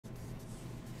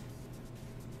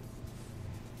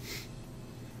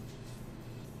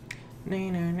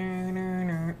Bloop.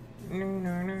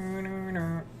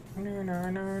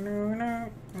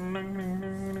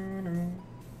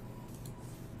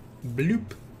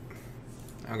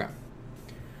 Okay.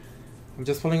 I'm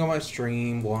just pulling on my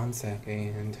stream. 1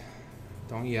 second.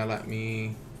 Don't yell at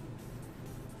me.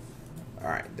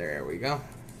 Alright, there we go.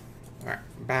 Alright,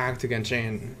 back to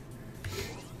Genshin.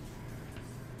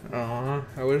 Aw,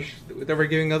 I wish they were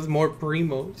giving us more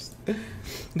primos.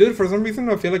 Dude, for some reason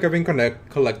I feel like I've been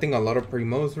collecting a lot of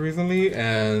primos recently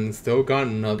and still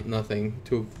gotten nothing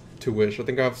to wish. I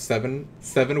think I have seven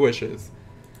wishes.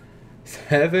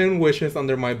 7 wishes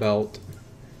under my belt.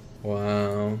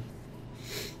 Wow.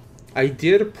 I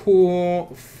did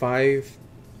pull 5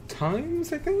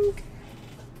 times, I think?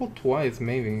 Pulled twice,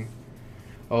 maybe.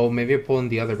 Oh, maybe I pulled in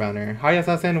the other banner. Hi,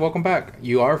 Assassin, welcome back.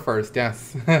 You are first,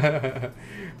 yes.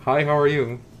 Hi, how are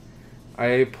you?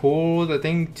 I pulled, I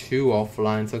think, 2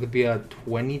 offline, so it could be a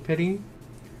 20 pity.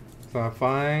 So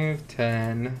 5,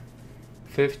 10,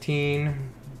 15,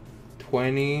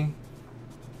 20,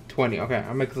 20. Okay,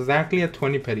 I'm exactly at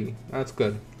 20 pity. That's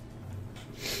good.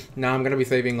 Now I'm gonna be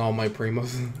saving all my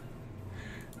primos.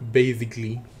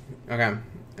 Basically. Okay,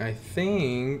 I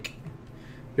think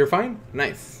you're fine.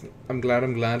 Nice. I'm glad.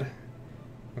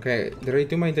 Okay, did I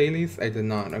do my dailies? I did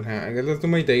not. Okay, I guess let's do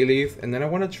my dailies, and then I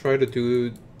want to try to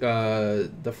do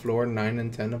the floor 9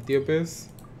 and 10 of the abyss,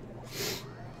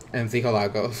 and see how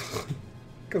that goes.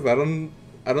 Cause I don't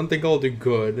think I'll do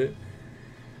good.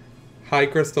 Hi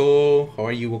Crystal, how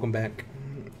are you? Welcome back.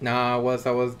 Nah, I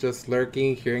was just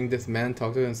lurking, hearing this man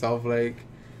talk to himself like,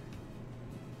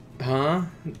 huh?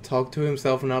 Talk to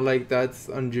himself, not like that's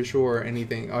unusual or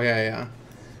anything. Oh yeah.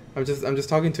 I'm just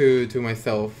talking to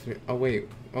myself. Oh wait.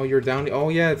 Oh, you're down. Oh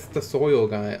yeah, it's the soil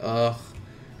guy. Ugh.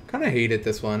 Kind of hated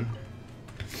this one.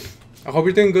 I hope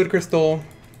you're doing good, Crystal.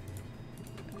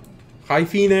 Hi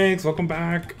Phoenix, welcome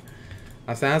back.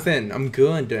 Assassin, I'm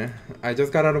good. I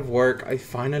just got out of work. I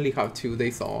finally have 2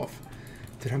 days off.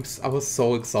 Dude, I was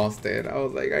so exhausted. I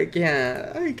was like, I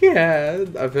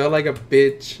can't. I felt like a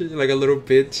bitch, like a little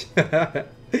bitch.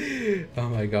 Oh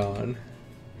my god.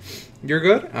 You're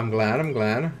good? I'm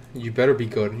glad. You better be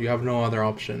good. You have no other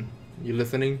option. You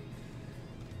listening?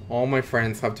 All my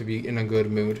friends have to be in a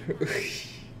good mood.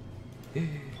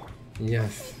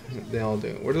 Yes, they all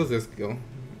do. Where does this go?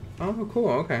 Oh, cool,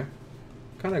 okay.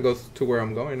 Kind of goes to where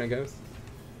I'm going, I guess.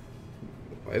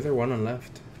 Why is there one on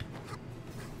left?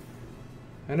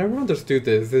 I never understood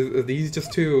this. Are these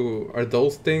just to... Are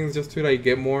those things just to, like,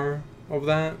 get more of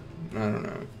that? I don't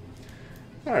know.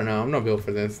 I'm not built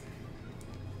for this.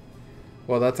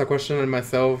 Well, that's a question of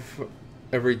myself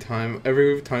every time.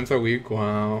 Every time's a week.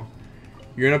 Wow.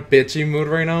 You're in a bitchy mood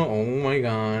right now? Oh my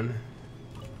god.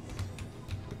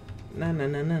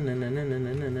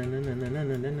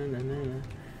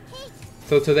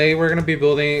 So today we're gonna be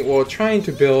building, well, trying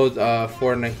to build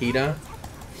for Nahida.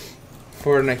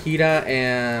 For Nahida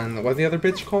and what's the other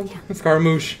bitch called?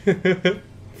 Scaramouche.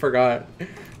 Forgot.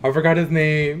 I forgot his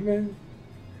name.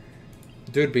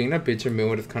 Dude, being a bitch in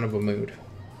mood is kind of a mood.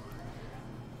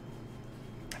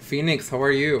 Phoenix, how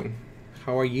are you?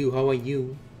 How are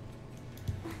you?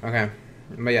 Okay.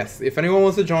 But yes, if anyone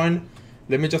wants to join,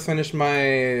 let me just finish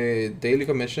my daily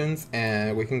commissions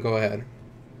and we can go ahead.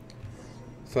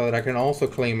 So that I can also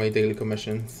claim my daily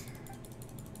commissions.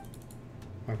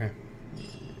 Okay.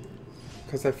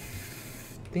 Because I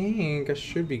think I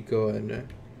should be good.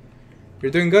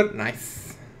 You're doing good?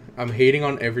 Nice. I'm hating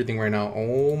on everything right now.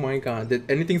 Oh my god.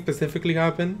 Did anything specifically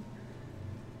happen?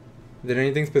 Did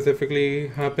anything specifically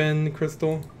happen,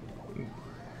 Crystal?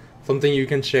 Something you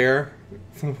can share?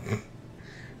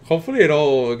 Hopefully it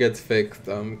all gets fixed,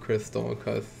 Crystal,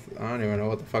 because I don't even know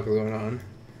what the fuck is going on.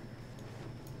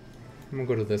 I'm gonna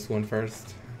go to this one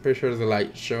first. Pretty sure there's a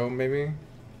light show, maybe?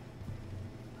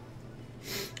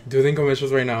 Doing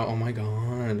commissions right now. Oh my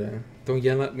god. Don't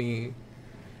yell at me.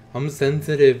 I'm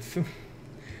sensitive.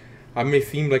 I may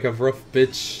seem like a rough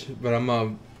bitch, but I'm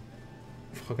a...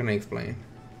 How can I explain?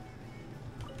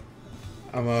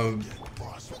 I'm a...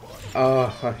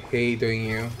 Oh, I hate doing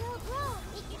you.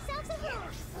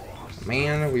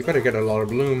 Man, we better get a lot of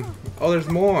bloom. Oh, there's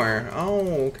more.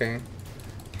 Oh, okay.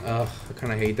 Ugh, I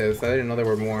kind of hate this. I didn't know there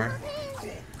were more.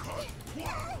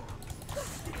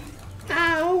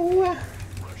 Ow!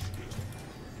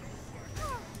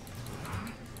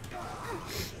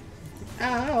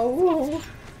 Ow!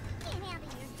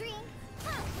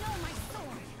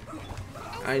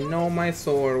 I know my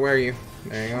sword. Where are you?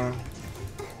 There you go.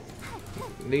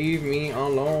 Leave me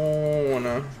alone.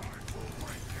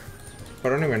 I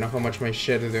don't even know how much my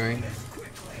shit is doing.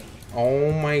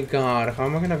 Oh my god, how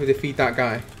am I gonna defeat that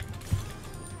guy?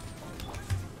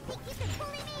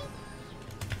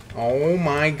 Oh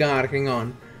my god, hang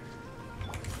on.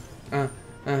 I'm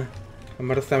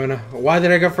out of stamina. Why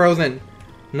did I get frozen?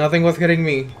 Nothing was hitting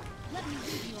me.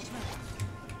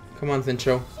 Come on,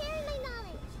 Sincho.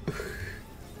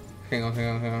 Hang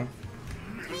on.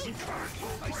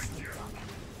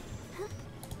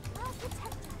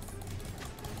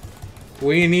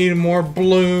 We need more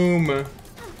bloom.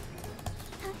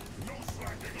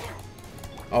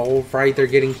 Oh, right, they're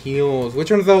getting heals.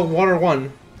 Which one's the water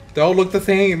one? They all look the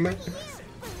same.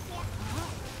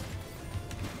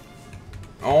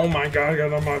 Oh my god,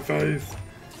 get on my face.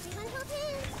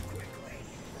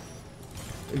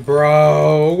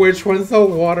 Bro, which one's the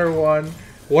water one?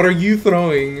 What are you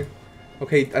throwing?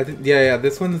 Okay, yeah,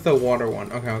 this one's the water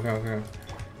one. Okay.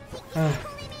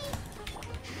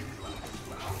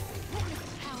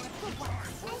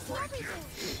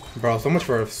 Bro, so much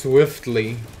for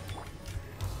swiftly.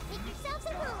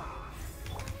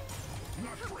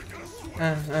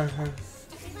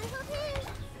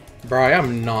 Bro, I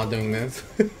am not doing this.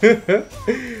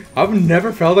 I've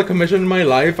never felt a commission in my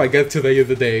life. I guess today is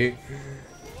the day.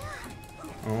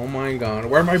 Oh my god,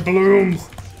 where are my blooms?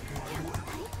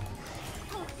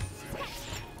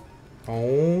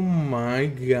 Oh my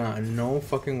god, no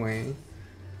fucking way.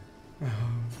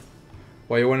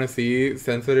 Why you wanna see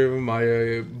sensitive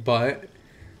my butt?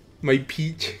 My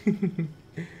peach.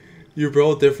 You're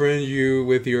real different, you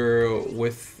with your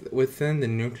within the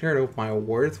nuclear of my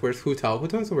words. Where's Hu Tao? Hu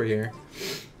Tao's over here.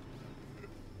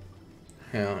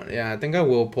 Yeah, I think I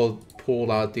will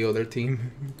pull out the other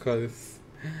team because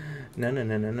no.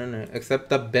 Except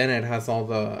that Bennett has all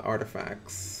the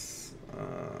artifacts.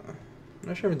 I'm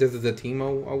not sure if this is a team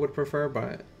I would prefer,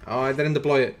 but I didn't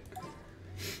deploy it.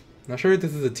 Not sure if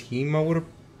this is a team I would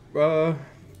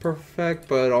perfect,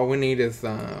 but all we need is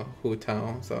Hu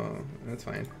Tao, so that's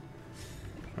fine.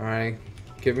 Alright,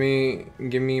 give me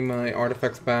my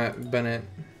artifacts back, Bennett.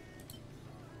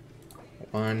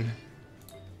 1,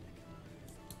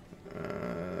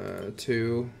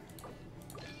 2.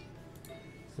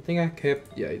 I think I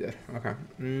kept. Yeah, you did. Okay.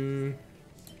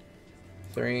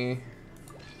 3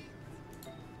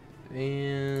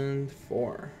 and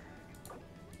 4.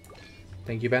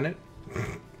 Thank you, Bennett.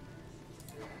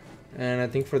 And I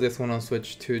think for this one I'll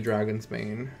switch to Dragon's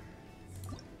Bane.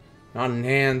 Not in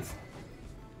hands.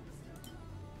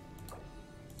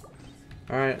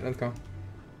 Alright, let's go.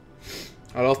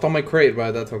 I lost all my crate,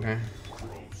 but that's okay.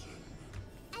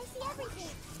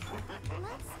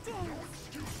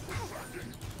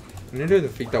 I need to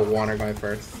defeat the water guy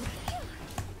first.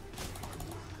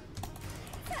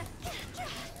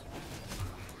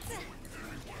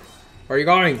 Where are you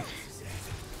going?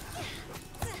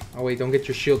 Oh wait, don't get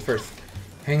your shield first.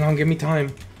 Hang on, give me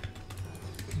time.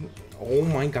 Oh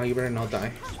my god, you better not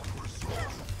die.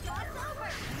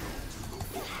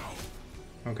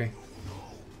 Okay.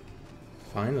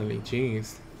 Finally,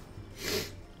 jeez.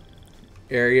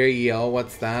 Area EL,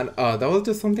 what's that? That was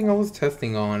just something I was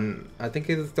testing on. I think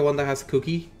it's the one that has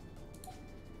Cookie.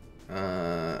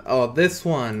 Oh, this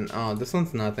one. Oh, this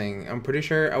one's nothing. I'm pretty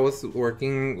sure I was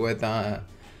working with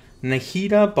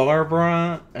Nahida,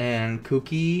 Barbara, and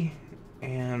Cookie,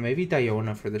 and maybe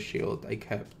Diona for the shield I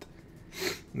kept.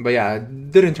 But yeah,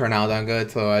 it didn't turn out that good,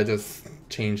 so I just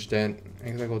changed it. I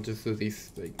guess I'll just do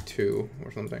these like 2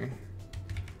 or something.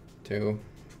 2.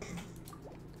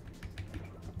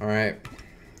 Alright.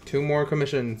 2 more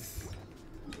commissions.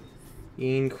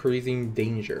 Increasing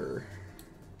danger.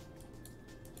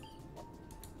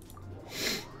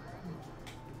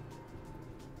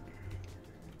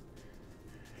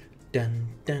 Dun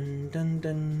dun dun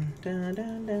dun dun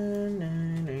dun dun dun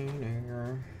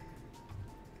dun.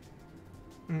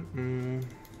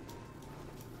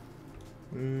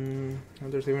 Oh,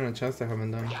 there's even a chest I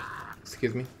haven't done.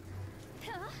 Excuse me.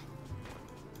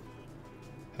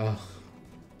 Ugh.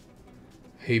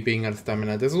 Hate being out of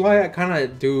stamina. This is why I kind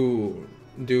of do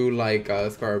like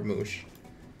Scaramouche,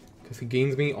 because he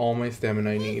gains me all my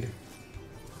stamina I need.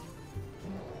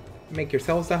 Make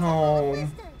yourselves at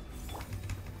home.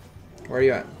 Where are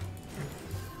you at?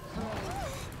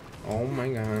 Oh my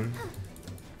god.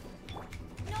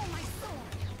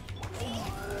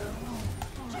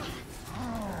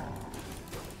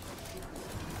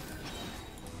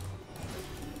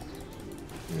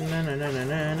 Na na na na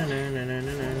na na na na na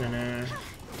na na.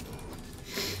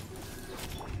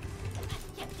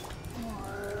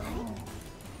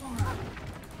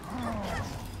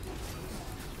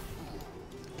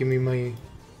 Give me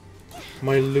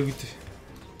my loot.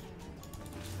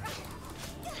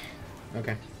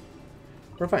 Okay.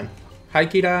 We're fine. Hi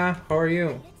Kira, how are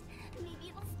you?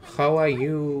 How are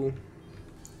you?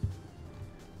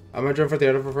 I'm gonna join for the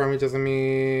other performance,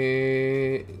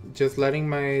 just letting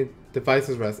my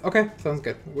devices rest. Okay, sounds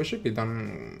good. We should be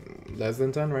done less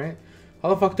than 10, right? How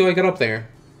the fuck do I get up there?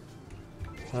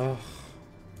 Ugh.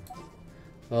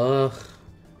 Ugh.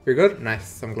 You're good?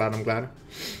 Nice. I'm glad, I'm glad.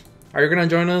 Are you gonna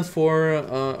join us for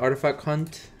artifact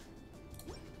hunt?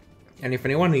 And if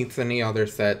anyone needs any other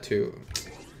set to...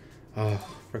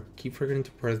 keep forgetting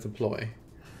to press deploy.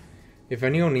 If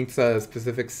anyone needs a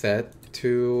specific set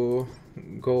to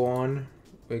go on,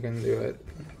 we can do it.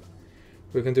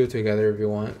 We can do it together if you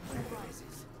want.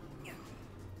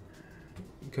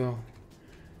 Go.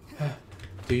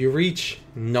 Do you reach?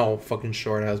 No, fucking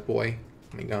short ass boy.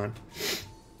 Oh my god.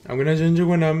 I'm gonna change you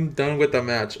when I'm done with the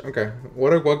match. Okay.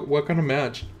 What kind of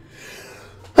match?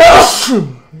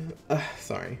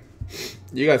 Sorry.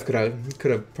 You guys could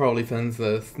have probably sensed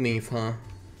the sneeze, huh?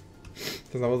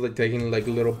 Because I was like taking like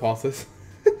little pauses.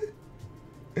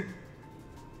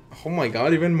 Oh my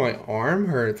god, even my arm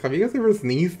hurts. Have you guys ever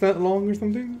sneezed that long or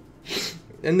something?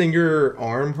 And then your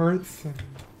arm hurts?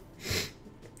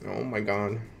 Oh my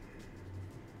god.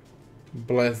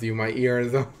 Bless you, my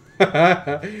ears.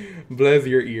 Bless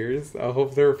your ears. I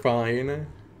hope they're fine.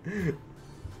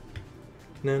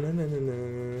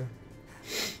 No.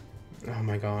 Oh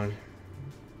my god.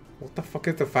 What the fuck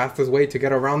is the fastest way to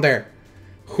get around there?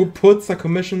 Who puts a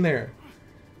commission there?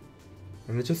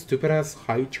 And it's just stupid ass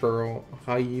highly churl,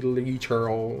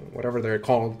 whatever they're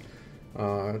called,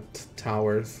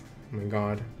 towers. Oh my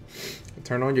god.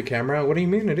 Turn on your camera? What do you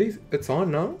mean? It's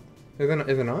on, no? Is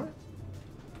it not?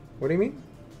 What do you mean?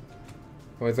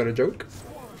 Oh, is that a joke?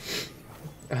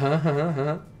 Do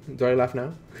I laugh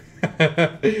now?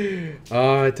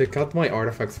 I took out my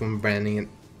artifacts from Benny,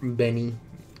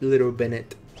 little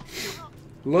Bennett.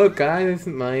 Look guys,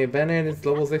 my Bennett is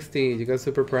level 60. You guys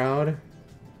super proud?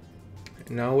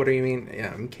 No, what do you mean?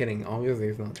 Yeah, I'm kidding. Obviously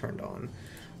it's not turned on.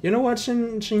 You know what,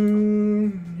 Xiangling?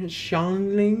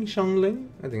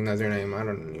 I think that's your name. I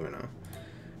don't even know.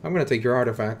 I'm gonna take your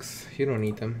artifacts. You don't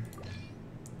need them.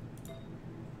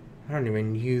 I don't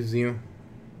even use you.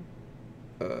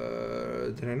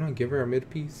 Did I not give her a mid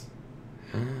piece?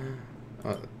 No,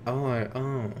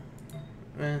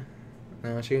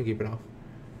 she can keep it off.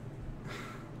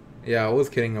 Yeah, I was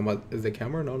kidding about, is the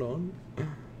camera not on?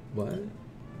 What?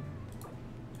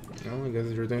 Oh, I guess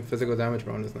you're doing physical damage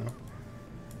bonus now.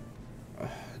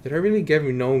 Did I really give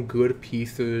you no good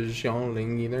piece to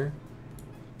Xiangling either?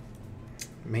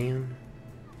 Man,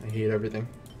 I hate everything.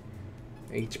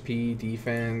 HP,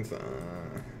 defense,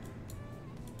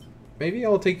 maybe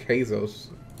I'll take Hazos.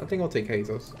 I think I'll take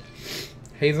Hazos.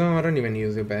 Hazel, I don't even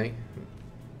use you, Bay.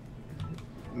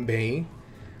 Bay?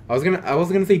 I was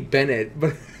gonna say Bennett,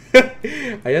 but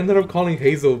I ended up calling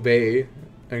Hazel Bay.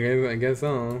 I guess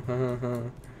so.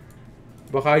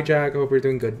 But hi Jack, I hope you're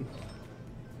doing good.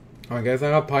 Oh, I guess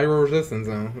I got pyro resistance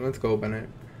now. Let's go, Bennett.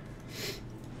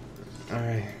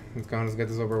 Alright, let's get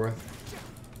this over with.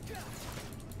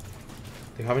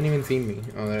 They haven't even seen me.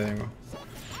 Oh, there they go.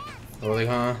 Oh, they,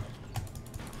 huh?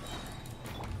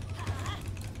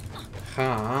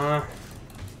 Ha.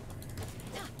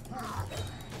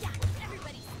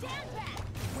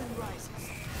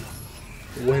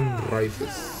 Wind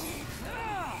rises.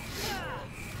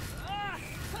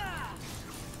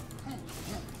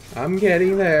 I'm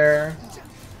getting there.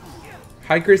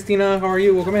 Hi Christina, how are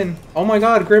you? Welcome in. Oh my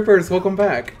god, Grippers, welcome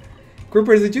back.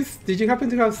 Grippers, did you happen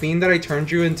to have seen that I turned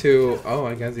you into... Oh,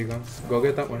 I guess you go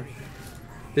get that one.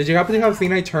 Did you happen to have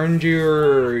seen I turned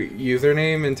your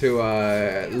username into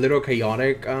a little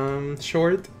chaotic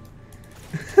short?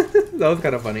 That was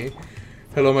kind of funny.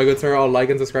 Hello, my good sir. I'll like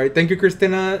and subscribe. Thank you,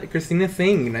 Christina. Christina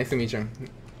Singh. Nice to meet you.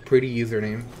 Pretty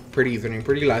username.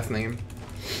 Pretty last name.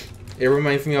 It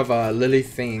reminds me of Lily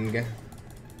Singh.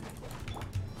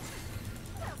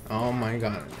 Oh my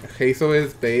god. Hazel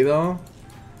is Bay though?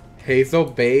 Hazel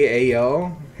Bay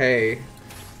AO? Hey.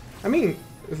 I mean,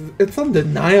 it's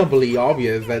undeniably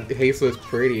obvious that Hazel is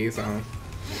pretty, so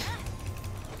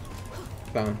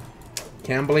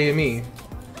can't blame me.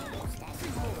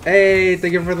 Hey,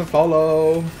 thank you for the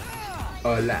follow.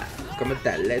 Hola, ¿cómo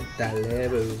tal?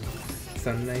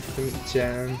 So nice to meet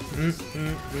you.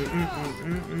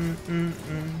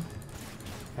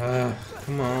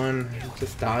 Come on,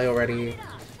 just die already.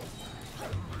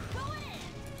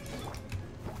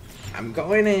 I'm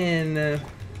going in.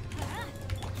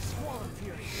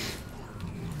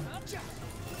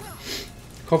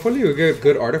 Hopefully we get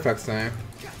good artifacts now.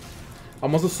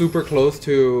 I'm also super close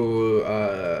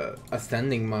to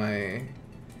ascending my...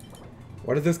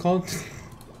 What is this called?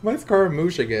 My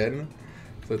Scaramouche again.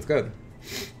 So it's good.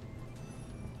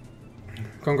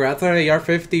 Congrats on AR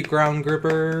 50 ground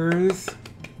grippers.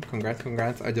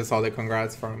 Congrats. I just saw the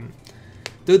congrats from...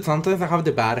 Dude, sometimes I have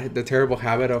the terrible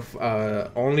habit of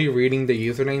only reading the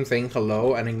username, saying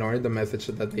hello, and ignoring the message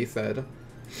that they said.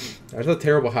 That's a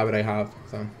terrible habit I have,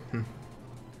 so...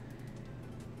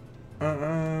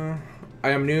 I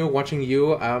am new watching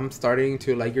you. I'm starting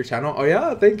to like your channel. Oh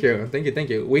yeah, thank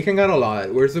you. We hang out a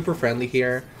lot. We're super friendly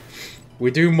here.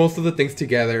 We do most of the things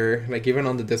together. Like even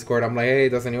on the Discord, I'm like, hey,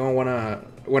 does anyone wanna...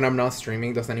 When I'm not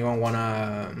streaming, does anyone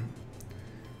wanna...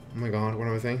 Oh my god, what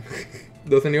am I saying?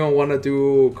 Does anyone wanna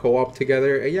do co-op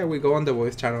together? Yeah, we go on the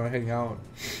voice channel and hang out.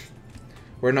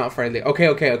 We're not friendly.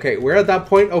 Okay. We're at that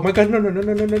point. Oh my god, no.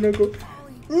 Go.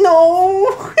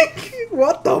 No!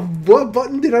 What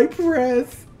button did I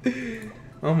press?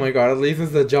 Oh my god, at least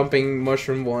it's the jumping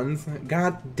mushroom ones.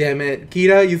 God damn it.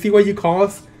 Kira, you see what you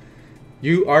cause?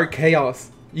 You are chaos.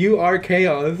 You are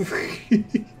chaos.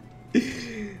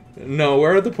 No,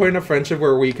 we're at the point of friendship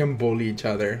where we can bully each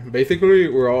other. Basically,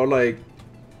 we're all like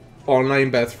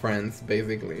online best friends,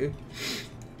 basically.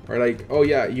 Or like, oh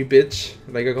yeah, you bitch.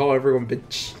 Like I call everyone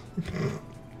bitch.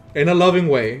 In a loving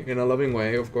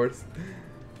way, of course.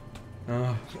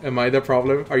 Am I the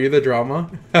problem? Are you the drama?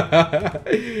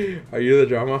 Are you the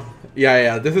drama?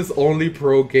 Yeah, this is only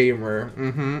pro gamer.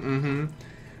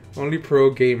 Only pro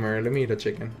gamer. Let me eat a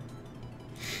chicken.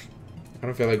 I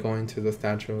don't feel like going to the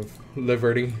Statue of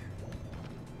Liberty.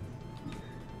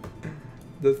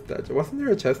 The statue. Wasn't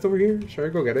there a chest over here? Should I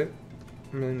go get it?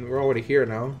 I mean, we're already here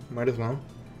now. Might as well.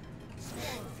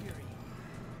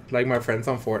 Like my friends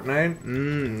on Fortnite?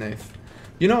 Nice.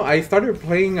 You know, I started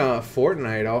playing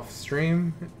Fortnite off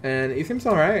stream, and it seems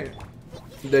alright.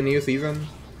 The new season.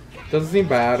 Doesn't seem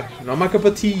bad. Not my cup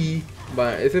of tea,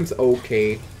 but it seems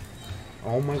okay.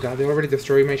 Oh my god, they already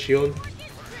destroyed my shield.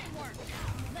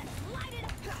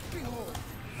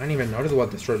 I didn't even notice what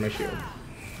destroyed my shield.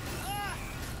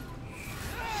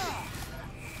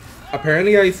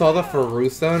 Apparently I saw the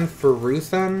Farusan,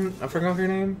 I forgot her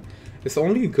name. It's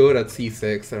only good at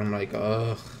C6, and I'm like,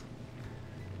 ugh.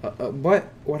 What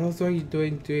else do I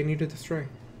need to destroy?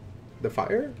 The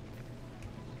fire?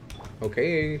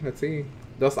 Okay, let's see.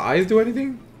 Does eyes do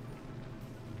anything?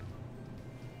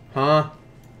 Huh?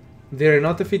 Did I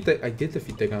not defeat the... I did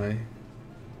defeat the guy.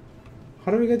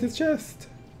 How do we get this chest?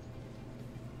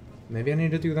 Maybe I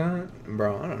need to do that?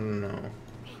 Bro, I don't know.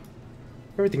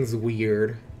 Everything's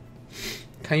weird.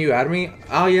 Can you add me?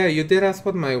 Oh yeah, you did ask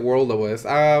what my world was.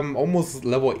 Almost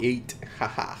level 8.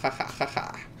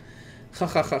 Ha.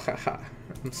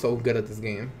 I'm so good at this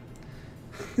game.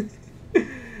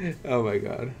 Oh my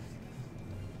god.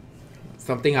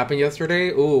 Something happened yesterday?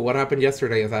 Ooh, what happened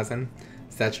yesterday, Assassin?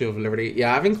 Statue of Liberty.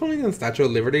 Yeah, I've been calling it Statue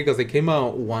of Liberty because it came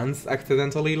out once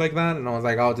accidentally like that, and I was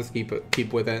like, I'll just keep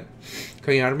with it.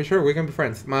 Can you add me? Sure, we can be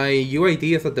friends. My UID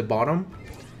is at the bottom.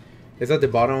 It's at the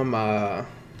bottom,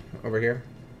 over here.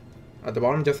 At the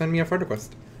bottom, just send me a friend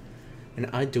request. And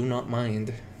I do not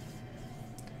mind.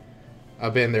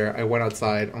 I've been there. I went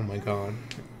outside. Oh my god.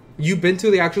 You been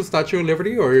to the actual Statue of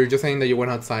Liberty, or you're just saying that you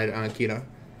went outside, Kira?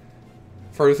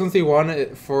 Farusan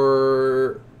C1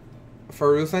 for...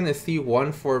 Farusan is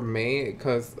C1 for May,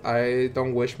 because I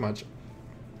don't wish much.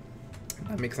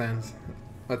 That makes sense.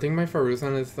 I think my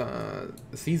Farusan is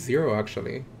C0,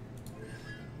 actually.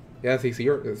 Yeah,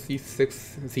 C0,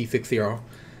 C60.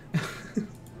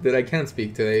 That I can't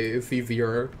speak today.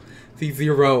 C0.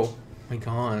 C0. My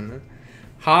god.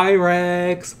 Hi,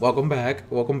 Rex. Welcome back,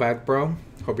 bro.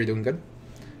 Hope you're doing good.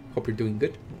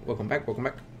 Welcome back.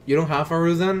 You don't have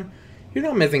Farusan? You're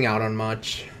not missing out on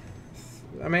much.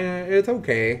 I mean, it's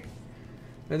okay.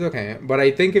 It's okay. But I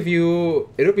think if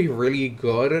it'll be really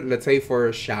good, let's say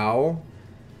for Xiao.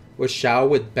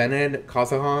 With Bennett,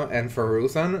 Kazuha, and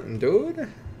Farusan. Dude,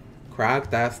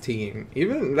 cracked ass team.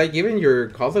 Even your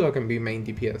Kazuha can be main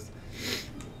DPS.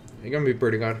 It's gonna be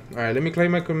pretty good. Alright, let me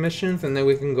claim my commissions and then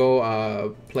we can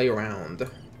go play around.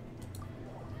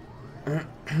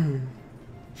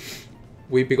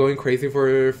 We'd be going crazy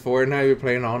for Fortnite. We're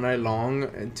playing all night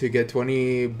long to get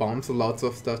 20 bombs. Lots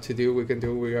of stuff to do. We can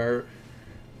do. We are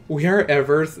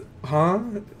ever, huh?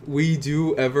 We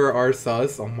do ever are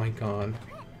sus. Oh my god.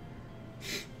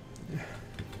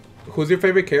 Who's your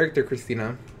favorite character,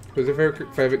 Christina? Who's your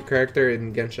favorite character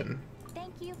in Genshin?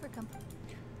 Thank you for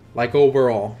like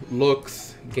overall,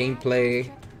 looks, gameplay,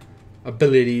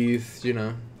 abilities, you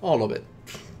know, all of it.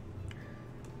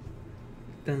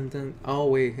 Dun. Oh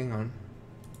wait, hang on.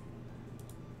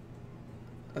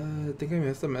 I think I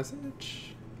missed a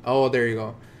message. Oh, there you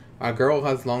go. A girl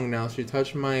has long nails. She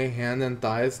touched my hand and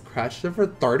thighs, scratched it for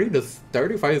 30 to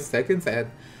 35 seconds,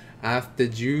 and asked,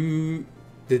 did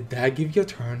that give you a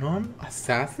turn on?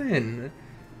 Assassin.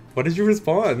 What did you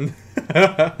respond?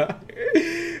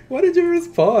 What did you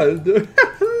respond?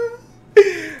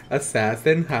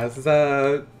 Assassin has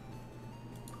a...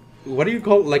 What do you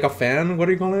call it? Like a fan? What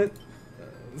do you call it?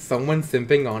 Someone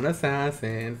simping on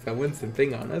assassin. Someone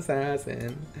simping on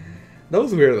assassin. That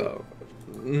was weird though.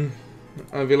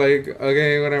 I'd be like,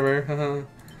 okay, whatever.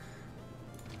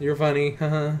 You're funny.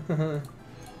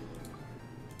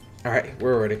 Alright,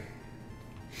 we're ready.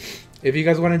 If you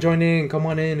guys want to join in, come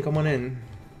on in, come on in.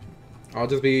 I'll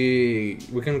just be...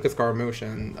 We can look at Scaramouche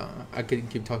and I can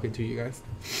keep talking to you guys.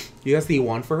 You guys see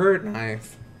one for her?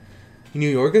 Nice. New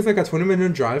York is like a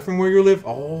 20-minute drive from where you live?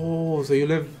 Oh, so you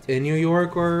live in New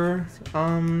York or...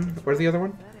 Where's the other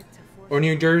one? Or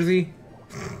New Jersey?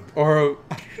 Or...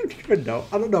 I don't even know.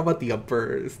 I don't know about the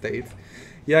upper states.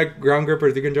 Yeah, ground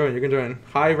grippers, you can join, you can join.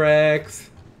 Hi, Rex.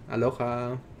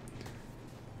 Aloha.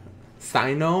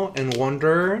 Sino and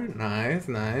Wonder. Nice,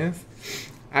 nice.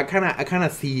 I kind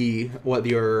of see what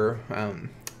your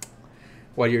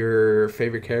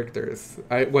favorite characters,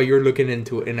 what you're looking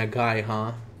into in a guy,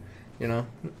 huh? You know,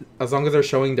 as long as they're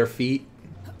showing their feet,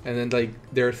 and then like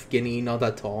they're skinny, not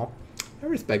that tall. I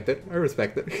respect it. I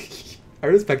respect it. I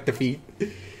respect the feet.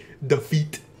 The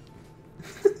feet.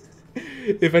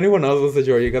 If anyone else wants to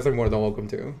join, you guys are more than welcome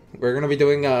to. We're gonna be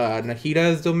doing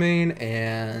Nahida's domain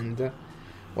and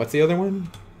what's the other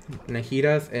one?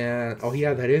 Nahida's and oh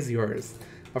yeah, that is yours.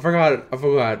 I forgot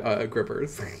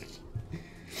grippers.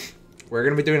 We're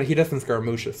gonna be doing Nahida's and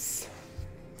Scaramouches.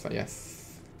 So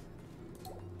yes.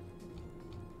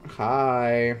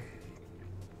 Hi.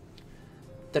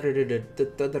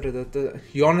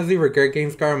 You honestly regret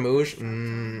getting Scaramouche?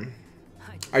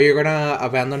 Are you gonna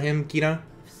abandon him, Kira?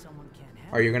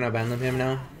 Are you gonna abandon him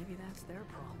now?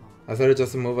 I thought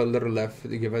just move a little left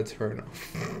to give it to her now.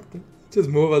 Just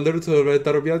move a little to the right,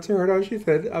 that'll be a to her now, she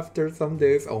said after some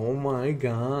days. Oh my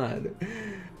god.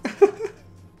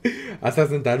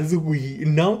 Assassin, that is weird.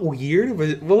 Not weird,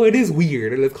 but well, it is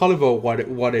weird. Let's call it about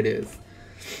what it is.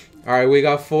 Alright, we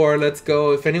got 4. Let's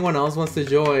go. If anyone else wants to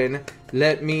join,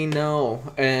 let me know.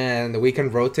 And we can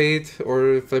rotate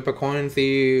or flip a coin,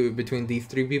 see between these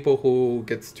 3 people who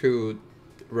gets to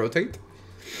rotate.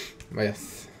 But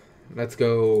yes. Let's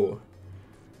go.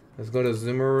 Let's go to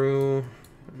Zumaru.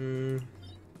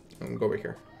 I'll go over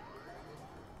here.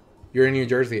 You're in New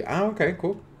Jersey. Ah, okay,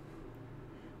 cool.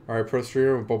 Alright, pro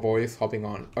streamer with boys hopping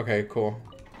on. Okay, cool.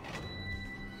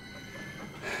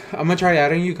 I'm gonna try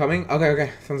adding you coming.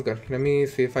 Okay, sounds good. Let me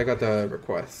see if I got the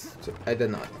request. I did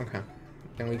not. Okay.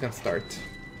 Then we can start.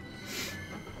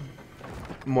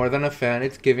 More than a fan,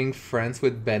 it's giving friends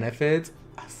with benefits.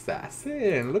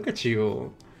 Assassin, look at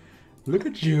you. Look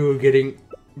at you getting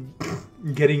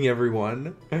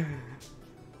everyone.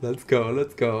 Let's go,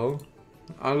 let's go.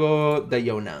 I'll go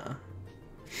Dayona.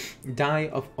 Die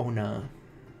of Ona.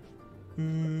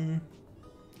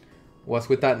 What's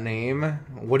with that name?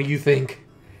 What do you think?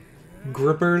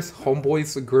 Grippers,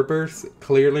 homeboys grippers,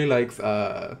 clearly likes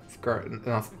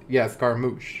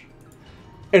Scaramouche.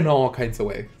 In all kinds of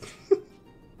ways.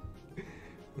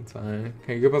 That's fine.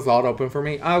 Can you give us all open for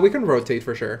me? We can rotate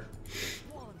for sure.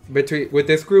 With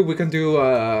this group we can do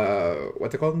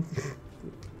what's it called?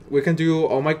 We can do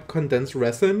all my condensed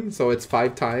resin, so it's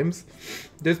 5 times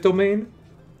this domain.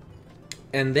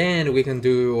 And then we can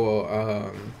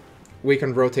do we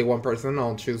can rotate one person.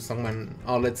 I'll choose someone.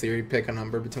 I'll let Siri pick a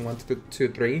number between 1 to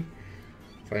 3.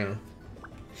 So yeah.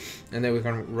 And then we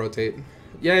can rotate.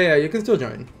 Yeah, you can still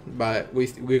join. But we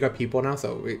got people now,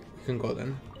 so we can go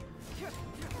then.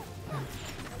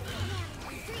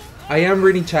 I am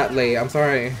reading chat late, I'm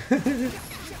sorry.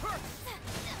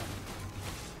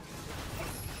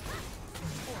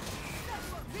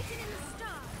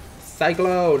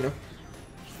 Cyclone!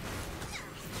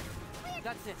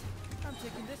 That's it. I'm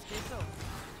taking this case over.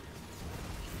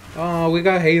 Oh, we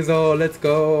got Hazel, let's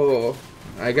go.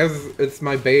 I guess it's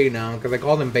my bae now, because I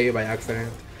called him bae by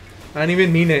accident. I didn't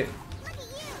even mean it.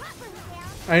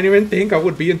 I didn't even think I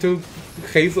would be into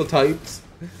Hazel types.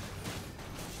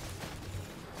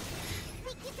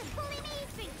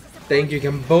 Think you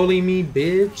can bully me,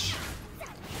 bitch?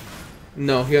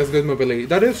 No, he has good mobility.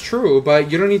 That is true, but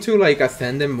you don't need to like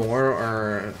ascend him more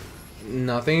or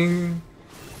nothing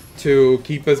to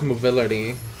keep his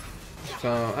mobility.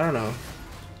 So, I don't know.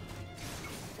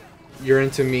 You're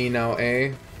into me now,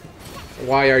 eh?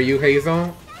 Why are you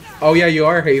Hazel? Oh yeah, you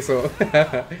are Hazel.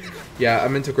 Yeah,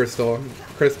 I'm into Crystal.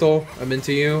 Crystal, I'm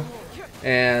into you.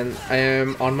 And I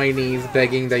am on my knees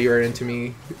begging that you're into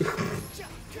me.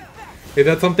 Is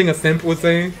that something a simp would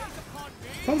say?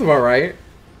 Sounds about right.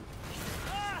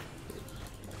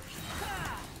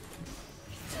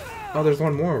 Oh, there's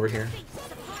one more over here.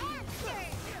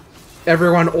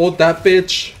 Everyone ult that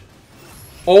bitch.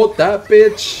 Oh, that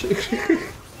bitch!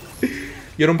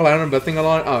 You don't plan on investing a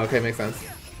lot? Oh, okay, makes sense.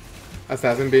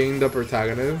 Assassin being the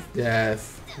protagonist?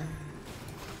 Yes.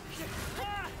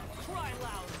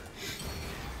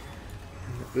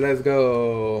 Let's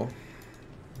go.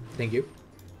 Thank you.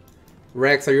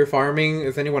 Rex, are you farming?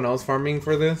 Is anyone else farming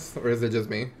for this? Or is it just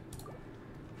me?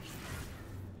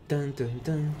 Dun, dun,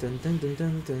 dun, dun, dun, dun,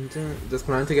 dun, dun, dun. Just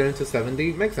plan to get into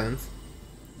 70? Makes sense.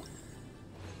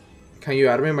 Can you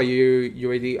add me my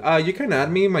UID? You can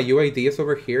add me. My UID is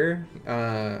over here.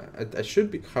 I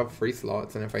should have free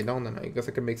slots, and if I don't, then I guess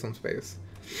I can make some space.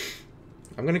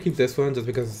 I'm gonna keep this one just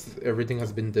because everything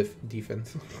has been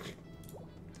defense.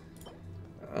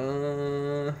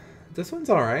 This one's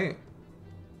alright.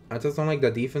 I just don't like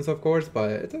the defense, of course, but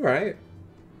it's alright.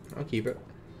 I'll keep it.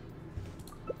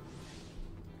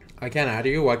 I can't add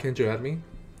you. Why can't you add me?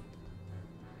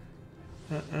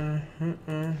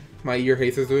 My your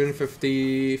haste is doing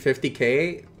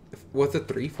 50k. What's it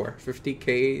 3 for?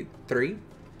 50k 3?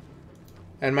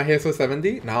 And my haste was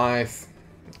 70? Nice.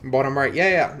 Bottom right.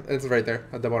 Yeah, it's right there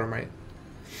at the bottom right.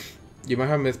 You might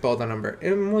have misspelled the number.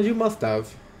 Well, you must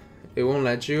have. It won't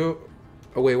let you.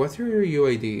 Oh wait, what's your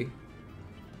UID?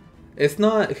 It's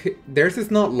not. Theirs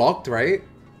is not locked, right?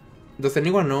 Does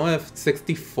anyone know if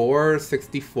 64,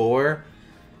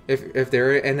 if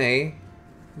they're NA?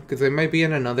 Because they might be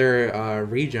in another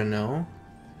region, no?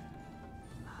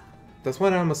 That's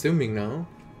what I'm assuming, no?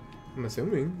 I'm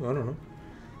assuming. I don't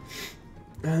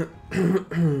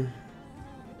know.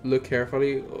 Look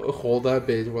carefully. Hold that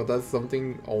bitch. Well, that's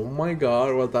something. Oh my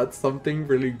god. Well, that's something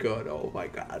really good. Oh my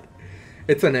god.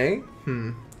 It's an A?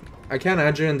 I can't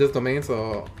add you in this domain,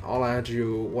 so I'll add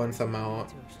you once I'm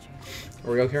out.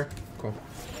 Are we out here? Cool.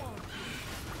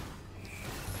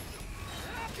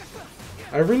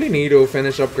 I really need to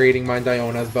finish upgrading my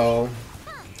Diona's bow.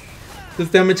 This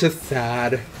damage is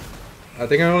sad. I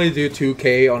think I only do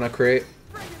 2k on a crit.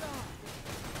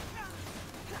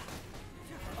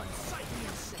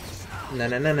 Na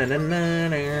na na na na na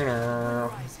na.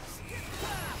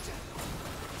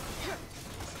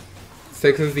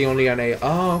 6 is the only NA.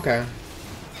 Oh, okay.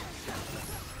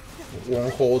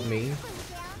 Won't hold me.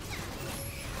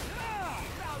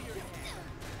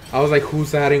 I was like,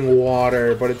 who's adding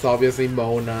water? But it's obviously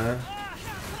Mona.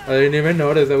 I didn't even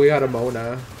notice that we had a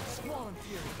Mona.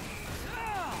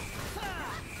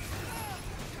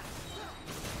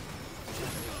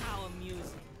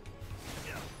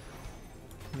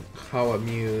 How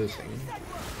amusing.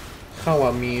 How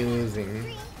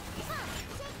amusing.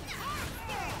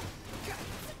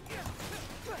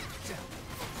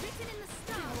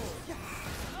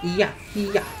 Yeah.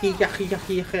 In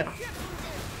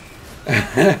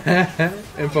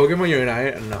Pokemon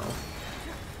Unite? No.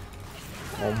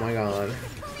 Oh my god.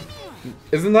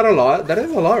 Isn't that a lot? That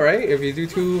is a lot, right? If you do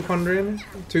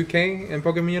 2k in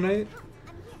Pokemon Unite?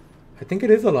 I think it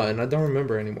is a lot and I don't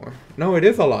remember anymore. No, it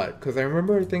is a lot. Because I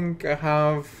remember I think I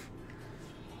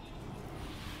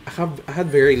had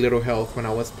very little health when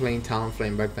I was playing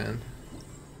Talonflame back then.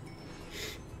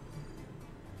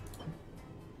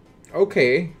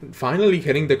 Okay. Finally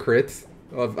hitting the crits.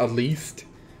 At least.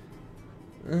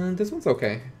 This one's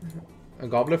okay. A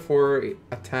goblet for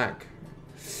attack.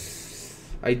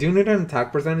 I do need an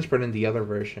attack percentage, but in the other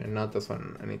version, not this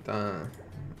one. I need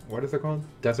what is it called?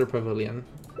 Desert Pavilion.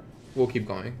 We'll keep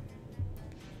going.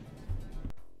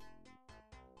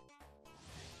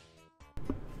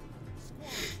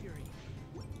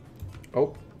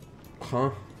 Oh.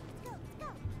 Huh.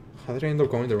 How did I end up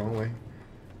going the wrong way?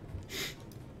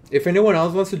 If anyone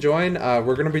else wants to join,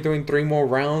 we're going to be doing 3 more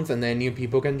rounds and then new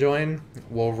people can join.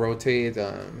 We'll rotate,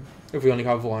 if we only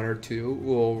have 1 or 2,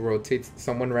 we'll rotate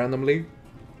someone randomly.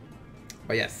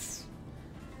 But yes.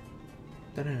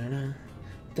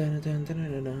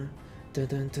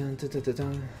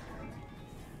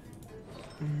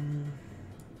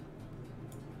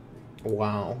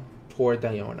 Wow. Poor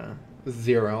Diona.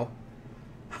 0.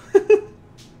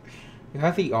 You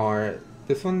have the R.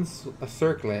 This one's a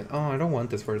circlet. Oh, I don't want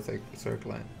this for a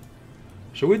circlet.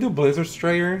 Should we do Blizzard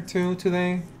Strayer too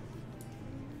today?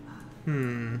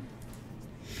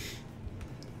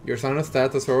 Your Sound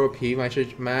stats is 4 OP. My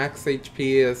max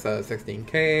HP is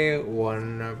 16k.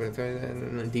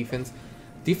 1 defense.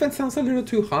 Defense sounds a little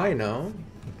too high, no?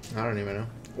 I don't even know.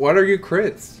 What are your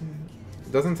crits?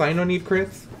 Doesn't Sino need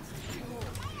crits?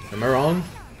 Am I wrong?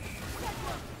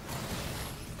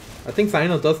 I think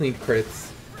Sino does need crits.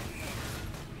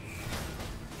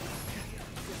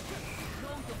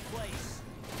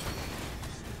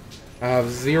 I have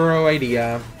 0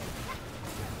 idea.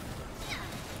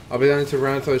 I'll be done in 2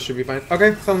 rounds, so it should be fine.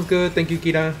 Okay, sounds good. Thank you,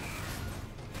 Kira.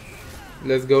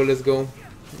 Let's go, let's go.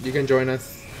 You can join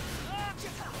us.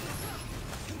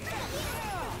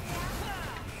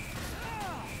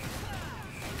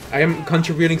 I am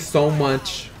contributing so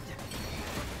much.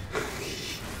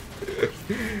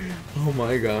 Oh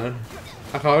my god.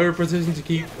 However, position to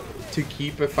keep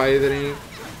if I didn't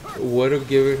would have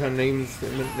given her name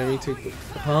similar to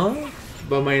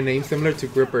but my name similar to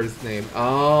Gripper's name.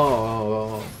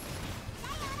 Oh.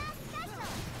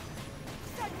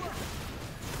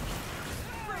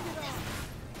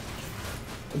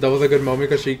 That was a good moment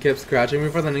because she kept scratching me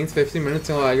for the next 15 minutes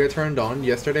until I got turned on.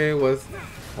 Yesterday was,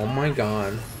 oh my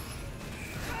god.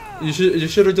 You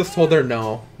should have just told her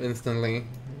no instantly.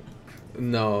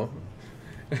 No.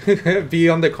 Be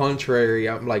on the contrary.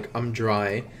 I'm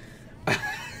dry.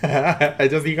 I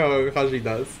just see how she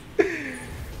does.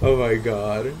 Oh my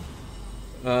god.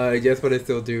 Yes, but I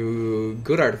still do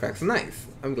good artifacts. Nice.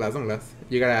 I'm glad.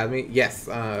 You gotta add me. Yes.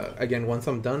 Again, once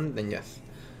I'm done, then yes.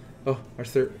 Oh,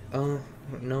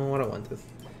 no, I don't want this.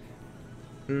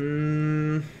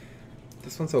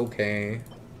 This one's okay.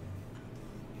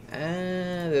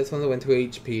 This one went to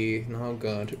HP. No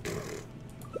good.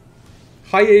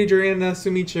 Hi Adrian, nice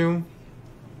to meet you.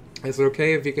 Is it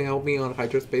okay if you can help me on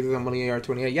Hydraspaces on Money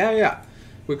AR28? Yeah.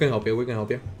 We can help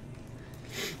you.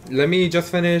 Let me just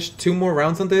finish 2 more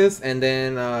rounds on this, and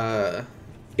then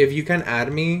if you can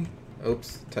add me,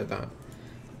 oops, type that.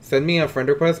 Send me a friend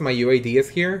request. My UAD is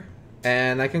here,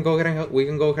 and I can go ahead and we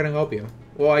can go ahead and help you.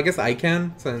 Well, I guess I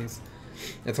can, since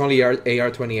it's only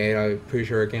AR28. I'm pretty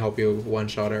sure I can help you one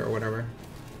shot or whatever.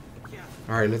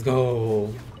 All right, let's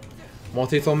go.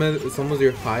 Someone's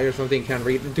your high or something. Can't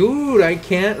read, dude. I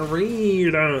can't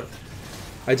read.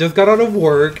 I just got out of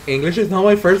work. English is not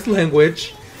my first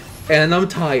language, and I'm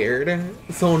tired.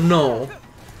 So no.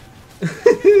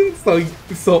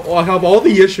 so I have all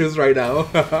the issues right now.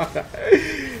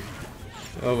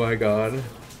 Oh my god.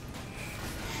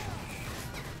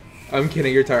 I'm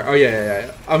kidding. You're tired. Oh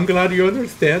yeah. I'm glad you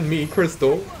understand me,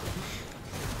 Crystal.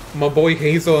 My boy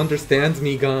Hazel understands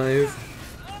me, guys.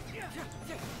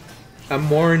 I'm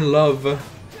more in love.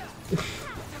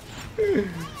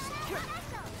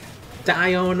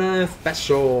 Diona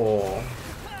special.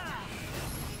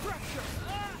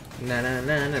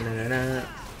 Na.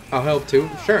 I'll help too.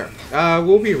 Sure.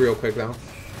 We'll be real quick though.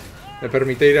 Me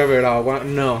permite ir a ver agua?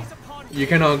 No. You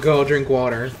cannot go drink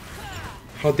water.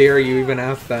 How dare you even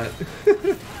ask that?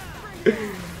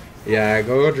 Yeah,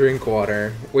 go drink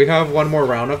water. We have one more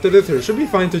round after this. It should be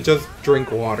fine to just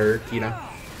drink water, Kira.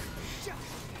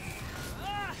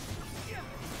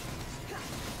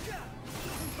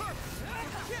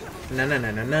 Na.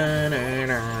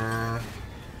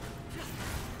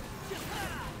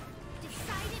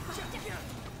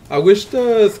 I wish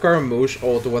the Scaramouche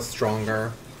ult was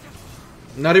stronger.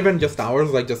 Not even just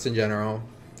ours, like just in general.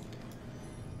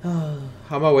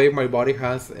 How about wait, my body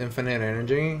has infinite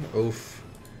energy? Oof.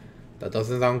 That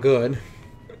doesn't sound good.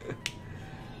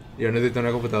 Yo necesito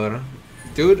una computadora.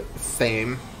 Dude,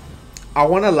 same. I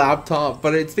want a laptop,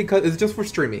 but it's because it's just for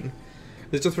streaming.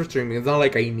 It's just for streaming. It's not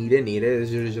like I need it.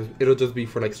 It'll just be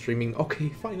for like streaming. Okay,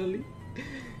 finally.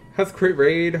 Has crit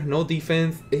raid, no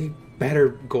defense. It better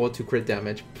go to crit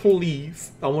damage,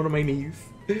 please. On one of my knees.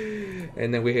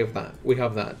 And then we have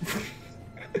that.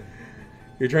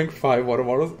 You drank 5 water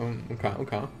bottles?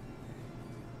 Okay.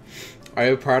 Are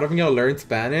you proud of me? I learned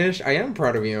Spanish? I am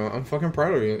proud of you. I'm fucking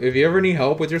proud of you. If you ever need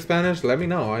help with your Spanish, let me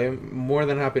know. I am more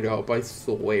than happy to help. I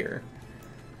swear.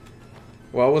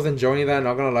 Well, I was enjoying that,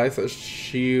 not gonna lie. So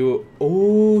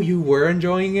oh, you were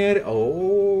enjoying it?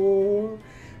 Oh.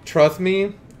 Trust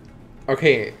me.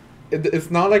 Okay.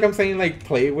 It's not like I'm saying, like,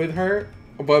 play with her.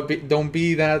 But don't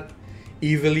be that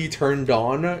easily turned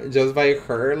on just by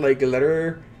her. Like, let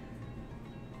her,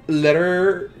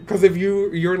 because if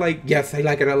you're like, yes, I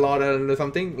like it a lot or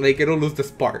something, like, it'll lose the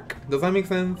spark. Does that make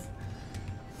sense?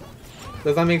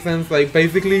 Like,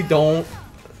 basically, don't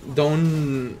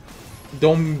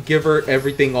give her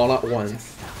everything all at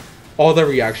once. All the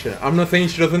reaction. I'm not saying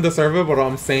she doesn't deserve it, but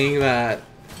I'm saying that...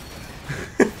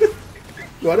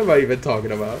 What am I even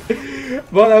talking about?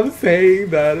 But I'm saying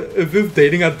that, is this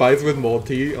dating advice with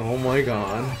multi? Oh my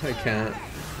god, I can't.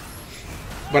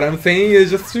 But I'm saying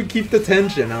it's just to keep the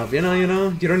tension up, you know?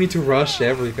 You don't need to rush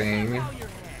everything.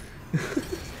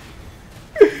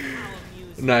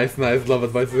 Nice, love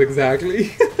advices,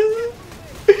 exactly.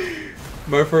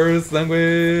 My first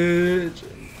language...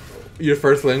 Your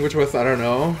first language was, I don't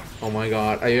know. Oh my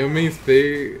god, Ayumi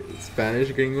speak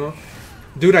Spanish, gringo.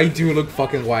 Dude, I do look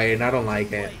fucking white and I don't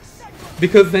like it.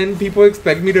 Because then people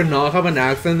expect me to not have an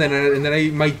accent and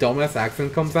then my dumbass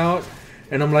accent comes out.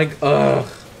 And I'm like, ugh.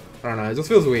 I don't know, it just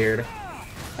feels weird.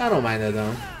 I don't mind it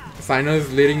though. Sino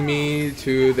is leading me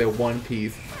to the One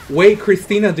Piece. Wait,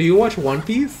 Christina, do you watch One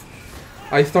Piece?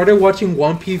 I started watching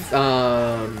One Piece,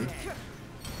 I'm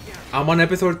on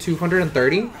episode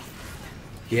 230.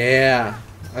 Yeah,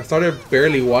 I started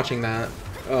barely watching that.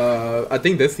 I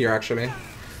think this year actually.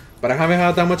 But I haven't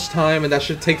had that much time and that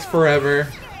shit takes forever.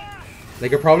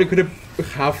 Like I probably could have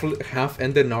half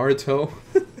ended Naruto.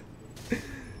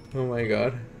 Oh my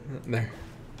god. There.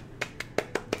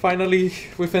 Finally,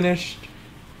 we finished.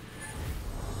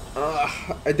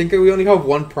 I think we only have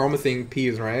one promising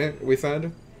piece, right? We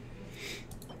said?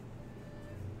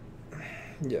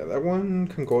 Yeah, that one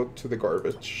can go to the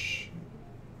garbage.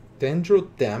 Dendro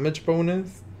damage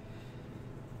bonus?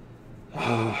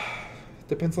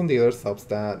 Depends on the other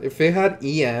substat. If they had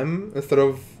EM instead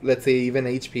of, let's say, even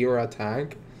HP or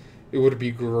attack, it would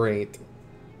be great.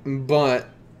 But,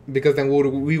 because then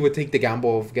we would take the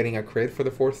gamble of getting a crit for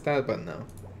the 4th stat, but no.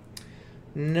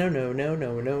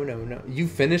 No. You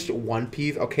finished One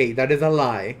Piece? Okay, that is a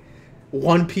lie.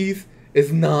 One Piece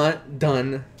is not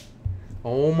done.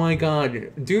 Oh my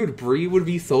god. Dude, Bree would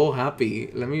be so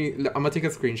happy. I'm gonna take a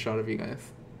screenshot of you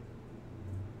guys.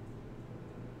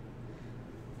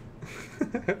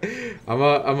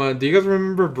 Do you guys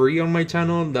remember Bree on my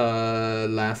channel? The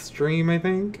last stream, I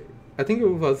think? I think it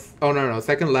was... Oh, no,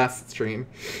 second last stream.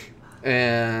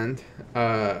 And,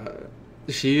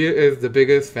 she is the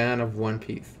biggest fan of One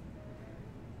Piece.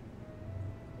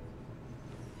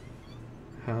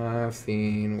 Have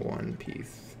seen One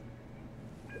Piece.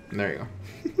 There you go.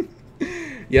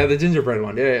 Yeah, the gingerbread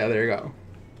one. Yeah, there you go.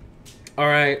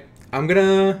 Alright, I'm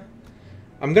gonna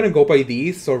go by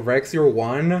these. So Rex, you're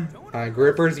 1,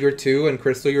 Grippers, you're 2, and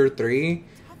Crystal, you're 3.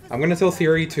 I'm gonna tell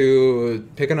Siri to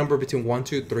pick a number between 1,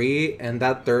 2, 3, and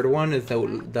that 3rd one is the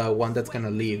one that's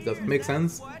gonna leave. Does that make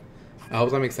sense? I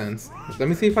hope that makes sense. Let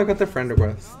me see if I got the friend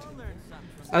request.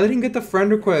 I didn't get the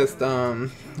friend request.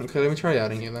 Okay, let me try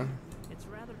adding you then.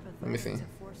 Let me see.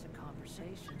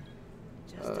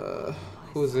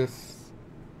 Who's this?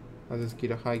 Oh, this is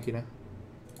Kira. Hi, Kira.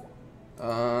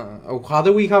 Oh, how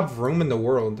do we have room in the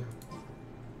world?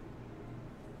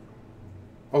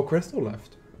 Oh, Crystal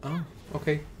left. Oh,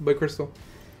 okay. Bye, Crystal.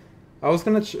 I was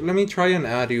gonna... let me try and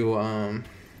add you,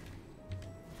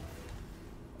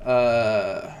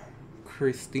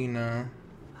 Christina.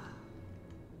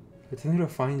 I just need to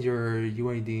find your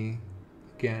UID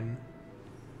again.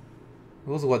 It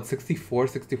was what, 64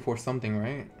 something,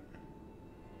 right?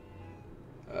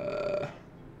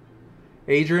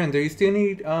 Adrian, do you still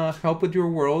need help with your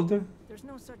world? There's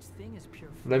no such thing as pure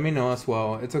freedom. Let me know as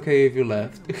well. It's okay if you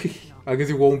left. I guess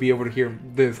you won't be able to hear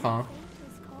this, huh?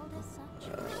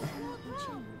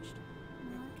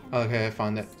 Okay, I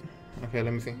found it. Okay,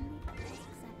 let me see.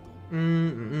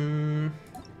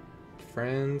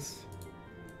 Friends.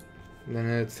 And then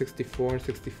it's 64.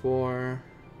 51.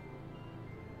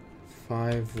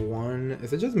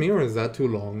 Is it just me or is that too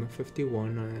long?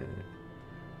 51.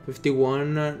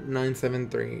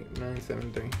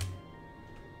 973.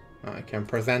 Oh, I can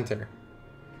present her.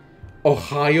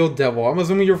 Ohio Devil. I'm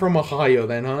assuming you're from Ohio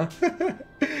then, huh?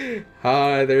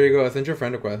 Hi, there you go. I sent your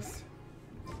friend request.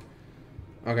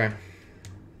 Okay.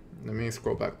 Let me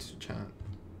scroll back to chat.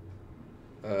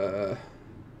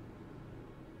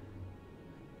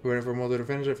 Waiting for Mulder to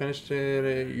finish. I finished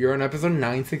it. You're on episode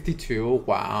 962.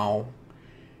 Wow.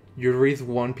 You read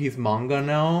One Piece manga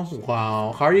now?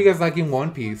 Wow. How are you guys liking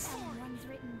One Piece?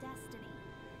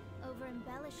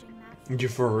 You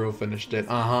for real finished it.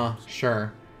 Uh-huh.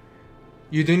 Sure.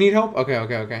 You do need help?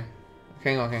 Okay.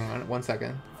 Hang on. 1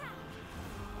 second.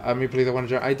 Me please, I want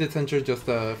to join. I did send you just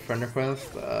a friend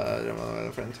request. A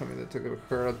friend told me that took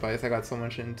her advice. I got so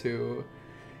much into...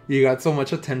 You got so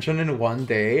much attention in one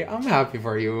day. I'm happy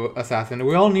for you, Assassin.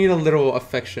 We all need a little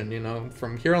affection, you know,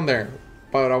 from here and there.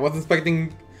 But I was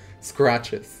expecting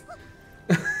scratches.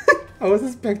 I was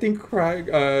expecting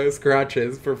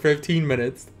scratches for 15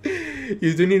 minutes.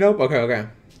 You do need help? Okay.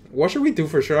 What should we do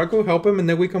for sure? I'll go help him and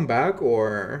then we come back,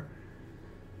 or...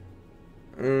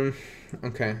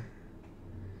 okay.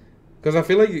 Because I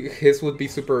feel like his would be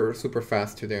super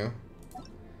fast to do.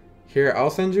 Here, I'll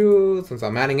send you, since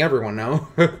I'm adding everyone now,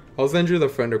 I'll send you the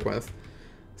friend request.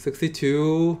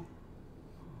 62,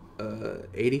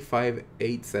 85,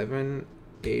 87,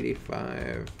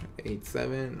 85,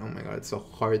 87. Oh my god, it's so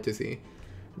hard to see.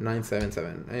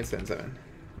 977, 977.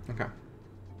 Okay.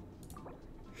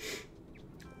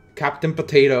 Captain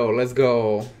Potato, let's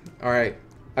go. Alright,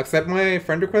 accept my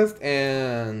friend request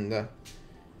and...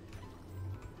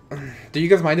 Do you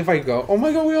guys mind if I go? Oh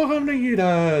my god, we all have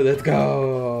Nahida! Let's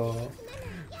go!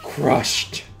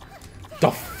 Crushed!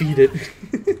 Defeated!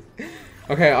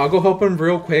 Okay, I'll go help him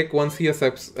real quick once he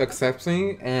accepts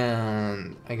me,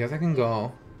 and I guess I can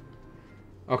go.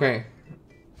 Okay,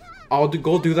 I'll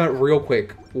go do that real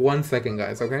quick. 1 second,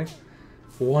 guys. Okay,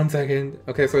 1 second.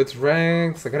 Okay, so it's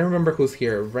Rex. I gotta remember who's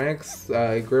here. Rex,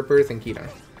 Grippers, and Kita.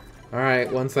 All right,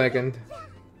 1 second.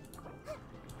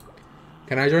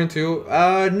 Can I join too?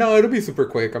 No, it'll be super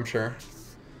quick, I'm sure.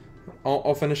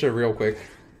 I'll finish it real quick.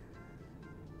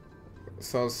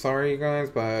 So sorry, guys,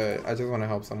 but I just want to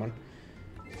help someone.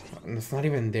 And it's not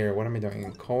even there. What am I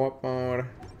doing? Co-op mode.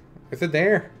 Is it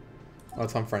there? Oh,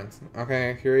 it's on friends.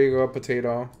 Okay, here you go,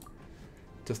 potato.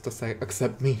 Just a sec.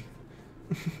 Accept me.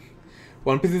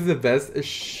 One Piece is the best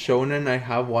shonen I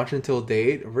have watched until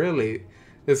date. Really?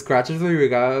 The scratches we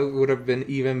got would have been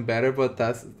even better, but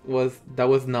that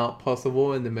was not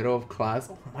possible in the middle of class.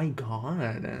 Oh my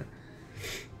god.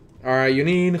 Alright, you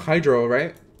need Hydro,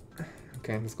 right?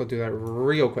 Okay, let's go do that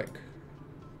real quick.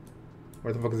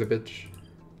 Where the fuck is the bitch?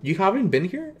 You haven't been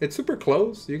here? It's super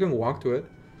close. You can walk to it.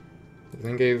 Just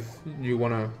in case you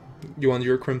want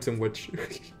your Crimson Witch.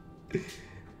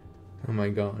 Oh my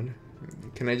god.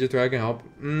 Can I just drag and help?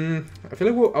 I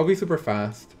feel like I'll be super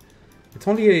fast. It's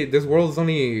only this world is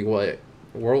only what?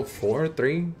 World 4,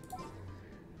 3?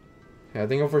 Yeah, I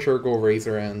think I'll for sure go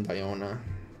Razor and Diona.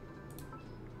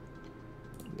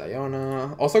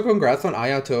 Also, congrats on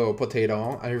Ayato,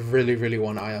 Potato. I really, really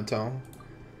want Ayato.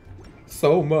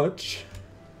 So much.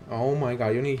 Oh my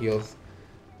god, you need heals.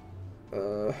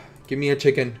 Give me a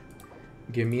chicken.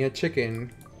 Give me a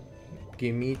chicken.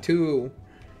 Give me 2.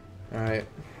 Alright.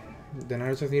 Then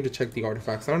I just need to check the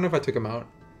artifacts. I don't know if I took them out.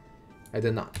 I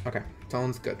did not. Okay,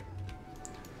 sounds good.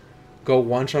 Go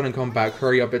one shot and come back.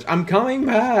 Hurry up, bitch. I'm coming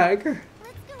back!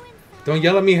 Don't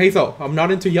yell at me, Hazel. I'm not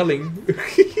into yelling.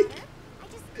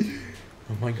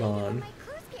 Oh my god.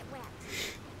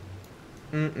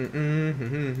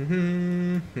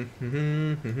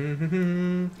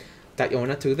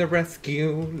 Diona to the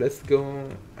rescue. Let's go.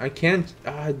 I can't.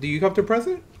 Do you have to press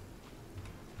it?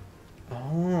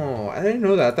 Oh, I didn't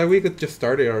know that. I thought we could just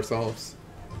start it ourselves.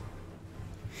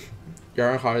 You're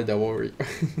a hard devil.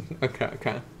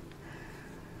 Okay.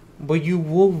 But you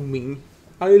woo me.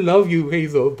 I love you,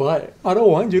 Hazel, but I don't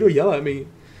want you to yell at me.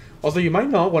 Also, you might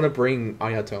not want to bring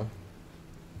Ayato.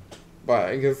 But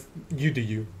I guess you do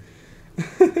you.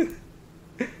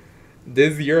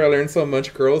 This year I learned so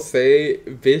much. Girls say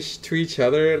bitch to each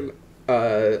other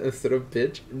instead of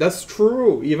bitch. That's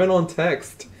true. Even on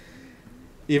text.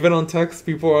 Even on text,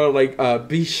 people are like,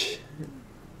 bish.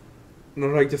 No,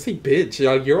 like, just say bitch.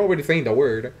 Like, you're already saying the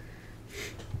word.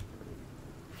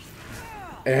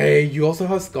 Hey, you also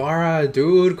have Scara.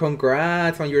 Dude,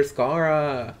 congrats on your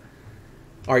Scara.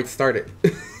 Alright, start it.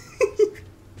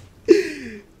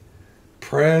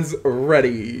 Press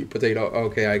ready, potato.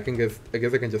 Okay, I guess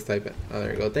I can just type it. Oh,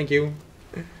 there you go. Thank you.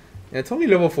 Yeah, it's only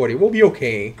level 40. We'll be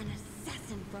okay. An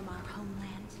assassin from our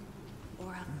homeland,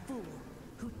 or a fool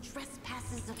who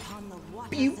trespasses upon the waters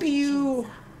Pew pew. of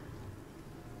Jinza.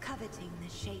 Coveting the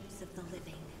shapes of the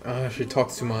living. She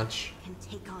talks too much. Can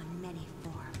take on many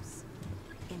forms.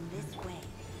 In this way,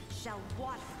 shall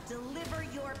water deliver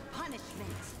your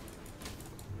punishment.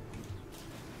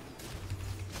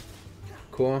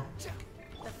 Cool.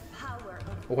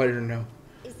 Oh, I don't know.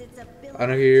 I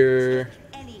don't hear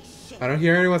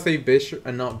anyone say bitch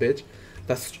and not bitch.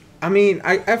 That's. I mean,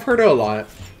 I've heard it a lot.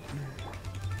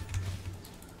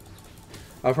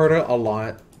 I've heard it a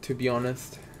lot, to be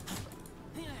honest.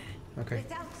 Okay.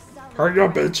 Hurry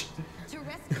up, bitch.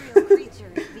 Terrestrial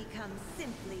creatures become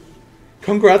simply.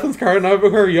 Congrats on Scar. Now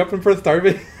hurry up and press start.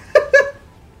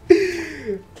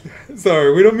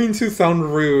 Sorry, we don't mean to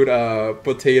sound rude,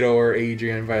 Potato or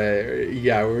Adrian, but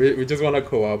yeah, we just want to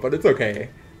co-op, but it's okay.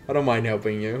 I don't mind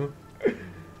helping you.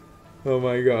 Oh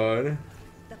my god.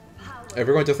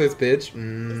 Everyone just says bitch?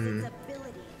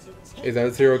 Is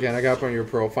that Zero Ganagap on your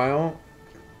profile?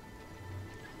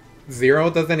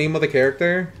 Zero? That's the name of the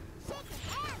character?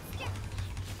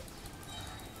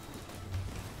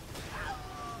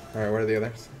 Alright, where are the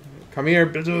others? Come here,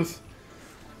 bitches!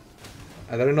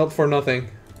 I didn't know for nothing.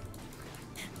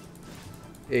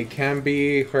 It can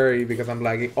be hurry because I'm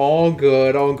lagging. All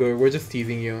good, all good. We're just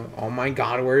teasing you. Oh my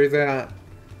god, where is it at?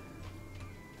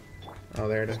 Oh,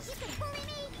 there it is.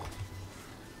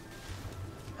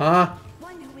 Huh?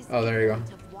 Oh, there you go.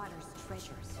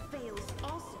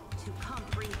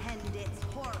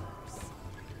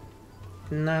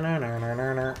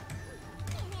 No.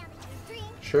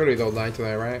 Surely they'll die to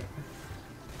that, right?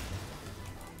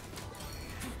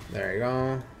 There you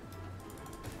go.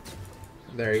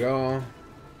 There you go.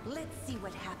 Let's see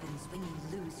what happens when you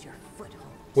lose your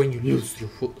foothold. When you lose your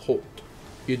foothold.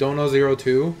 You don't know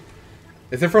 02?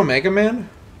 Is it from Mega Man?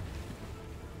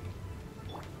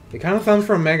 It kind of sounds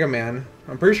from Mega Man.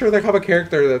 I'm pretty sure they have a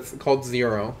character that's called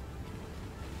Zero.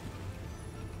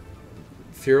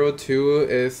 02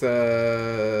 is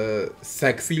a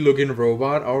sexy looking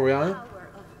robot. Oh yeah?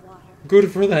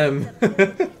 Good for them.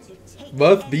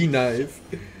 Must be nice.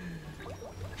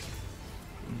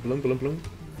 Blum blum blum.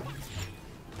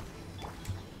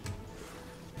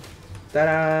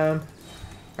 Ta-da!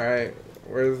 Alright,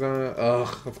 where's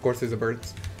ugh, of course there's a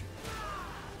birds.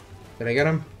 Did I get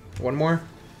him? One more?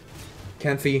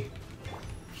 Can't see.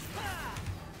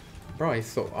 Bro, I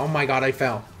so oh my god, I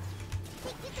fell.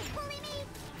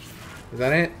 Is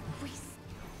that it?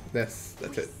 That's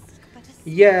it.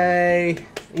 Yay!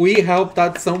 We helped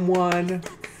out someone.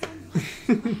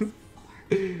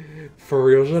 For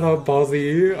real, shut up,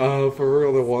 Bozzy. For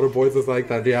real, the water boys is like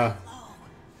that, yeah.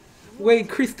 Wait,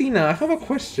 Christina, I have a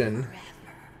question.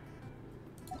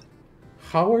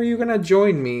 How are you gonna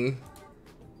join me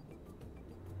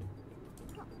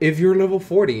if you're level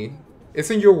 40?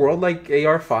 Isn't your world like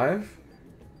AR5?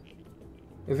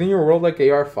 Isn't your world like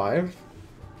AR5?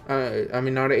 I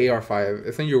mean, not AR5.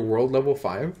 Isn't your world level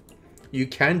 5? You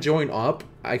can join up.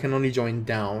 I can only join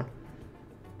down.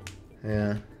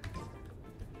 Yeah.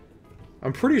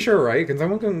 I'm pretty sure, right? Can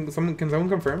someone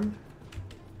confirm?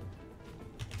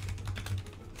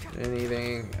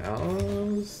 Anything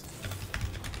else?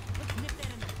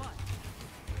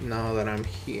 Now that I'm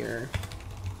here.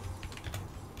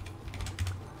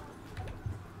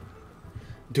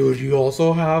 Dude, you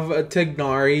also have a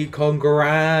Tignari.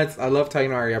 Congrats! I love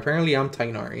Tignari. Apparently, I'm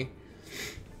Tignari.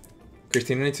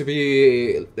 Christina needs to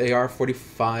be AR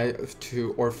 45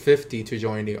 or 50 to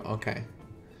join you. Okay.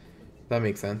 That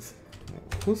makes sense.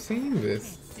 Who's saying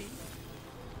this?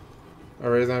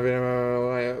 Alright,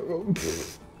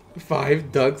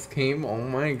 5 ducks came. Oh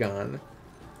my god.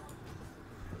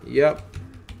 Yep.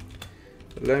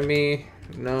 Let me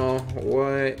know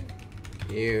what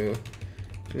you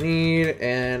need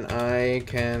and I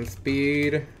can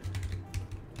speed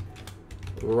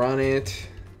run it.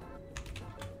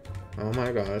 Oh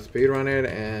my god, speed run it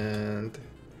and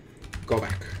go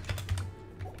back.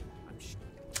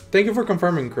 Thank you for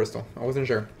confirming, Crystal. I wasn't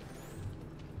sure.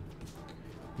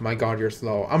 My god, you're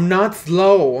slow. I'm not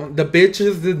slow. The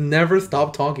bitches did never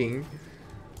stop talking.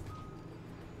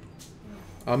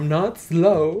 I'm not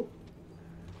slow.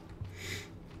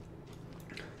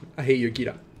 I hate you,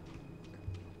 Kira.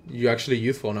 You're actually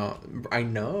useful now. I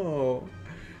know.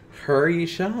 Hurry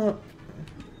up.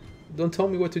 Don't tell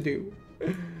me what to do.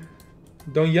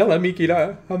 Don't yell at me,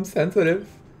 Kira. I'm sensitive.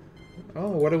 Oh,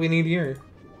 what do we need here?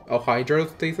 Oh,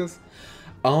 hydrostasis?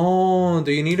 Oh,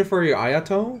 do you need it for your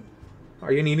Ayato?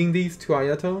 Are you needing these to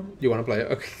Ayato? You want to play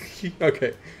it? Okay.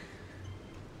 Okay.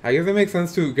 I guess it makes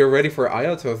sense to get ready for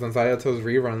Ayato since Ayato's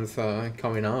reruns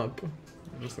coming up.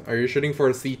 Are you shooting for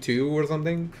a C2 or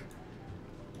something?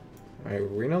 Are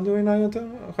we not doing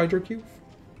Ayato? Hydro Cube?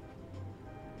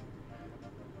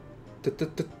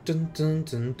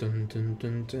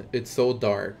 It's so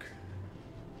dark.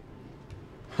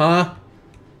 Huh?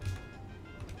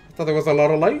 I thought there was a lot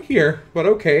of light here, but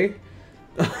okay.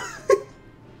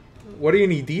 What do you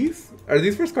need? These? Are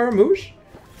these for Scaramouche?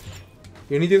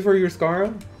 You need these for your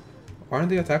Scara? Why aren't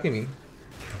they attacking me?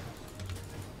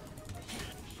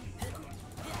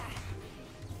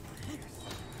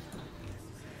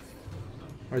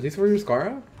 Are these for your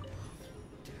Scara?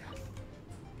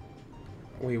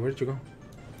 Wait, where did you go?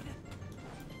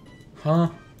 Huh?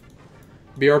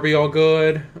 BRB all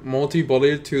good.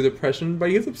 Multi-bullied to depression by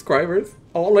you subscribers.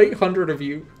 All 800 of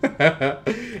you.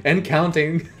 And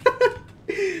counting.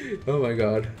 Oh my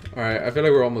god. Alright, I feel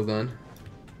like we're almost done.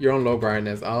 You're on low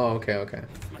brightness. Oh, okay, okay.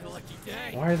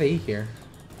 Why are they here?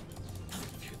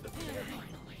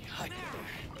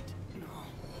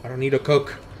 I don't need a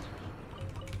cook.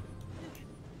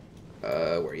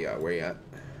 Where you at? Where you at?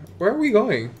 Where are we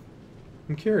going?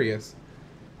 I'm curious.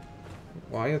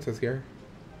 Why it's us here?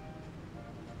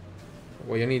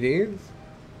 Well, you need these?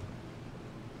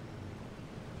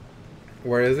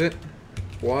 Where is it?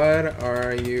 What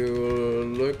are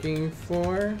you looking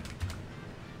for?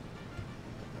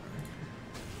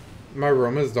 My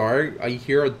room is dark. I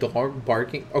hear a dog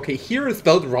barking. Okay, here is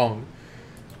spelled wrong.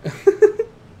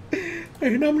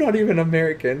 And I'm not even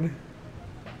American.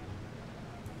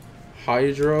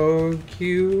 Hydro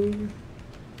cube.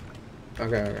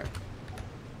 Okay, okay.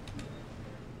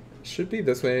 Should be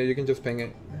this way. You can just ping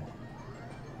it.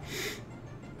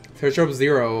 Search up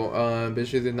 0.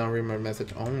 Bitches did not read my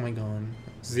message. Oh my god.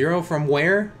 0 from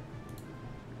where?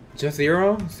 Just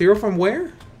 0? 0 from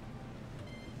where?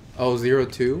 Oh,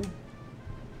 02?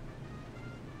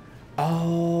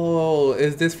 Oh,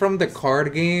 is this from the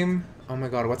card game? Oh my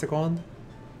god, what's it called?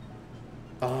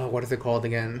 Oh, what is it called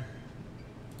again?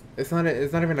 It's not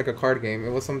even like a card game. It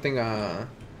was something else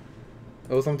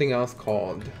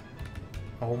called.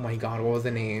 Oh my god, what was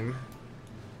the name?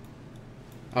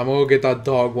 I'm gonna go get that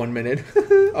dog 1 minute.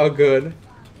 Oh good.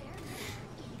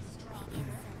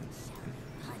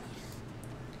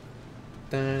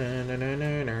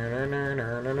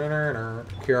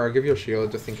 Here, I'll give you a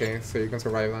shield just in case, so you can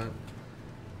survive that.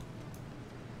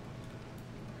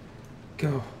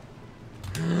 Go.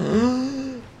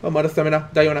 I'm out of stamina.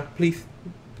 Diona, please.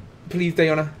 Please,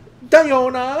 Diona.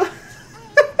 Diona!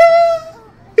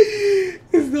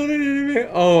 It's not an enemy.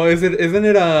 Oh, isn't it isn't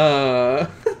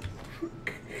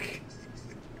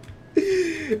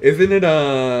it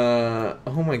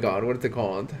oh my god, what is it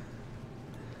called?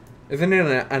 Isn't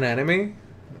it an anime?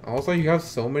 Also, you have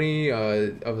so many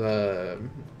of the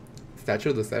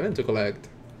Statue of the Seven to collect.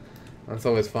 That's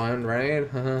always fun, right?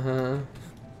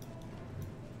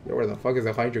 Yo, where the fuck is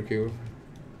the Hydro Cube?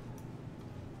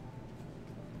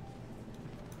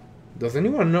 Does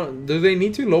anyone know? Do they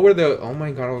need to lower the... Oh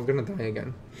my god, I was gonna die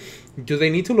again. Do they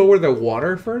need to lower the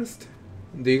water first?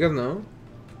 Do you guys know?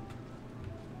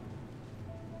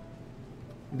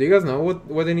 Do you guys know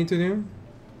what they need to do?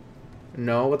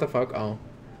 No, what the fuck? Oh.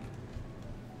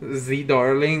 Z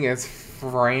Darling is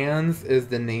France is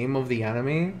the name of the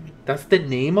anime? That's the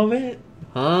name of it?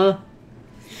 Huh?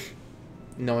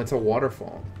 No, it's a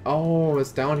waterfall. Oh,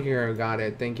 it's down here. Got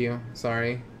it. Thank you.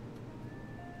 Sorry.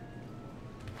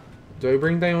 Do I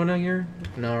bring Diona here?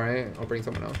 No, right? I'll bring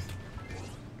someone else.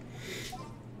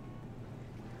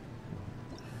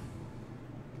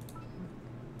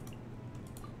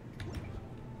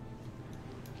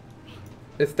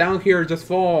 It's down here. Just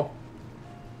fall.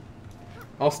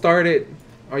 I'll start it.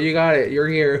 Oh, you got it. You're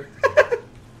here.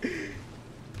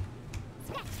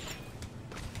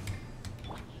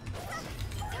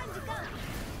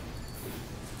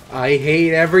 I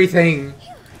hate everything.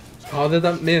 How did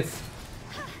that miss?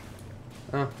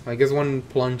 Oh, I guess one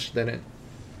plunge did it.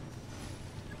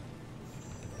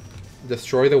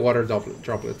 Destroy the water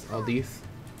droplets. All these.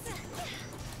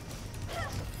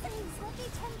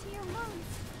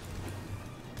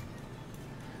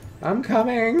 I'm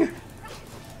coming.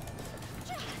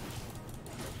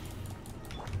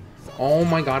 Oh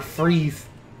my god, freeze.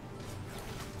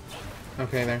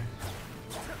 Okay, there.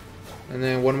 And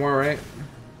then one more, right?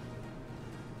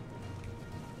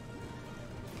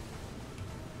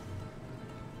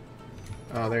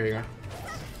 Oh, there you go.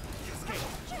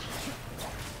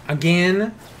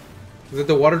 Again? Is it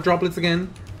the water droplets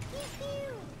again?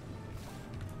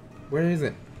 Where is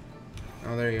it?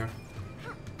 Oh, there you are.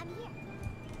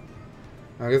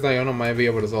 I guess Diona might be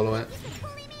able to solo it.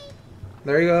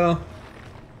 There you go.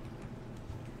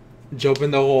 Jump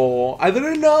in the hole. I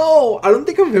didn't know! I don't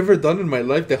think I've ever done in my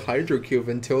life the Hydro Cube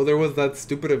until there was that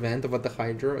stupid event about the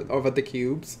Hydro, about the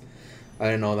cubes. I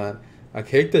didn't know that. I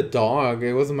kicked the dog.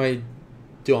 It was my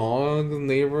dog's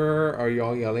neighbor. Are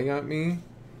y'all yelling at me?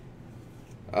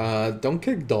 Don't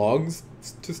kick dogs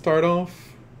to start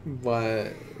off.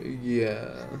 But,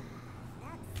 yeah.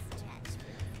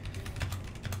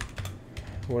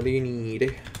 What do you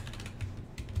need?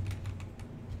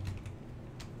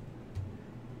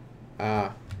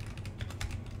 Ah.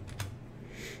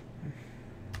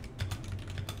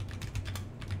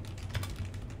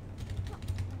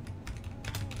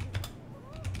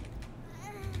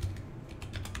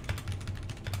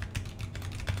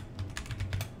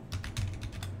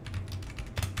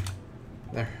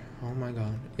 There. Oh my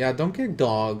god. Yeah, don't kick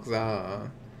dogs.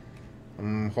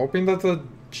 I'm hoping that's a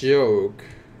joke.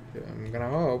 I'm gonna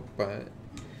hope, but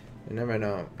you never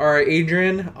know. Alright,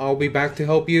 Adrian, I'll be back to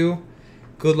help you.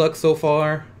 Good luck so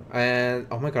far. And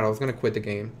oh my god, I was gonna quit the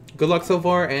game. Good luck so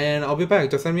far, and I'll be back.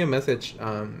 Just send me a message.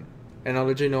 And I'll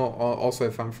let you know also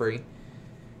if I'm free.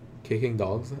 Kicking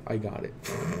dogs? I got it.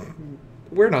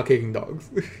 We're not kicking dogs.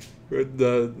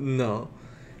 No.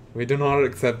 We do not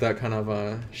accept that kind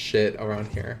of shit around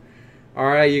here.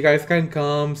 Alright, you guys can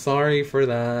come. Sorry for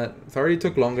that. Sorry it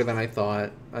took longer than I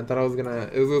thought. I thought it was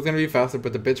gonna be faster,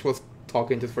 but the bitch was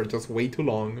talking for way too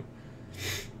long.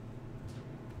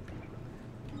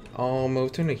 Oh,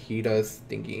 move to Nahida,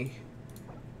 stinky.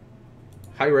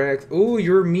 Hi, Rex. Ooh,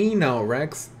 you're me now,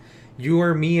 Rex. You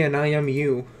are me and I am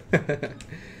you. I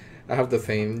have the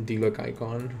same D-look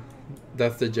icon.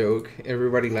 That's the joke.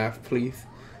 Everybody laugh, please.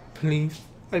 Please.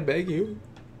 I beg you.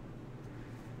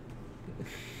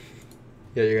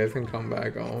 Yeah, you guys can come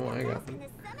back. Oh my god.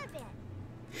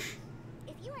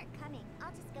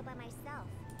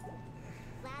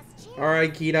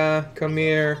 Alright, Kita, come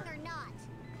here.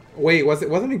 Wait,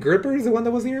 wasn't it Grippers the one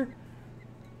that was here?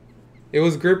 It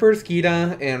was Gripper,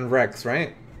 Skeeta, and Rex,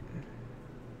 right?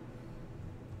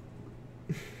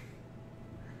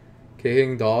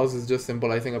 Kicking dolls is just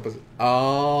symbolizing a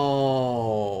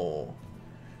Oh,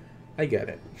 I get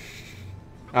it.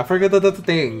 I forget that that's a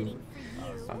thing.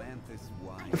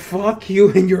 Fuck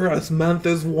you and your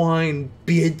osmanthus wine,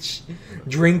 bitch.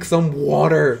 Drink some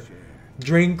water.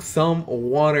 Drink some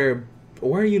water.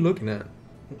 Where are you looking at?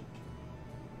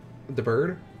 The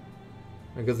bird?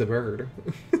 I guess the bird.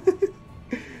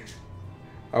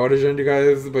 I would have joined you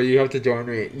guys, but you have to join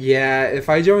me. Yeah, if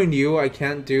I join you, I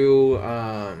can't do,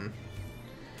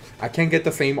 I can't get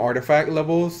the same artifact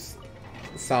levels.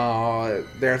 So,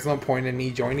 there's no point in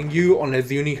me joining you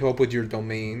unless you need help with your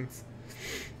domains.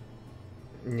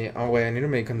 Yeah, oh wait, I need to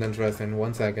make condensed resin.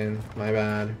 1 second. My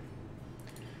bad.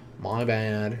 My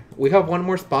bad. We have one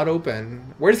more spot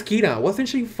open. Where's Keita? Wasn't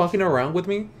she fucking around with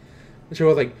me? She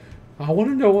was like, I want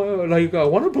to know, like, I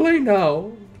want to play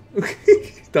now.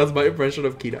 That's my impression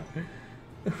of Keita.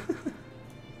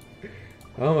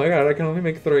 Oh my god, I can only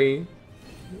make 3.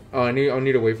 Oh, I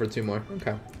need to wait for 2 more.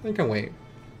 Okay, I can wait.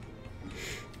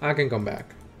 I can come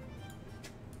back.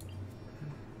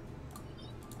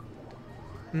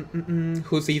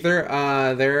 Who's Ether?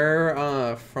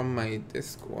 They're from my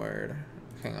Discord.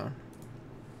 Hang on.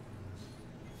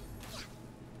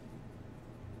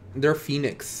 They're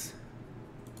Phoenix.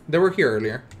 They were here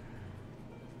earlier.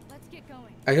 Let's get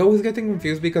going. I always get them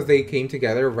confused because they came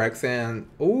together, Rex and...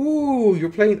 Ooh, you're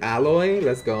playing Alloy?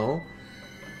 Let's go.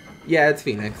 Yeah, it's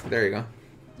Phoenix. There you go.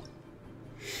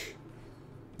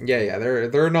 Yeah,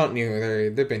 they're not new.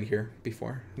 They've been here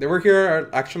before. They were here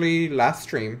actually last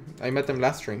stream. I met them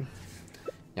last stream.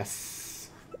 Yes.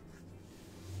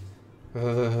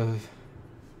 They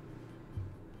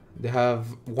have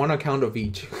 1 account of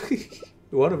each.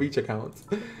 1 of each account.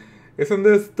 Isn't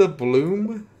this the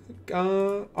Bloom?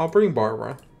 I'll bring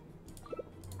Barbara.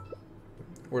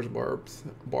 Where's Barbs?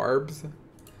 Barbs?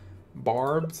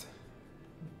 Barbs?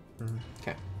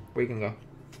 Okay, we can go.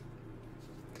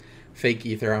 Fake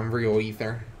Ether, I'm real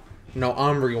Ether. No,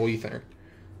 I'm real Ether.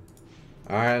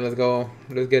 Alright, let's go.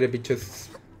 Let's get it, bitches.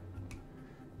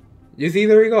 You see,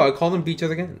 there you go. I call them beaches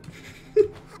again.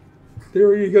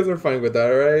 There you guys are fine with that,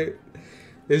 right?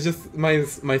 It's just my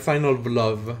sign of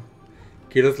love.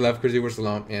 Kira's left because you were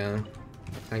slumped, yeah.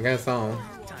 I guess so.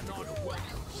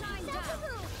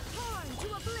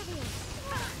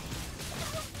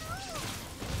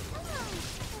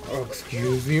 Oh,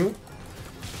 excuse you?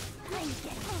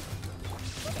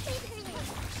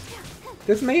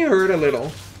 This may hurt a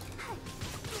little.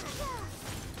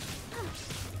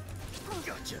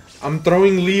 I'm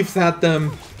throwing leaves at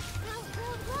them.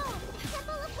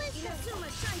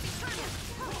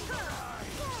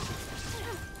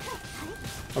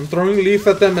 I'm throwing leaves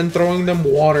at them and throwing them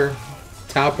water.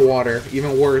 Tap water.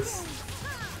 Even worse.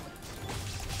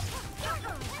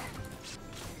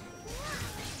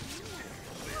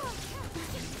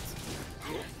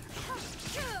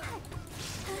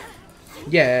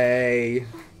 Yay!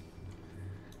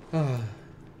 Are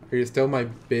you still my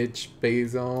bitch,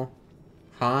 Basil?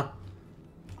 Huh?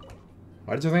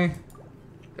 What did you say?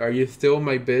 Are you still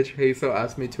my bitch? Hazel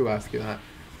asked me to ask you that.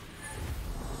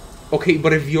 Okay,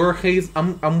 but if you're Hazel,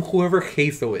 I'm whoever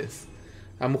Hazel is.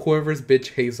 I'm whoever's bitch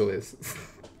Hazel is.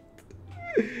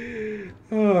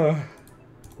 I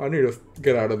need to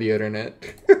get out of the internet.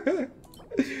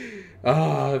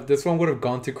 If this one would have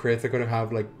gone to Chris, I could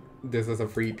have like this as a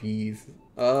free piece.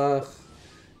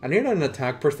 I need an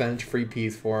attack percentage free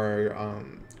piece for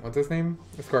what's his name?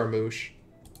 Scaramouche.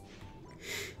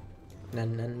 Na,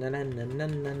 na, na, na, na,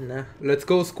 na, na. Let's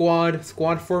go, squad.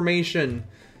 Squad formation.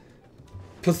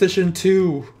 Position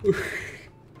 2.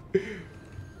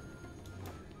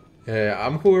 Yeah,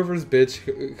 I'm whoever's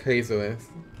bitch Hazel is.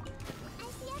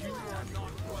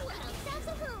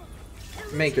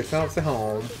 Make yourselves at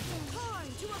home.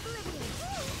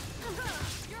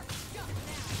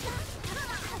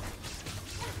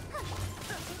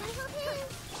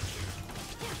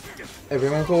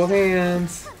 Everyone hold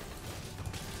hands.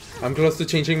 I'm close to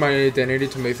changing my identity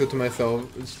to Mesa to myself.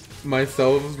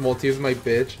 Multi is my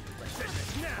bitch.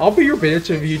 I'll be your bitch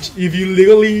if you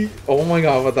literally. Oh my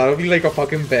god, but that would be like a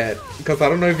fucking bet. Because I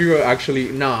don't know if you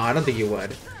actually. Nah, I don't think you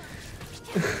would.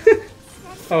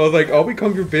 I was like, I'll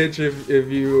become your bitch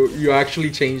if you actually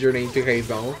change your name to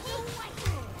Hazel.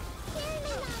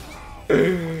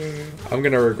 I'm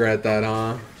gonna regret that,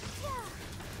 huh?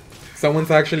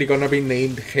 Someone's actually gonna be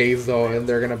named Hazel and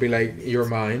they're gonna be like, you're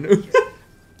mine.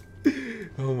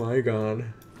 Oh my god.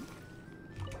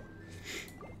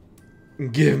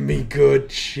 Give me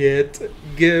good shit.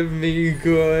 Give me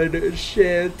good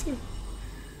shit.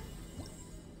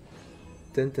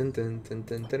 Dun, dun, dun, dun,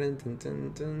 dun, dun, dun,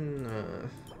 dun, dun.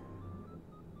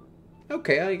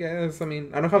 Okay, I guess. I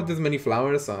mean, I don't have this many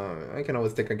flowers, so I can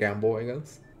always take a gamble, I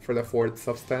guess, for the 4th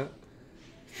substat.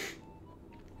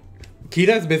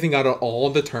 Kita is missing out on all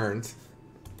the turns.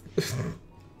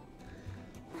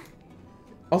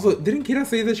 Also, didn't Kita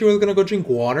say that she was gonna go drink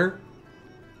water?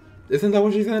 Isn't that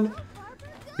what she said?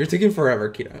 You're taking forever,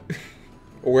 Kita.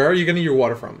 Where are you getting your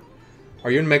water from?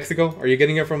 Are you in Mexico? Are you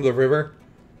getting it from the river?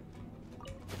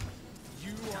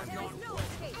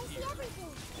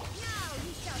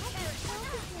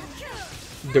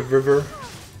 The river.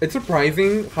 It's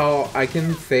surprising how I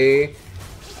can say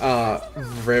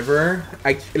river.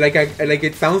 I like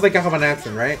it sounds like I have an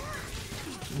accent, right?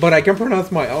 But I can pronounce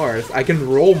my R's. I can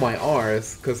roll my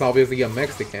R's because obviously I'm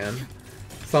Mexican.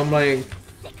 So I'm like,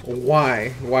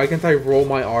 why? Why can't I roll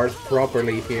my R's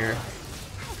properly here?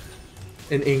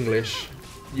 In English.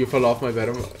 You fell off my bed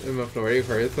in my floor. You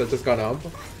hurt. So I just got up.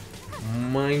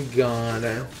 My god.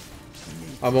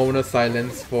 A moment of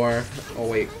silence for... Oh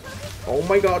wait. Oh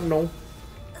my god, no.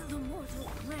 The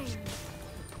mortal plane.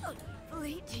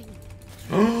 Fleeting.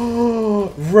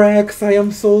 Oh, Rex, I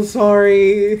am so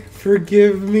sorry.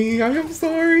 Forgive me. I am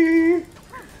sorry.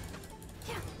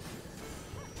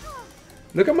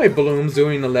 Look at my blooms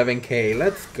doing 11k.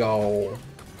 Let's go.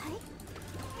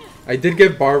 I did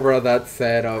give Barbara that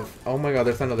set of... Oh my god,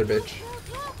 there's another bitch.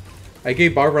 I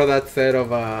gave Barbara that set of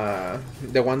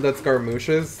the one that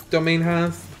Scaramouche's domain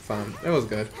has. So, it was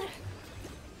good.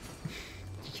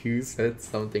 You said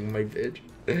something, my bitch.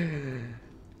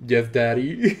 Yes,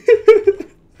 daddy.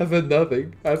 I said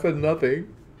nothing. I said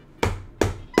nothing.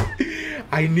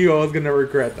 I knew I was gonna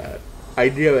regret that. I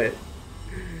knew it.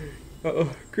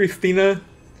 Uh-oh. Christina.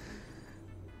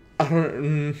 I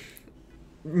don't...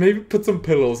 maybe put some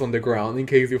pillows on the ground in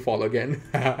case you fall again.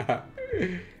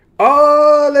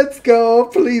 Oh, let's go.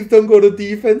 Please don't go to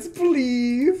defense,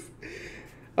 please.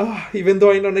 Even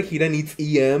though I know Nahida needs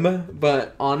EM,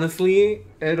 but honestly,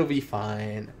 it'll be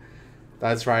fine.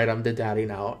 That's right, I'm the daddy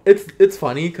now. It's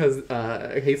funny because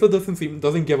Hazel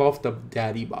doesn't give off the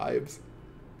daddy vibes.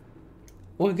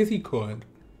 Well, I guess he could.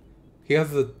 He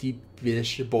has the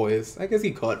deep-ish voice. I guess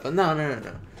he could, but no.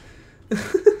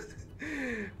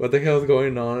 What the hell is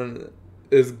going on?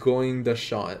 Is going the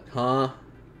shot, huh?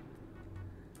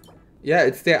 Yeah,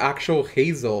 it's the actual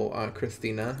Hazel,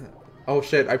 Christina. Oh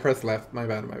shit, I pressed left. My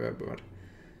bad.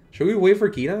 Should we wait for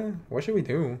Kita? What should we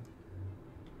do?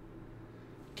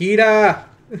 Kita!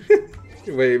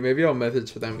 Wait, maybe I'll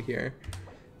message them here.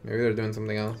 Maybe they're doing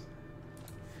something else.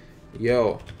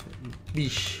 Yo.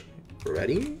 Bish.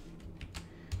 Ready?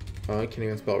 Oh, I can't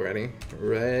even spell ready.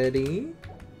 Ready?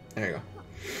 There you go.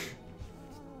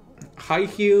 Hi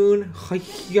Hyun. Hi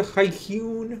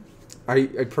Hyun.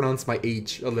 I pronounced my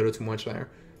H a little too much there.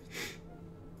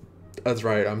 That's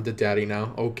right, I'm the daddy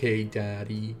now. Okay,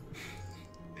 daddy.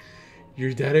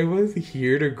 Your daddy was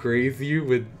here to graze you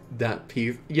with that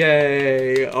piece.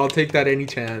 Yay! I'll take that any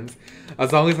chance.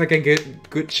 As long as I can get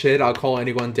good shit, I'll call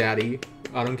anyone daddy.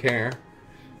 I don't care.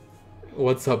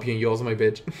 What's up, Hyun? You also my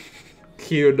bitch.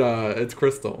 Cute, it's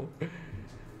Crystal.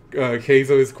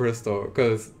 Hazel is Crystal.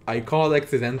 Because I called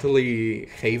accidentally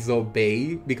Hazel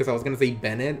Bay because I was gonna say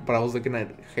Bennett, but I was looking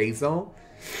at Hazel.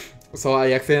 So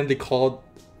I accidentally called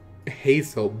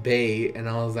Hazel Bay, and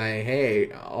I was like,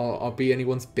 hey, I'll be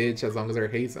anyone's bitch as long as they're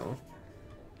Hazel.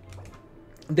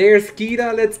 There's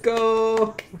Kita, let's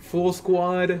go! Full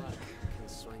squad.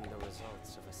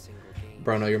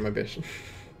 Bro, no, you're my bitch.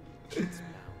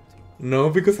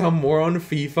 No, because I'm more on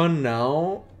FIFA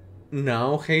now.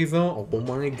 Now, Hazel? Oh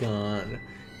my god.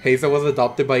 Hazel was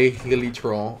adopted by a Healy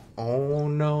troll. Oh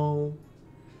no.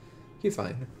 He's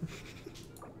fine.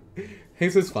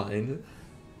 Hazel's fine.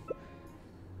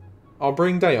 I'll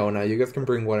bring Diona. You guys can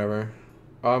bring whatever.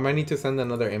 I might need to send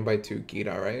another invite to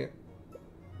Gita, right?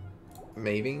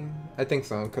 Maybe? I think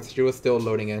so, because she was still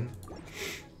loading in.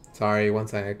 Sorry, one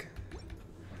sec.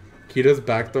 Kita's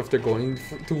backed after going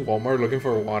to Walmart looking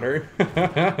for water.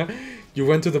 You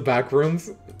went to the back rooms?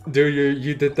 Dude,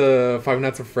 you did the Five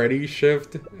Nights at Freddy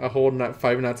shift? A whole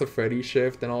Five Nights at Freddy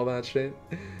shift and all that shit?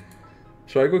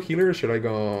 Should I go healer or should I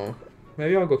go...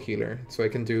 Maybe I'll go healer, so I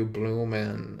can do Bloom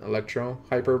and Electro.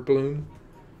 Hyper Bloom.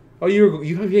 Oh,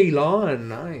 you have Yelan.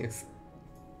 Nice.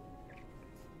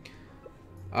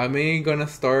 I'm gonna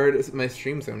start my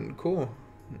stream soon. Cool.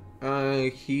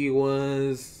 He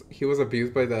was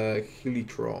abused by the Healy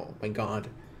troll. My god.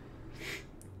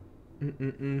 Oh,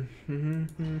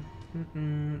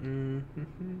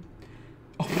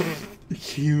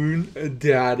 Hyun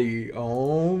daddy.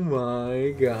 Oh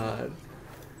my god.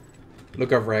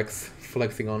 Look at Rex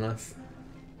flexing on us.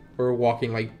 We're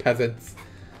walking like peasants.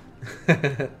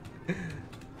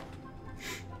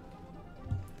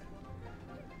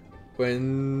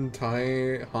 When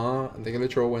Thai, huh? The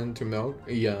literal went to milk?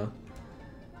 Yeah.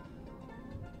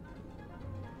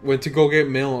 Went to go get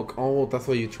milk. Oh, that's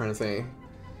what you're trying to say.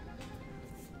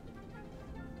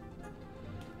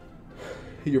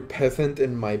 You're peasant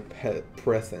in my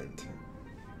present.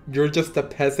 You're just a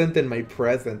peasant in my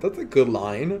present. That's a good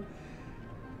line.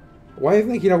 Why is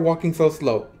Nahida walking so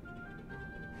slow?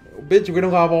 Bitch, we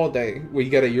don't have all day. We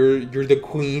get it. You're the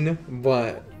queen,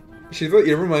 but she's like,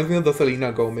 it reminds me of the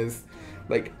Selena Gomez.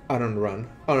 Like, I don't run.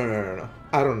 Oh no.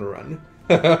 I don't run.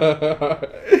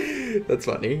 That's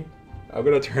funny. I'm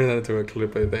gonna turn that into a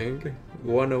clip, I think.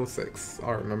 106.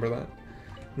 I remember that.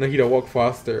 Nahida, walk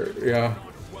faster. Yeah.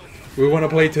 We want to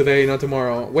play today, not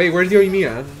tomorrow. Wait, where's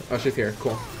Yoimiya? Oh, she's here.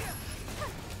 Cool.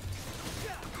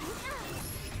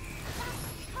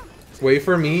 Wait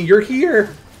for me. You're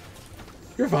here.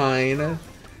 You're fine.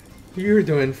 You're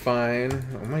doing fine.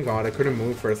 Oh my god, I couldn't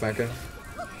move for a second.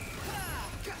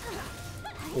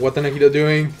 What the Nahida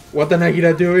doing? What the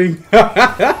Nahida doing?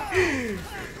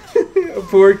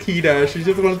 Poor Kita. She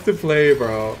just wants to play,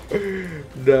 bro.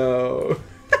 No.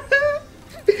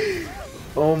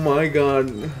 Oh my god.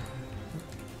 I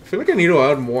feel like I need to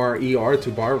add more ER to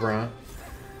Barbara.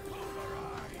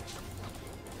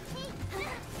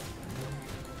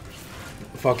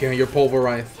 Fuck yeah, you're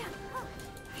pulverized.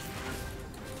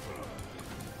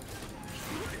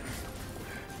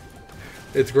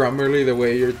 It's Grammarly the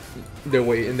way you're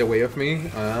in the way of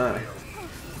me. Ah.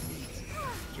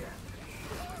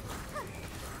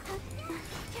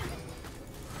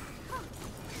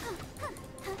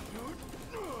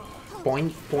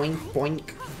 Boink, boink,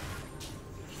 boink.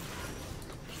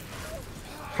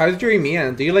 How's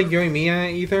Yoimiya? Do you like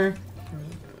Yoimiya either?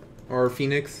 Or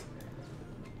Phoenix?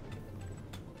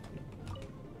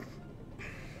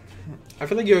 I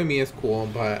feel like Yoimiya is cool,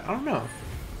 but I don't know.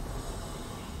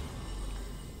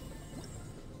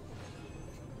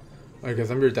 I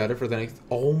guess I'm your data for the next.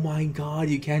 Oh my god,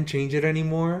 you can't change it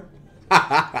anymore?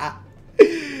 Oh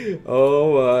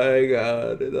my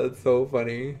god, that's so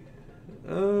funny.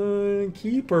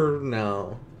 Keep her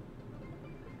now.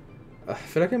 I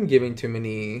feel like I'm giving too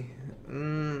many.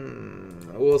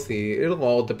 We'll see. It'll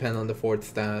all depend on the fourth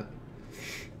stat.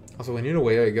 Also, we need to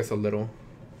wait, I guess, a little.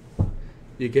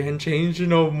 You can change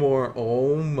no more.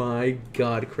 Oh my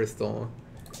god, Crystal.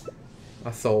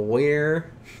 That's so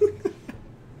weird.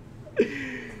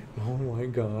 Oh my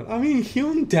god. I mean,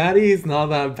 Human Daddy is not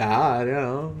that bad, you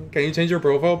know. Can you change your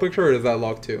profile picture or is that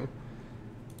locked too?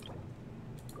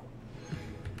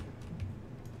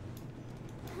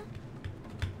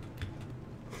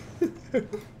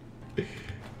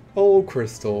 Oh,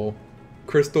 Crystal.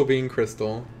 Crystal being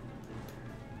Crystal.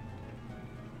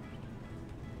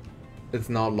 It's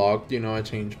not locked, you know, I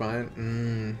changed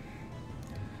mine.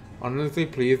 Honestly,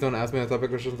 please don't ask me the type of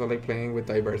questions I like playing with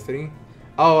diversity.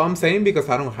 Oh, I'm saying because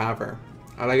I don't have her.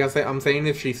 Like I say, I'm saying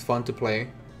if she's fun to play.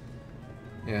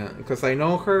 Yeah, because I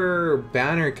know her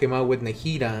banner came out with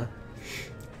Nahida.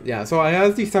 Yeah, so I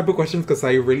ask these type of questions because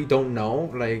I really don't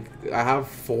know. Like, I have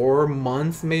 4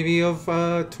 months maybe of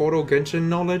total Genshin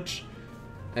knowledge.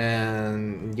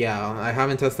 And yeah, I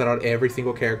haven't tested out every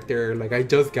single character. Like, I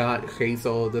just got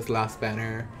Hazel this last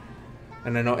banner.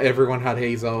 And I know everyone had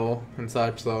Hazel and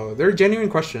such. So they're genuine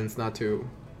questions, not to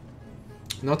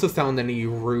sound any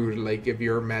rude, like if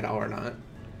you're meta or not.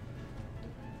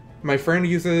 My friend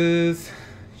uses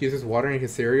water in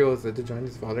his cereal. Is it to join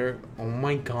his father? Oh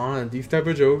my god, these type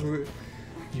of jokes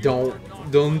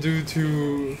don't do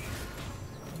too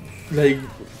like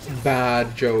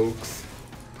bad jokes.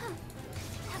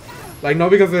 Like,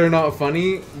 not because they're not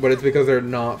funny, but it's because they're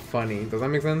not funny. Does that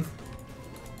make sense?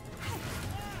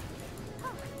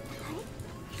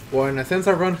 Well, in a sense,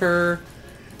 I run her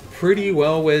pretty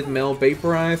well with Mel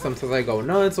Vaporize. Sometimes I go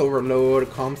nuts,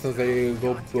 overload, sometimes I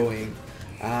go blowing.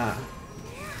 Ah.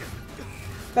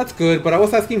 That's good, but I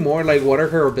was asking more like what are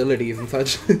her abilities and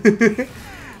such.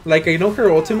 Like, I know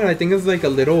her ultimate, I think, is like a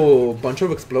little bunch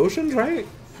of explosions, right?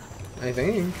 I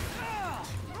think.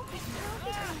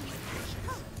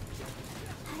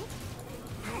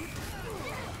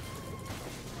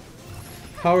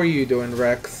 How are you doing,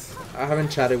 Rex? I haven't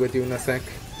chatted with you in a sec.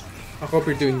 I hope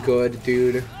you're doing good,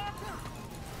 dude.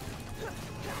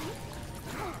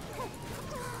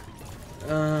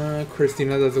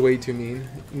 Christina, that's way too mean.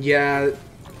 Yeah.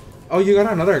 Oh, you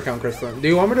got another account, Krista. Do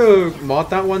you want me to mod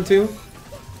that one too?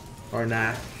 Or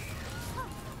nah?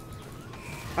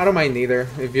 I don't mind neither,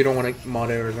 if you don't want to mod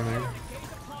it or something.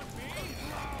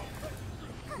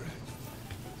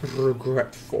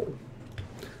 Regretful.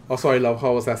 Also, I love how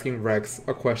I was asking Rex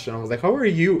a question. I was like, how are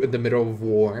you in the middle of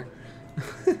war?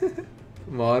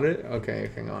 Modded? Okay,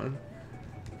 hang on.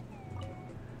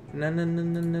 Na na na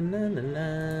na na na na na.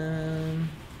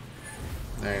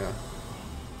 There you go.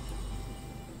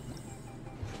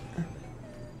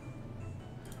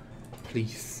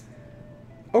 Please.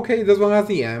 Okay, this one has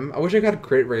the M. I wish I got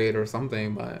crit rate or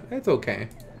something, but it's okay.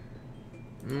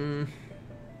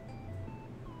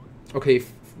 Okay,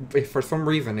 if for some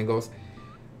reason it goes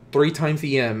 3 times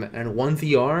EM and 1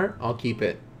 ER, I'll keep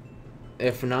it.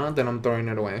 If not, then I'm throwing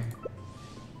it away.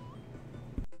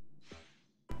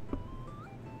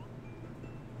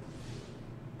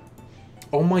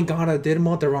 Oh my god, I did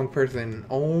mod the wrong person.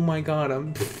 Oh my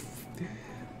god,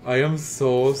 I am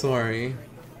so sorry.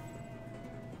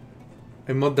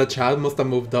 The chat must have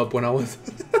moved up when I was...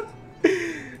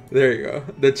 There you go.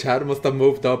 The chat must have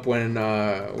moved up when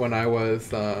I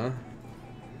was... Oh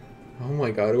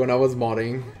my god, when I was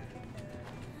modding.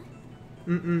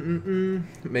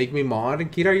 Make me mod?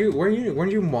 Kira,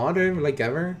 weren't you modded like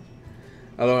ever?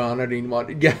 Hello, honoring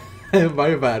mod. Yeah,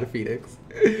 my bad, Phoenix.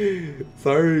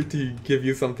 Sorry to give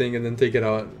you something and then take it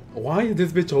out. Why is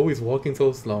this bitch always walking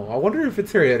so slow? I wonder if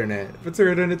it's her internet. If it's her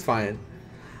internet, it's fine.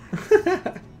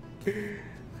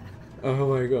 Oh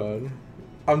my god.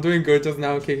 I'm doing good just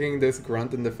now, kicking this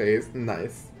grunt in the face.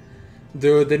 Nice.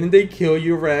 Dude, didn't they kill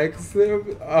you, Rex?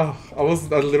 Oh, I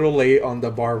was a little late on the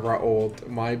Barbara ult.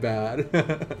 My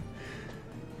bad.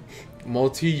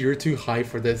 Multi, you're too high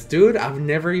for this. Dude, I've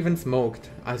never even smoked.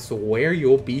 I swear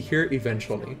you'll be here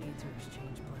eventually.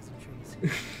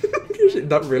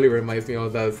 That really reminds me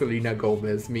of the Selena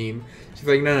Gomez meme. She's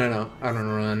like, no, I don't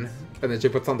run. And then she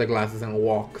puts on the glasses and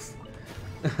walks.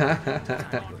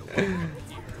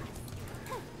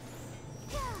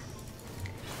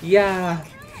 Yeah.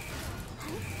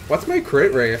 What's my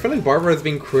crit rate? I feel like Barbara's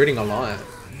been critting a lot.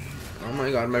 Oh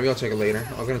my god, maybe I'll check it later.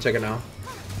 I was gonna check it now.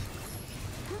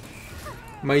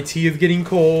 My tea is getting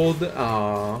cold.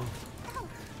 Aww.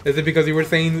 Is it because you were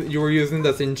saying you were using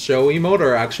the in show emote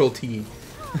or actual tea?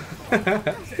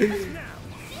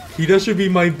 Hida should be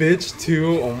my bitch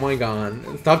too. Oh my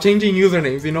god. Stop changing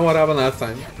usernames. You know what happened last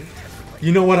time.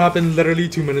 You know what happened literally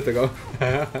 2 minutes ago.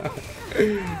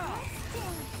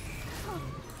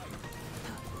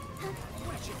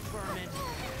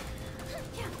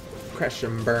 Crash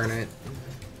and burn it.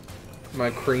 My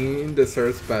cream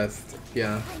deserves best.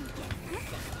 Yeah.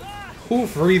 Who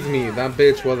freed me? That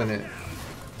bitch, wasn't it?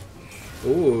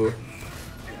 Ooh.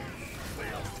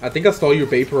 I think I saw you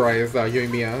vaporize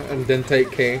Yoimiya and then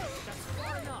take K.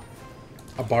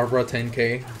 A Barbara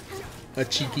 10K. A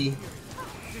cheeky.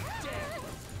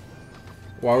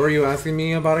 What were you asking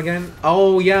me about again?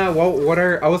 Oh yeah, what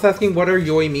are I was asking what are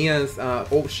Yoimiya's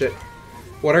oh shit.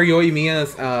 What are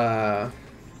Yoimiya's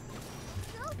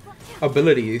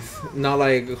abilities? Not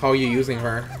like how you're using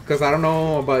her. Cause I don't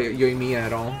know about Yoimiya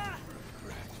at all.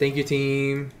 Thank you,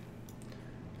 team.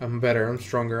 I'm better, I'm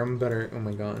stronger, I'm better. Oh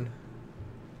my god.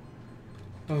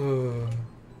 Oh.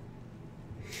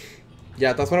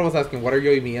 Yeah, that's what I was asking. What are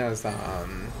Yoimiya's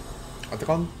what's it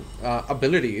called?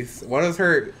 Abilities. What does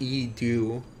her E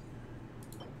do?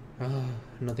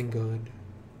 Nothing good.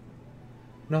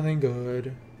 Nothing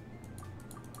good.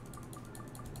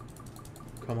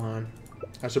 Come on.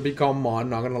 I should become mod,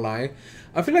 not gonna lie.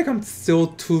 I feel like I'm still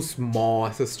too small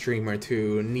as a streamer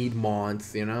to need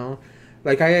mods, you know?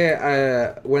 Like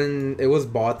I when it was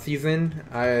bot season,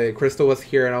 Crystal was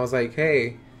here and I was like,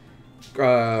 hey,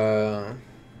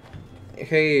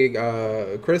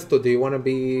 Crystal, do you want to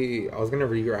be... I was going to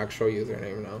read your actual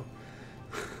username now.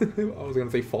 I was going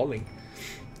to say Falling.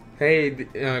 Hey,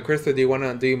 Crystal, do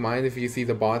you mind if you see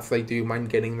the bots? Like, do you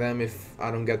mind getting them if I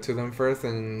don't get to them first?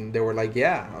 And they were like,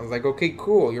 yeah. I was like, okay,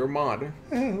 cool, you're a mod.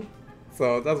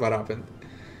 So that's what happened.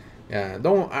 Yeah,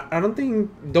 don't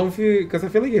feel... Because I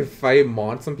feel like if I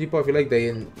mod some people, I feel like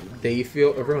they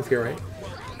feel... Everyone's here, right?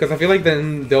 Because I feel like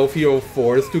then they'll feel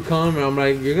forced to come, and I'm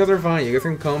like, you guys are fine. You guys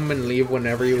can come and leave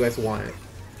whenever you guys want.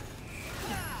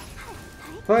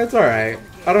 But it's alright.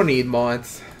 I don't need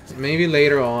mods. Maybe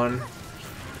later on.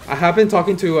 I have been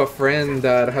talking to a friend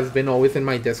that has been always in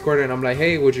my Discord, and I'm like,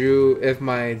 hey, would you,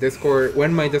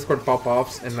 when my Discord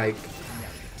pop-offs and like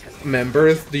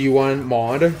members, do you want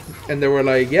mod? And they were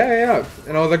like, yeah.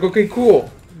 And I was like, okay,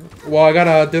 cool. Well, I got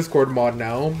a Discord mod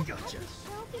now.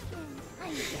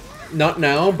 Not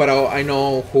now, but I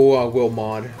know who will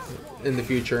mod in the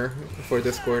future for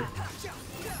Discord.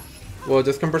 Well,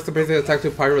 just converts the basic attack to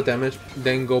pyro damage,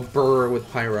 then go burr with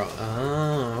pyro.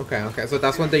 Ah, okay. So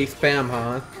that's when they spam,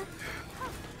 huh?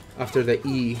 After the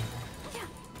E.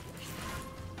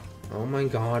 Oh my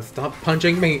god, stop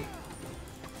punching me!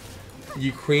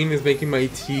 Ukraine is making my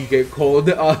tea get cold.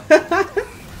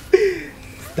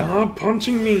 Stop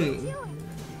punching me!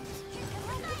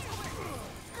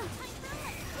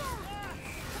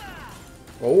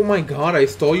 Oh my god, I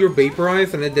stole your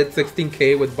vaporize and it did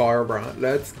 16k with Barbara.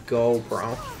 Let's go,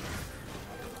 bro.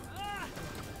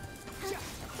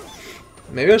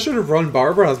 Maybe I should have run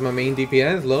Barbara as my main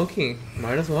DPS, low-key.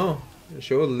 Might as well.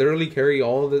 She will literally carry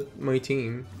all of my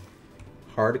team.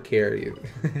 Hard carry.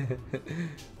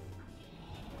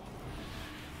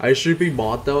 I should be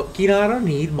mod though. Kina, I don't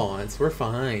need mods. We're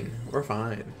fine. We're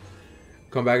fine.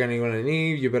 Come back anyone I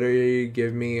need. You better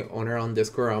give me honor on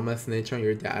Discord. I'm gonna snitch on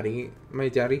your daddy. My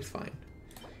daddy's fine.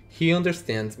 He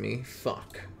understands me.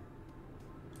 Fuck.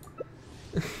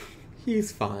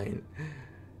 He's fine.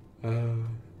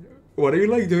 What are you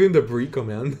like doing the Bree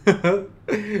command?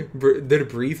 Did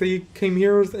Bree say you came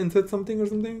here and said something or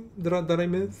something that I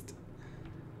missed?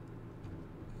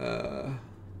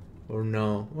 Or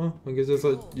no? Well, I guess you're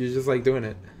just like doing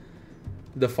it.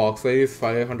 The Fox Lady is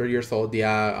 500 years old.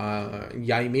 Yeah,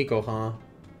 Yaimiko, huh?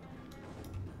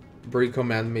 Bree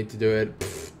commanded me to do it.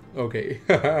 Pfft, okay.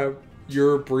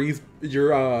 You're Bree's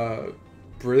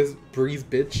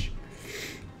bitch.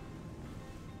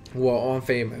 Well, I'm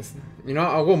famous. You know,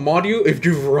 I will mod you if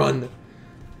you run.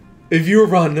 If you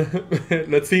run.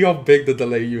 Let's see how big the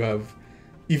delay you have.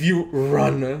 If you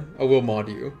run, I will mod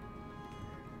you.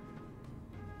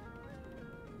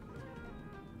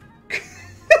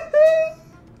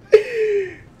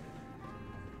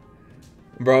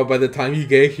 Bro, by the time you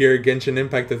get here, Genshin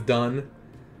Impact is done.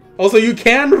 Also, you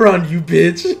can run, you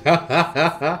bitch!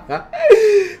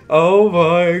 Oh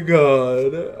my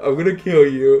god. I'm gonna kill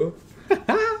you.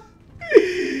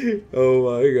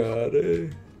 Oh my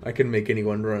god. I can make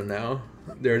anyone run now.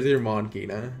 There's your mod,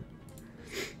 Kita.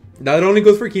 That only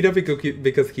goes for Kita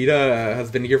because Kita has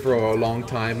been here for a long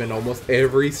time in almost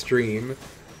every stream.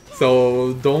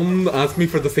 So don't ask me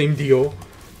for the same deal.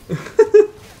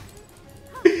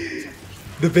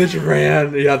 The bitch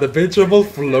ran. Yeah, the bitch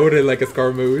almost floated like a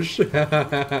Scaramouche.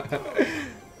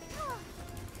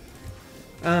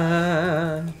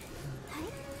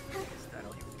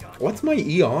 What's my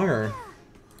ER?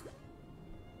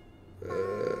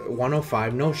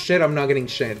 105. No shit, I'm not getting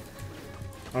shit.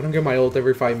 I don't get my ult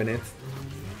every 5 minutes.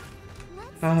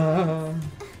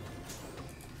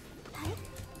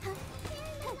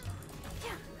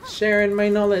 Sharing my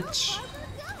knowledge.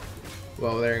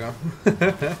 Well, there you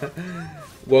go.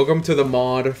 Welcome to the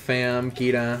mod fam,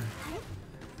 Kita.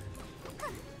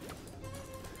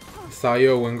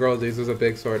 Sayu, when girl uses a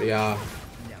big sword, yeah.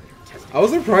 I was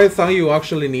surprised Sayu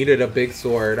actually needed a big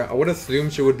sword. I would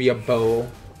assume she would be a bow.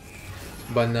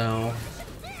 But no.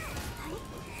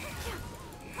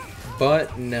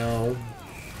 But no.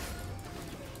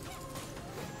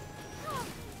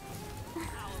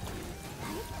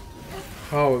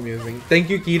 How amusing. Thank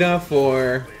you, Kita,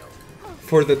 for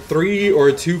the 3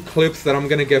 or 2 clips that I'm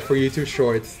gonna get for YouTube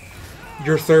Shorts.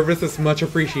 Your service is much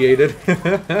appreciated.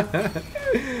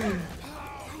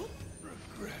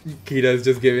 Kita's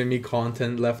just giving me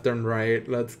content left and right.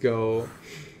 Let's go.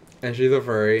 And she's a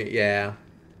furry. Yeah.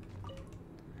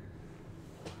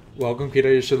 Welcome,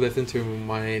 Kita. You should listen to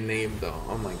my name, though.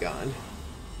 Oh my god.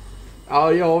 Oh,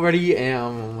 you already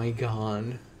am. Oh my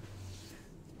god.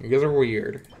 You guys are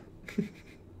weird.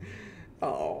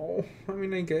 Oh, I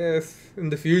mean, I guess in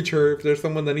the future, if there's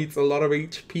someone that needs a lot of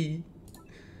HP,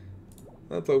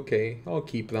 that's okay. I'll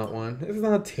keep that one. It's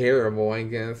not terrible, I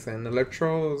guess. And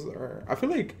Electros are... I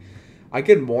feel like I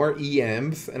get more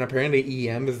EMs, and apparently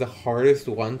EM is the hardest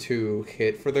one to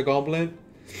hit for the Goblet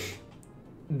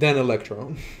than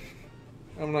Electro.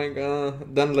 I'm like,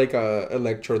 then like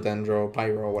Electro, Dendro,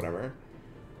 Pyro, whatever.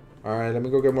 Alright, let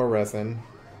me go get more resin.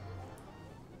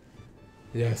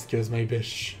 Yes, kiss my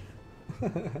bitch.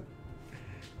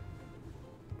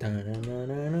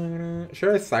 Should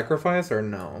I sacrifice or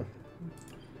no?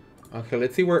 Okay,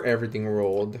 let's see where everything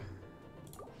rolled.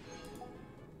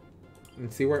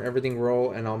 Let's see where everything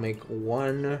rolled, and I'll make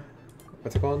one...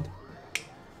 What's it called?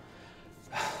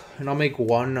 And I'll make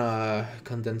one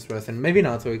condensed resin. Maybe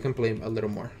not, so we can play a little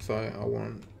more. So I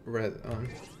won't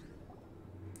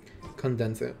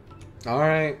condense it.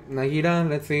 Alright, Nahida,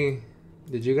 let's see.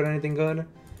 Did you get anything good?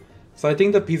 So I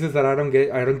think the pieces that I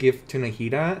don't give to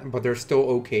Nahida, but they're still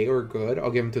okay or good,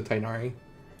 I'll give them to Tainari.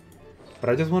 But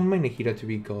I just want my Nahida to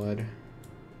be good.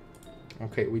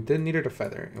 Okay, we did needed a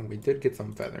feather, and we did get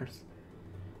some feathers.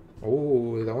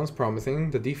 Oh, that one's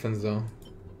promising. The defense, though.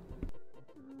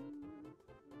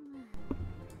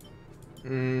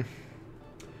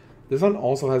 This one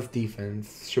also has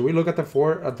defense. Should we look at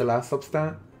the last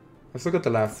substat? Let's look at the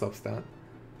last substat.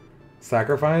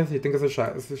 Sacrifice? You think it's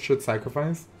should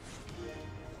sacrifice?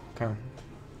 Okay.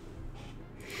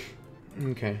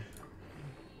 Okay.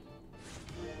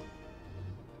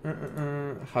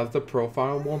 Has the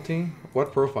profile multi?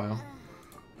 What profile?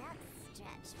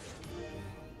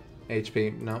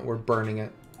 HP. No, we're burning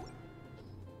it.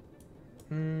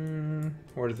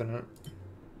 Where is it at?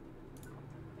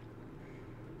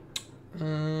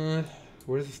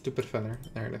 Where's the stupid feather?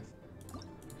 There it is.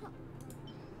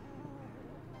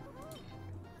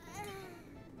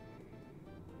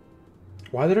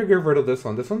 Why did I get rid of this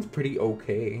one? This one's pretty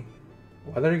okay.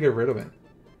 Why did I get rid of it?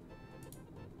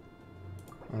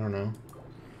 I don't know.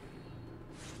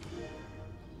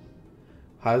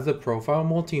 How's the profile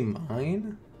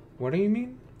multi-mine? What do you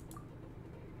mean?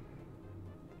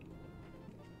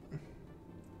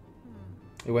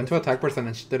 It went to attack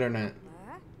percentage, did or not?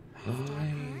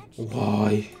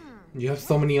 Why? You have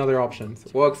so many other options.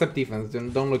 Well, except defense.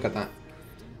 Don't look at that.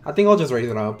 I think I'll just raise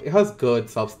it up. It has good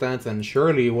substance, and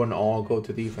surely it wouldn't all go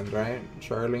to defense, right?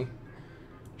 Surely.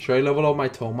 Should I level up my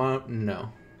Toma?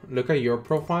 No. Look at your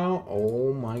profile.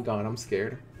 Oh my god, I'm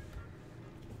scared.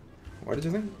 What did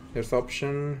you say? There's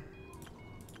option.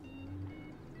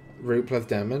 Rate plus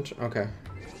damage. Okay.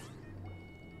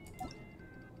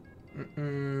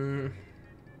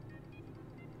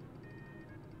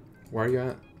 Where are you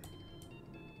at?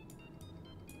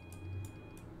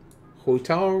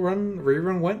 Hotel run,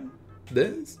 rerun when?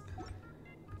 This?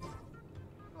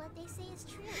 What they say is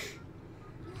true.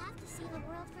 You have to see the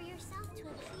world for yourself to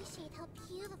appreciate how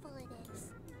beautiful it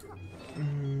is.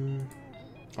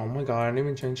 Oh my god, I didn't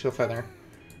even change the feather.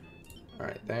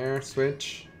 Alright, there,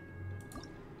 switch.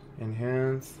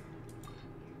 Enhance.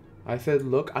 I said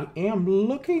look, I am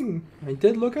looking. I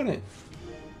did look at it.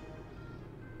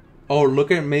 Oh, look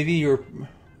at maybe your...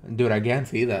 Dude, I can't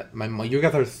see that. You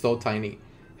guys are so tiny.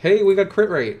 Hey, we got crit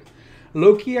rate.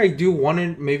 Low-key, I do want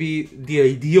it. Maybe the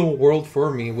ideal world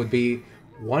for me would be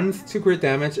once to crit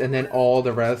damage and then all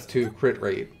the rest to crit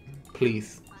rate.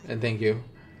 Please. And thank you.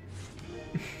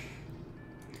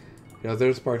 Does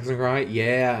there sparks and cry?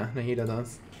 Yeah, Nahida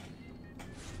does.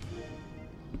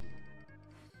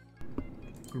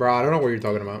 Bro, I don't know what you're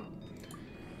talking about.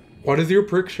 What is your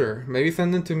picture? Maybe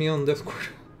send it to me on Discord.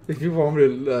 If you want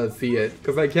me to see it.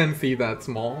 Because I can't see that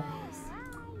small.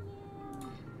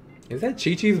 Is that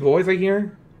Chi-Chi's voice I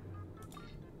hear?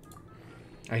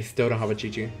 I still don't have a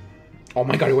Chi-Chi. Oh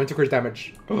my god, it went to crit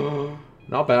damage.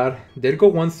 Not bad. Did go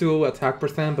once to attack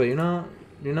percent, but you know,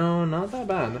 not that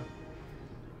bad.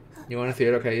 You want to see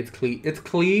it? Okay, it's Klee. It's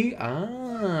Klee?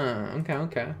 Ah, okay,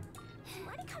 okay.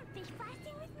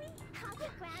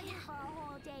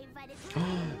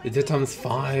 It did times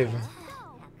 5.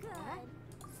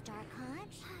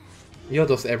 Yo,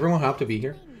 does everyone have to be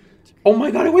here? Oh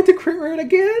my god, I went to crit rate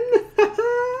again!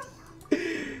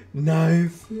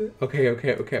 Nice. Okay.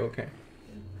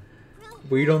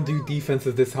 We don't do defense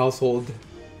in this household.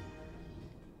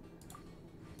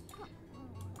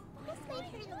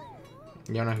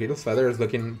 Yo, Nahida's feather is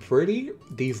looking pretty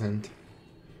decent.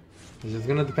 It's just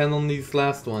gonna depend on these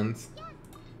last ones.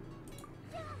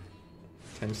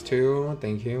 Times 2,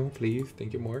 thank you, please,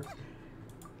 thank you more.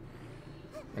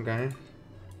 Okay.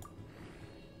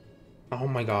 Oh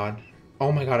my god,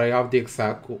 I have the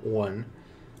exact one.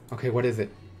 Okay, what is it?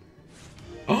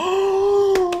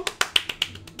 Oh!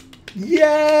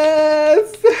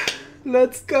 Yes!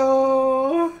 Let's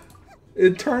go!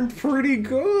 It turned pretty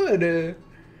good.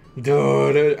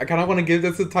 Dude, I kind of want to give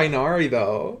this to Tainari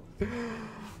though.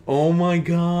 Oh my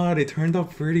god, it turned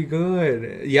out pretty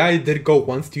good. Yeah, I did go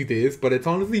once to this, but it's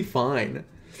honestly fine.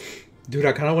 Dude,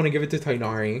 I kind of want to give it to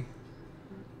Tainari.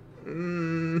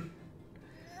 I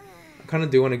kind of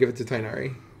do want to give it to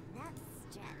Tainari.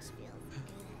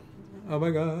 Oh my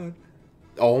god.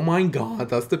 Oh my god,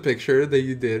 that's the picture that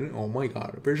you did. Oh my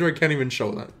god, I'm pretty sure I can't even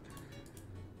show that.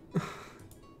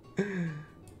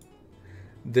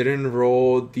 Didn't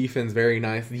roll defense very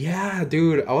nice. Yeah,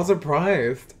 dude, I was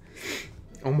surprised.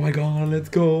 Oh my god, let's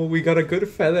go. We got a good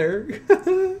feather.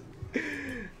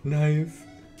 Nice.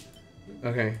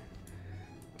 Okay.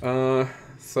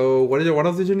 So what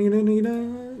else did you need,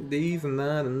 Nahida? These and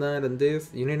that and that and this.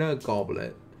 You need a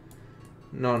goblet.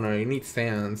 No, you need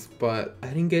sands, but I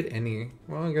didn't get any.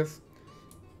 Well, I guess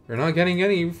you're not getting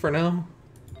any for now.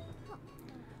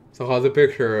 So how's the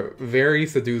picture? Very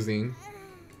seducing.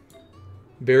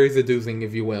 Very seducing,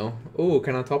 if you will. Oh,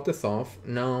 can I top this off?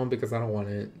 No, because I don't want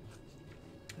it.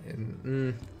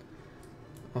 And,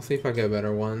 I'll see if I get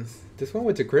better ones. This one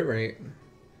went to crit rate.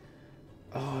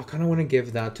 Oh, I kind of want to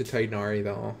give that to Tainari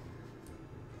though.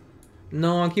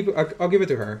 No, I'll give it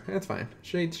to her. That's fine.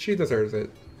 She deserves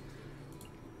it.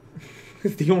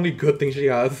 It's the only good thing she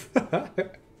has.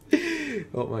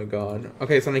 Oh my god.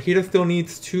 Okay, so Nahida still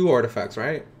needs 2 artifacts,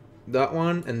 right? That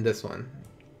one and this one.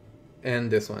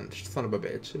 And this one. Son of a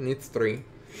bitch. It needs 3.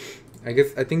 I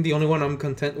think the only one I'm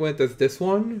content with is this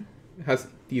one. It has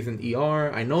decent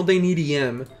ER. I know they need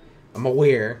EM. I'm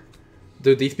aware.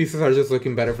 Dude, these pieces are just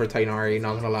looking better for Tainari,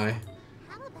 not gonna lie.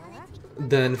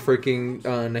 Than freaking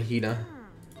Nahida.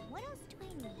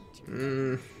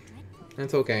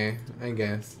 It's okay, I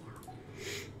guess.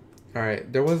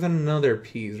 Alright, there was another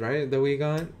piece, right, that we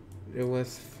got? It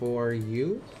was for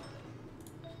you?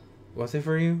 Was it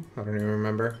for you? I don't even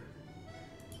remember.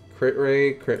 Crit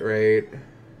rate, crit rate.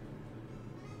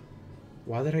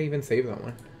 Why did I even save that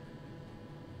one?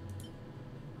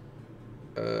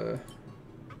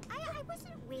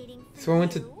 So I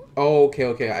went to... Oh,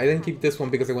 okay. I didn't keep this one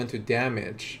because I went to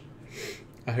damage.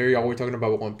 I hear y'all were talking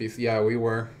about One Piece. Yeah, we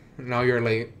were. Now you're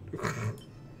late.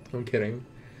 I'm kidding.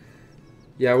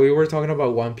 Yeah, we were talking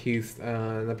about One Piece.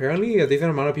 And apparently a decent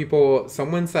amount of people...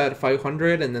 Someone said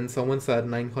 500 and then someone said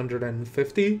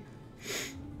 950.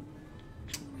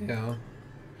 Yeah.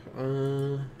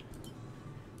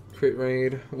 Crit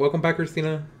raid. Welcome back,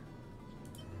 Christina.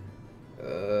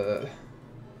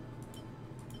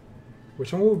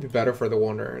 Which one would be better for the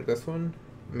Wanderer? This one?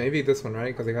 Maybe this one,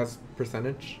 right? Because it has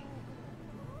percentage.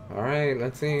 Alright,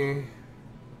 let's see.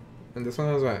 And this one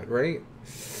has what, right?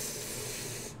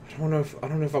 I don't know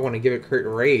if I want to give it crit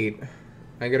rate.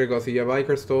 I gotta go see. Yeah, bye,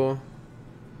 Crystal.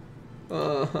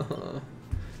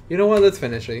 You know what? Let's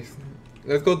finish these.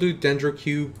 Let's go do Dendro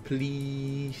Cube,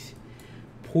 please.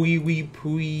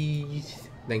 Please.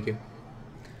 Thank you.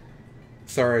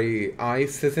 Sorry,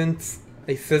 ice isn't.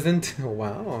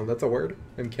 Wow, that's a word.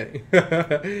 I'm kidding.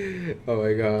 Oh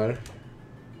my god.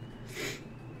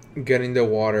 Getting the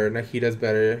water. Nahida's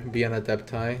better. Be an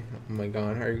adepti. Oh my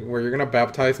god. Were you gonna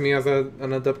baptize me as an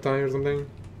adepti or something?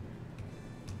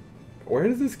 Where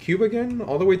is this cube again?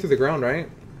 All the way to the ground, right?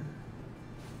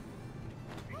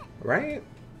 Right?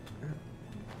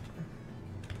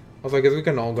 Also, I guess we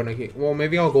can all go Nahida. Well,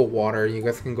 maybe I'll go water. You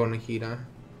guys can go Nahida.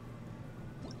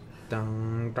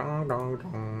 Dun, dun, dun,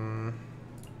 dun.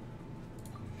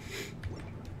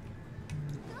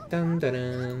 Dun, dun,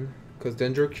 dun. Because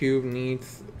Dendro Cube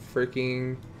needs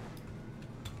freaking...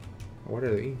 What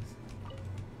are these?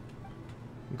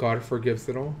 God forgives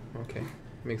it all? Okay.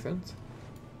 Makes sense.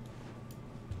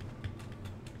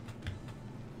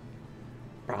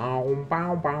 Bow,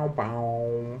 bow, bow,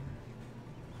 bow.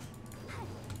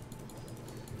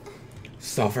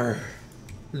 Suffer.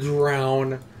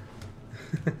 Drown.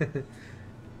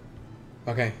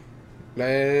 Okay.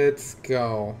 Let's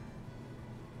go.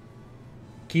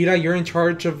 Kira, you're in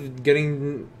charge of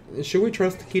getting... Should we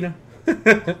trust Kira?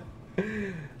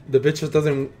 The bitch just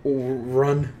doesn't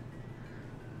run.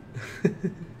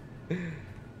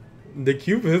 The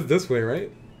cube is this way,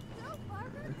 right?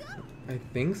 I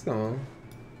think so.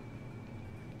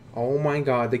 Oh my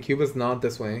god, the cube is not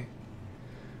this way.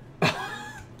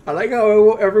 I like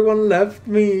how everyone left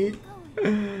me.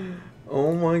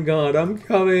 Oh my god, I'm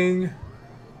coming.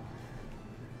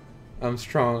 I'm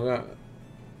strong.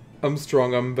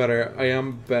 I'm better. I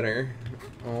am better.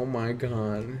 Oh my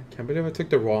god. Can't believe I took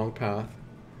the wrong path.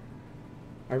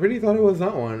 I really thought it was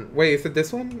that one. Wait, is it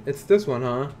this one? It's this one,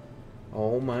 huh?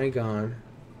 Oh my god.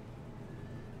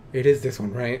 It is this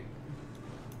one, right?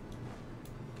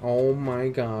 Oh my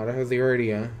god, I have the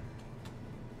idea.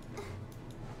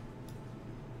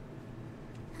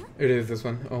 It is this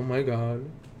one. Oh my god.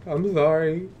 I'm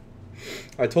sorry.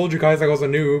 I told you guys I was a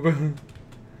noob.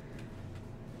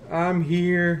 I'm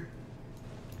here.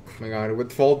 Oh my god,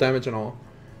 with full damage and all.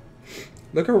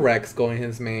 Look at Rex going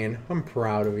his main. I'm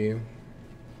proud of you.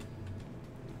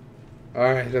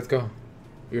 Alright, let's go.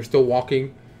 You're still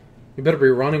walking. You better be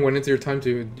running when it's your time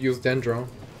to use Dendro.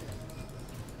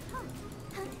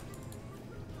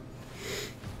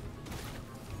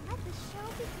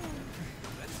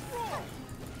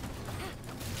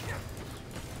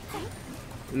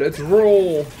 Let's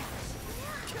roll!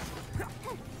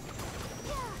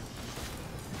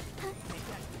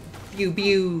 Pew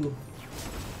pew!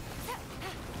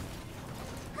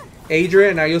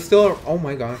 Adrian, are you still... Oh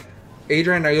my god.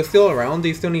 Adrian, are you still around? Do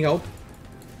you still need help?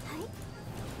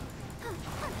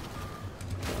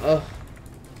 Ugh.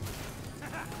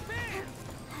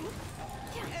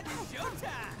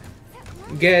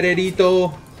 Get it,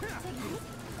 Ito!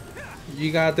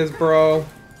 You got this, bro.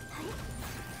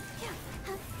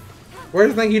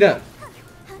 Where's Nahida?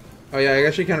 Oh yeah, I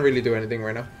guess she can't really do anything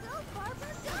right now.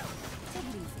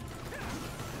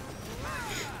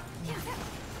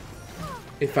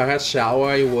 If I had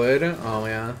shower, I would. Oh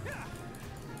yeah.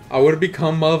 I would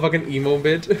become motherfucking emo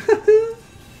bitch.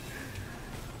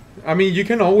 I mean, you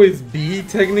can always be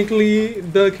technically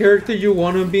the character you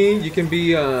want to be. You can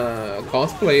be a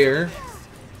cosplayer.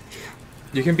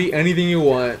 You can be anything you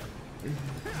want.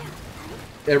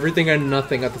 Everything and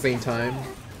nothing at the same time.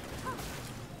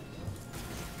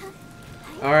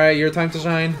 Alright, your time to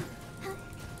shine.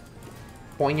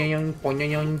 Boing,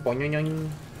 boing, boing.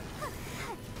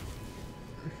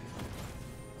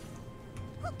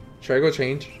 Should I go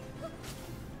change?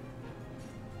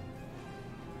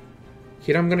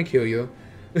 Kid, I'm gonna kill you.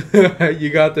 You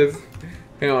got this.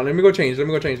 Hang on, let me go change.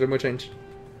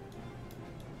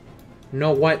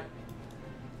 No, what?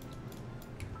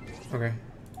 Okay.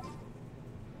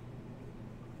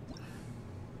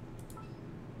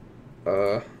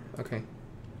 Okay.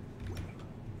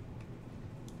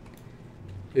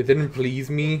 It didn't please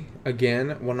me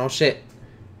again. Well, no shit.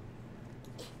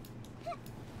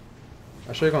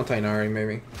 I should have gone Tainari,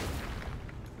 maybe.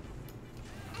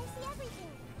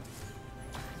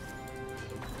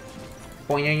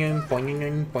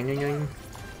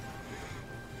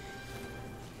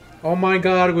 Oh my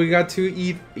god, we got two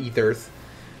ethers.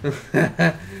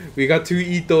 We got two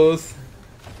ethos.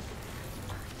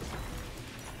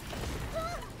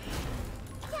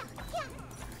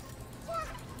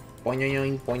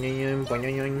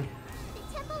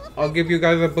 I'll give you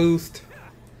guys a boost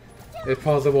if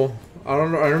possible. I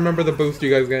remember the boost you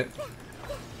guys get.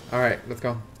 Alright, let's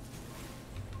go.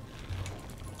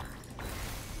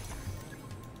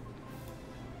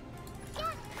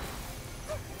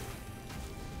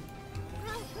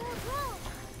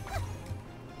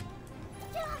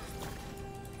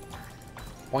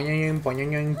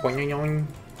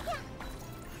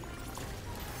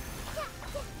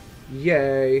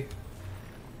 Yay.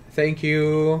 Thank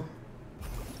you.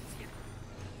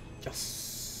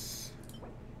 Yes.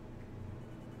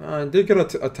 I did get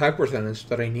an attack percentage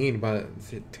that I need, but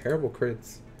it's terrible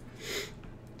crits.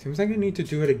 Seems like I need to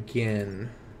do it again.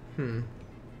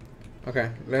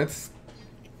 Okay, it's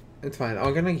fine.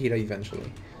 I'll get Nahida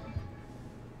eventually.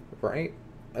 Right?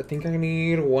 I think I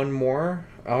need one more.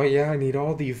 Oh yeah, I need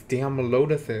all these damn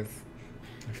lotuses.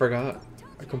 I forgot.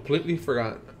 I completely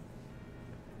forgot.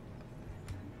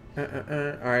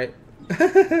 Alright.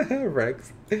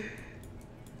 Rex.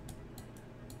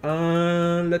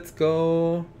 Let's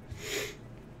go.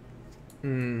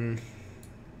 Should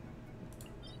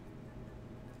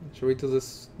we do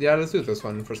this? Yeah, let's do this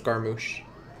one for Scaramouche.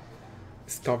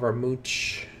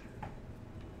 Scaramouche.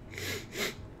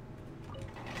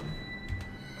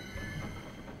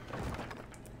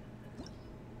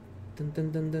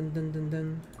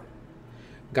 Dun.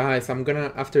 Guys, I'm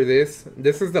gonna, after this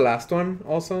is the last one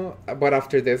also, but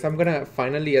after this, I'm gonna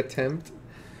finally attempt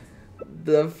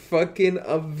the fucking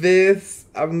abyss.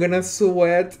 I'm gonna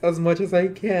sweat as much as I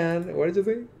can. What did you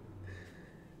say?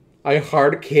 I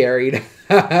hard carried.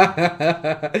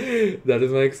 That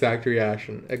is my exact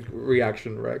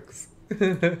reaction, Rex.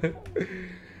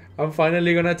 I'm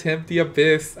finally gonna attempt the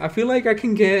abyss. I feel like I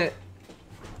can get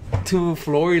to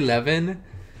floor 11.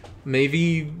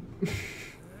 Maybe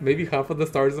half of the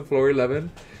stars of floor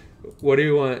 11. What do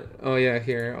you want? Oh yeah,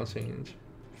 here, I'll change.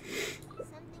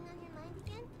 Something on your mind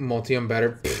again? Multi-am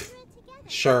better. Pfft.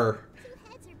 Sure.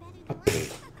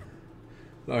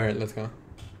 Alright, let's go.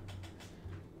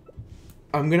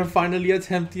 I'm gonna finally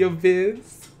attempt the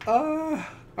abyss. I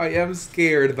am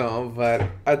scared though, but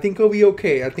I think I'll be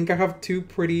okay. I think I have two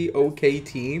pretty okay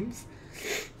teams.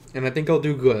 And I think I'll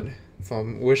do good. So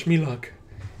wish me luck.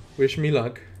 Wish me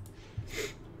luck.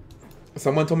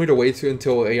 Someone told me to wait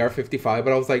until AR55,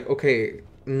 but I was like, okay,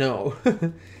 no.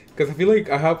 Because I feel like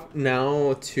I have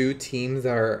now two teams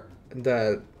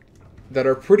that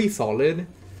are pretty solid.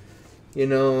 You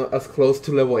know, as close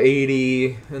to level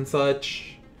 80 and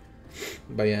such.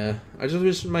 But yeah, I just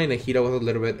wish my Nahida was a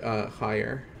little bit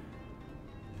higher.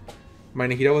 My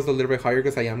Nahida was a little bit higher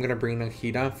because I am going to bring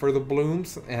Nahida for the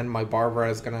blooms. And my Barbara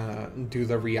is going to do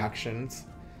the reactions.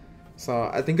 So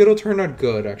I think it'll turn out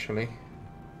good, actually.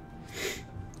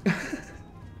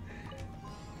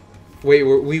 Wait,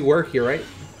 we were here, right?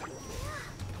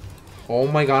 Oh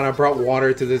my god, I brought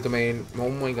water to this domain. Oh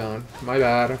my god. My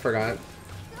bad, I forgot.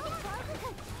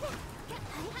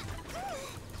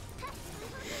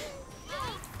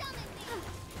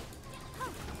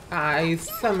 I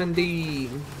summoned thee.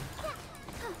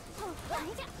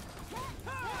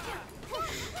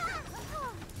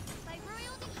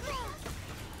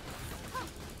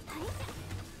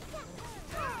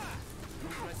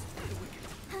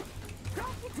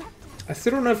 I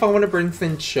still don't know if I want to bring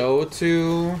Sincho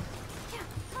to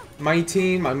my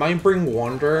team. I might bring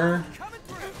Wanderer.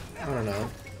 I don't know.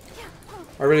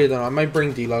 I really don't know. I might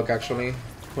bring D-Log actually.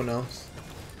 Who knows?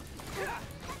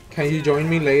 Can you join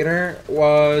me later?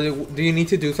 Well, do you need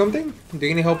to do something? Do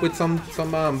you need help with some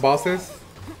bosses?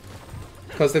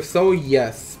 Because if so,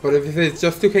 yes. But if it's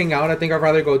just to hang out, I think I'd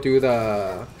rather go do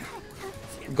the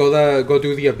go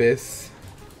do the abyss.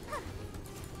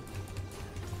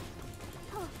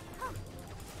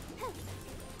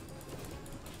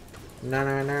 Na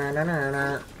na na na na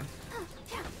na.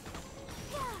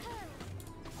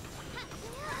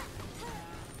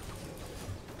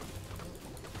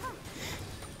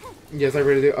 Yes, I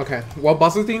really do. Okay, what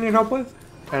bosses do you need help with?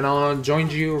 And I'll join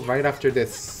you right after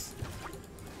this.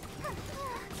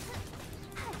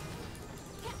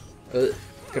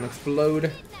 Gonna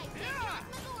explode.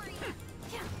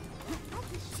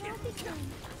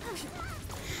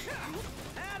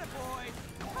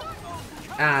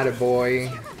 Attaboy.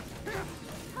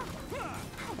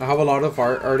 I have a lot of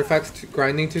artifacts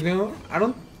grinding to do. I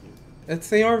don't...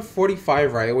 It's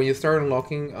AR-45, right? When you start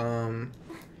unlocking,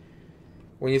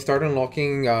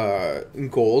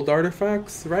 gold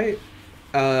artifacts, right?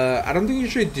 I don't think you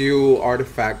should do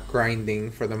artifact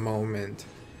grinding for the moment.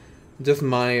 Just in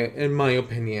my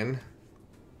opinion.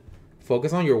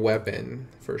 Focus on your weapon,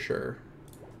 for sure.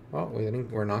 Oh,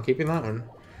 we're not keeping that one.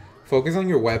 Focus on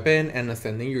your weapon and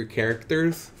ascending your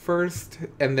characters first,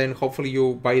 and then hopefully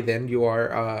by then you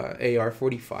are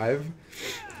AR-45,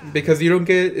 because you don't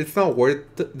get. It's not worth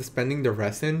spending the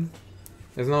resin.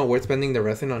 It's not worth spending the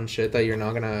resin on shit that you're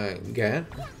not gonna get,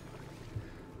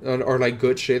 or like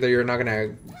good shit that you're not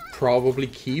gonna probably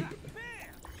keep.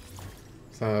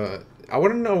 So I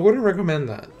wouldn't recommend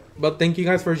that. But thank you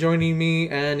guys for joining me,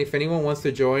 and if anyone wants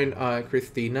to join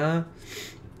Christina,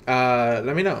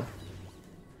 let me know.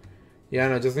 Yeah,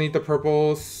 no, just need the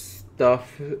purple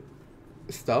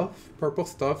purple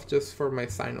stuff just for my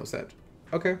Sino set.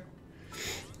 Okay.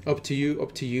 Up to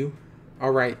you.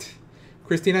 All right.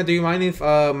 Christina, do you mind if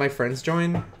my friends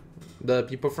join? The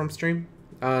people from stream?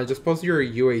 Just post your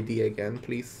UAD again,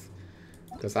 please.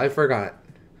 Because I forgot.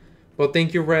 Well,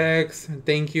 thank you, Rex.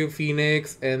 Thank you,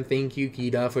 Phoenix. And thank you,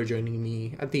 Kida, for joining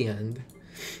me at the end.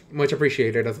 Much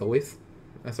appreciated, as always.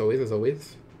 As always. All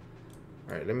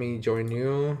right, let me join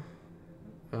you.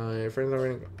 Your friends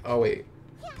already... Oh, wait.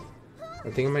 I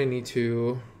think I might need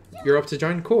to... You're up to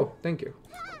join? Cool. Thank you.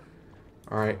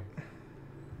 Alright.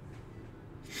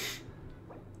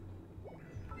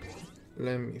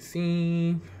 Let me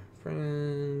see.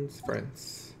 Friends.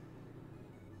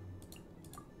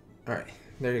 Alright.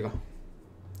 There you go.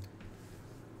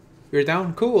 You're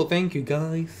down? Cool. Thank you,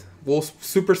 guys. We'll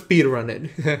super speed run it.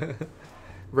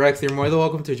 Rex, you're more than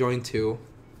welcome to join, too.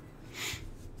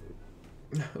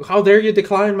 How dare you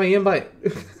decline my invite?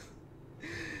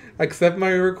 Accept my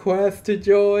request to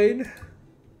join.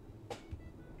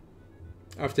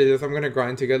 After this, I'm gonna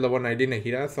grind to get level 90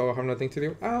 Nahida, so I'll have nothing to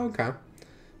do. Oh, okay.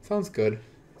 Sounds good.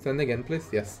 Send again, please.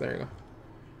 Yes, there you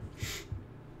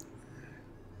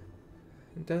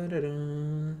go.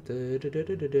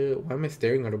 Why am I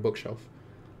staring at a bookshelf?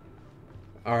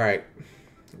 Alright.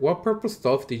 What purple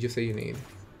stuff did you say you need?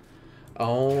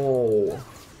 Oh.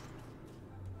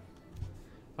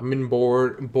 I'm in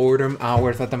boredom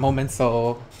hours at the moment,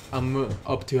 so I'm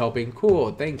up to helping.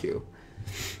 Cool, thank you.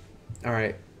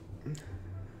 Alright,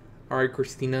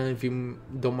 Christina, if you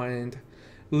don't mind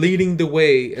leading the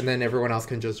way, and then everyone else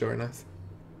can just join us.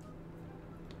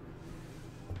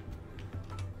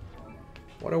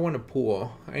 What I want to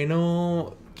pull? I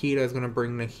know Kita is gonna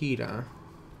bring Nahida.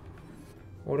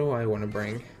 What do I want to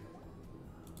bring?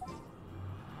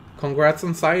 Congrats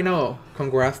on Sino.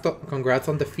 Congrats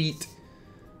on the feat.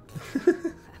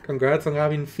 Congrats on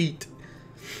having feet.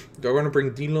 Do I want to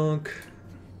bring D-Lunk?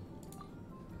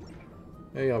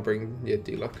 Maybe I'll bring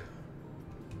D-Lunk.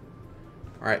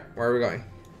 Alright, where are we going?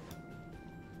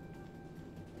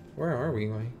 Where are we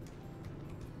going?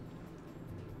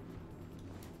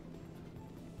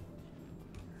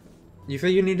 You said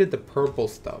you needed the purple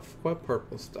stuff. What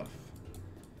purple stuff?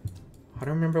 I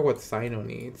don't remember what Sino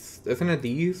needs. Isn't it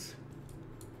these?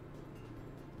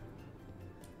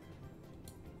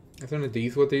 Isn't it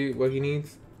these what he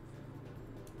needs?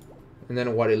 And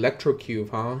then what? Electrocube,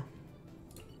 huh?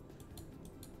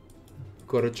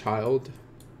 Go to child?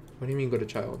 What do you mean go to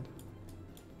child?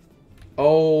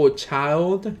 Oh,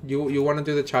 child? You want to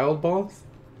do the child boss?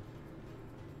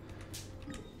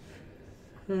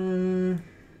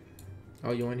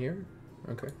 Oh, you want here?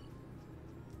 Okay.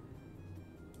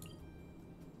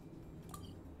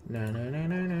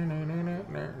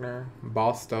 No.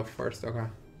 Boss stuff first, okay.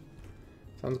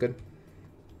 Sounds good.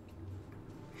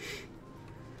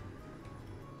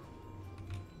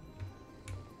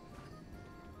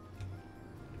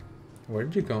 Where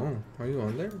did you go? Are you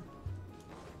on there?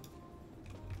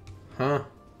 Huh?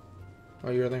 Oh,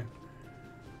 you're there.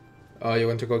 Oh, you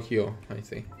went to go Kyo. I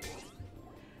see.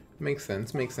 Makes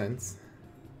sense, makes sense.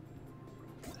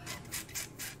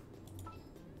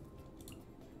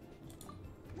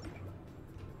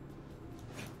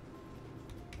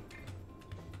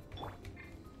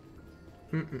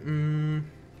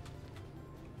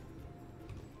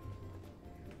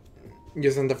 You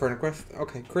sent the friend request?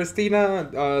 Okay.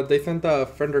 Christina, they sent a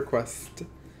friend request.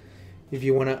 If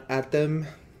you want to add them,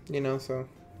 you know, so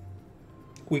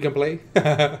we can play.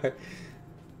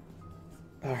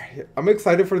 Alright. I'm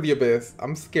excited for the Abyss.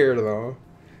 I'm scared though.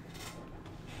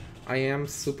 I am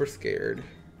super scared.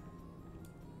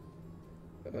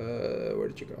 Where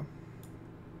did you go?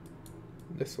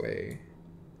 This way.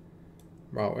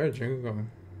 Wow, where did you go?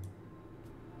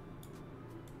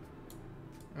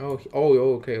 Oh,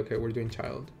 okay, we're doing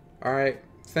child. Alright,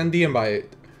 send the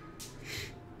invite.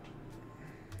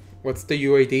 What's the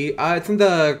UAD? It's in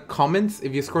the comments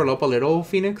if you scroll up a little,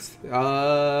 Phoenix.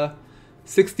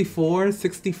 64,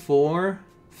 64,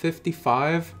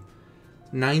 55,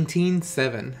 19,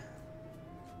 7.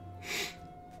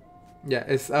 Yeah,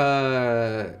 it's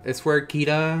where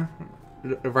Kita,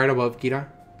 right above Kita.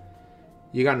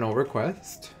 You got no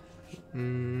request.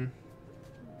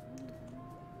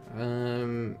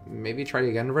 Maybe try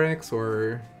again, Rex,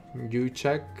 or you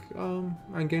check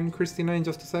again, Christina, in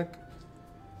just a sec.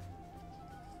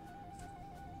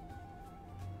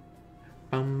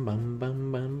 Bum bum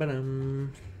bum bum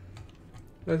bum.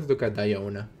 Let's look at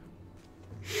Diona.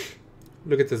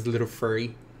 Look at this little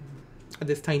furry.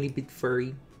 This tiny bit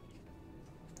furry.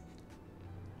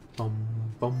 Bum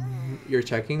bum. You're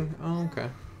checking? Oh, okay.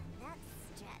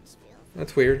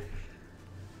 That's weird.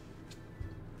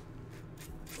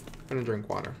 I'm gonna drink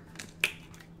water.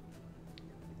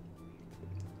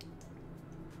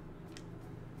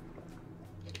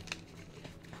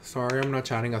 Sorry, I'm not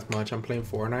chatting as much. I'm playing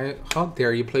Fortnite. How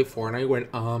dare you play Fortnite when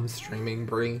I'm streaming,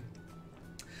 Brie?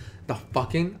 The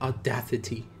fucking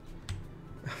audacity.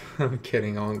 I'm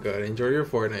kidding. I'm good. Enjoy your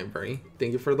Fortnite, Brie.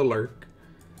 Thank you for the lurk.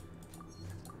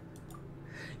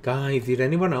 Guys, did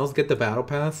anyone else get the battle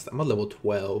pass? I'm a level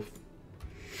 12.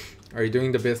 Are you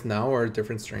doing the biz now or a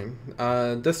different stream?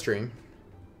 This stream.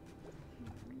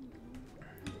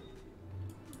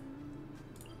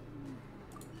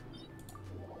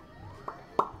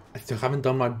 I still haven't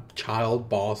done my child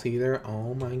boss either.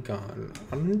 Oh my god.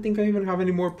 I don't think I even have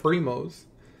any more primos.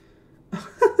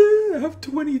 I have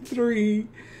 23.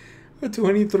 I have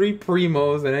 23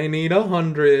 primos and I need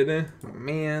 100.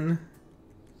 Man.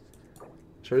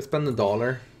 Should I spend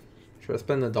 $1? Should I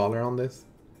spend $1 on this?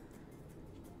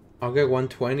 I'll get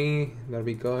 120. That'd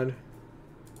be good.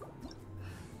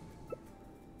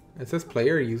 It says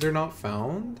player user not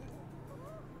found.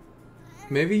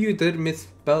 Maybe you did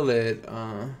misspell it.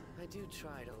 I do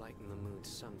try to lighten the mood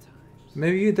sometimes.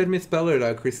 Maybe you did misspell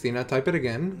it, Christina. Type it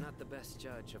again. I'm not the best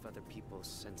judge of other people's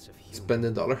sense of humor. Spend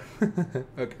 $1.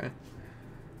 Okay.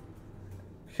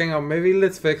 Hang on. Maybe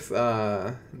let's fix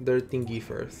their thingy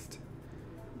first,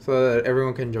 so that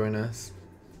everyone can join us.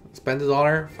 Spend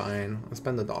 $1? Fine. I'll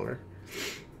spend $1.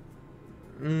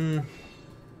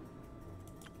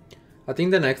 I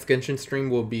think the next Genshin stream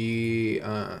will be...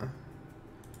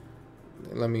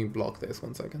 let me block this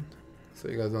 1 second. So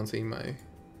you guys don't see my...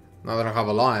 Not that I have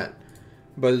a lot.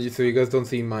 But so you guys don't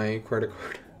see my credit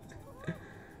card.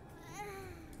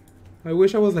 I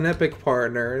wish I was an Epic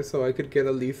partner so I could get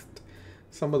at least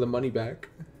some of the money back.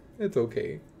 It's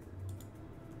okay.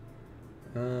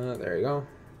 There you go.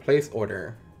 Place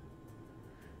order.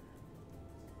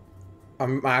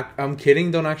 I'm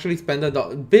kidding. Don't actually spend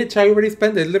 $1. Bitch, I already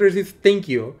spent it. Literally says thank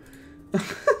you.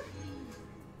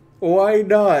 Why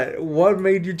not? What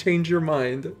made you change your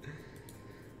mind?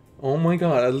 Oh my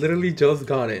god, I literally just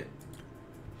got it.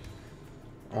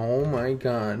 Oh my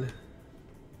god.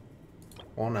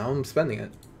 Well, now I'm spending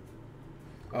it.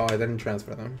 Oh, I didn't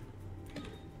transfer them.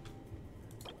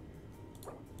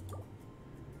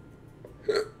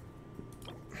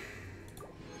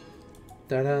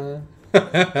 Ta-da.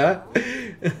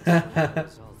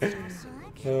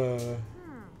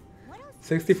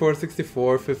 64,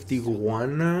 64,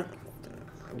 51.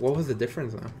 What was the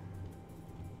difference now?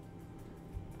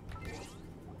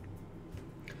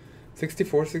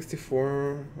 64,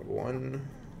 64,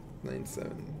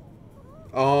 197.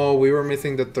 Oh, we were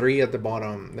missing the 3 at the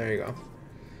bottom. There you go.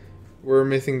 We're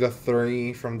missing the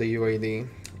 3 from the UAD.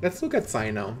 Let's look at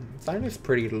Sino. Sino's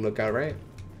pretty to look at, right?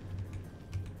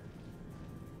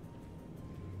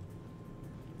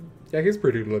 Yeah, he's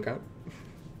pretty to look at.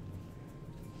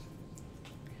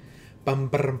 Bum,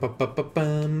 bum, bum, bum, bum,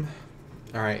 bum.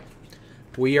 All right,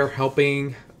 we are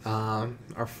helping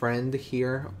our friend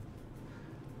here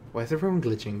Why is everyone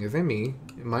glitching? Is it me?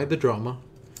 Am I the drama?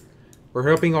 We're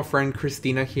helping our friend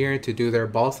Christina here to do their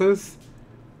bosses.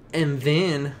 And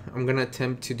then I'm gonna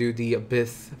attempt to do the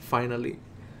Abyss finally.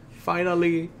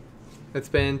 Finally! It's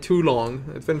been too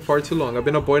long. It's been far too long. I've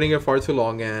been avoiding it far too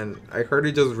long and I heard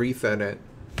it just reset it.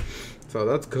 So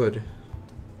that's good.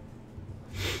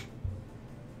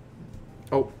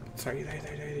 Oh, sorry.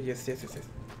 Yes.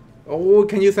 Oh,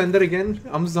 can you send it again?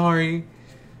 I'm sorry.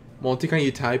 Multi, can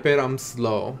you type it? I'm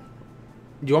slow.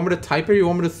 You want me to type it or you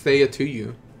want me to say it to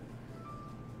you?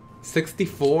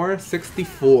 64.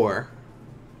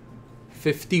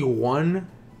 51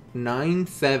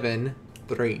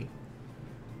 973.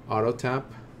 Auto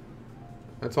tap.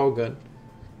 That's all good.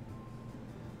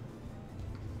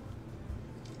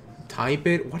 Type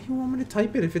it? Why do you want me to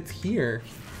type it if it's here?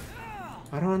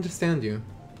 I don't understand you.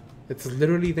 It's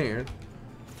literally there.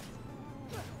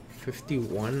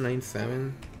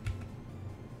 5197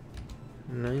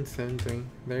 973.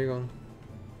 There you go.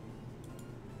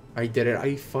 I did it.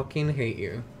 I fucking hate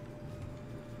you.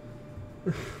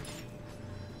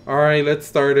 Alright, let's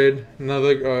start it.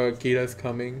 Another Kita's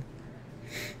coming.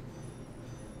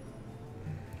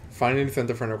 Finally sent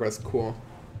a friend request. Cool.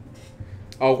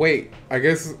 Oh wait, I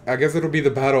guess it'll be the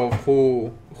battle of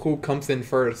who comes in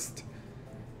first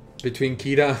between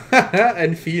Kita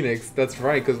and Phoenix. That's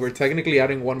right, because we're technically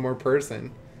adding one more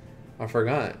person. I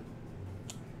forgot.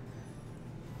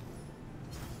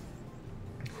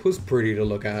 Who's pretty to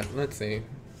look at? Let's see.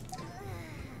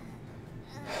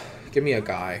 Give me a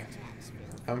guy.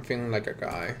 I'm feeling like a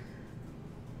guy.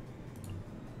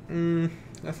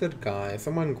 I said guy.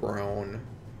 Someone grown.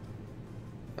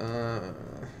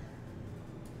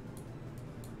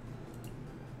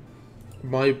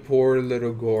 My poor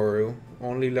little Guru.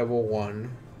 Only level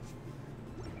 1.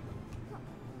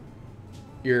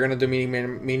 You're gonna do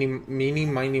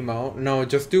mini, mo? No,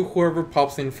 just do whoever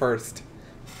pops in first.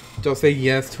 Just say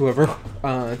yes to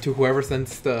whoever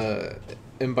sends the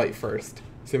invite first.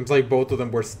 Seems like both of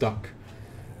them were stuck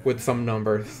with some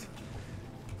numbers.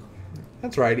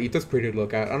 That's right, Ito's pretty to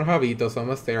look at. I don't have Ito, so I'm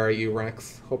gonna stare at you,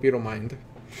 Rex. Hope you don't mind.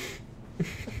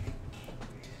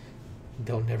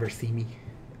 They'll never see me.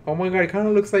 Oh my god, it kind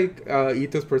of looks like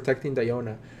Ito's protecting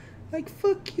Diona. Like,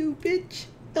 fuck you, bitch.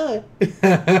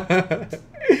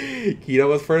 Kita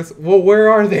was first. Well, where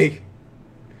are they?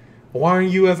 Why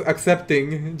aren't you as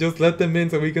accepting? Just let them in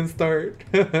so we can start.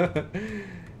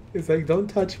 It's like, don't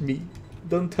touch me.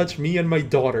 Don't touch me and my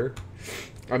daughter.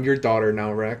 I'm your daughter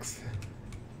now, Rex.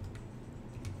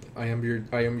 I am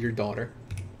your daughter.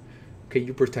 Okay,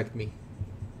 you protect me.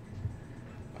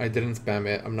 I didn't spam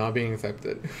it. I'm not being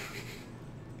accepted.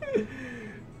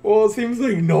 Well, it seems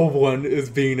like no one is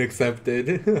being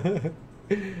accepted.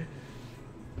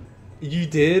 You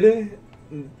did?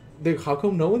 How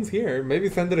come no one's here? Maybe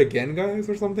send it again, guys,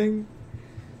 or something?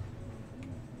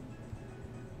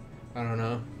 I don't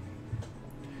know.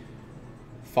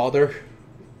 Father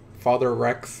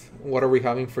Rex, what are we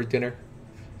having for dinner?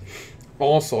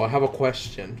 Also, I have a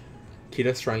question.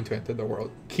 Kita's trying to enter the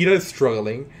world. Kita is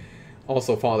struggling.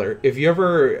 Also, Father, if you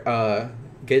ever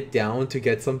get down to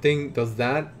get something, does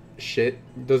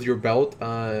your belt,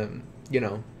 you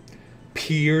know,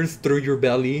 pierce through your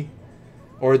belly?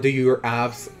 Or are your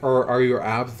abs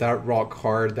that rock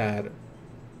hard that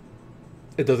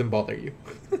it doesn't bother you?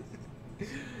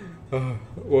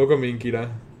 Welcome in, Kita.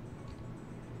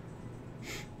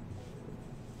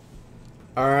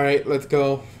 Alright, let's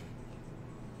go.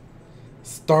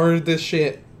 Start this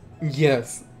shit.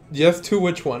 Yes. Yes to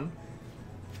which one?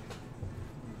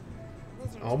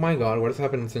 Oh my god, what is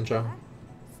happening, Sincho?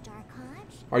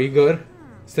 Are you good?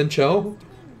 Sincho?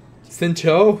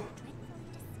 Sincho?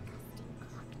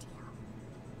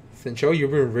 Sincho,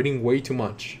 you've been reading way too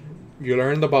much. You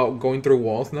learned about going through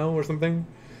walls now or something?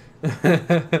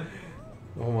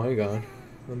 Oh my god.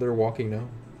 And they're walking now.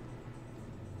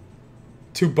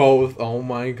 To both. Oh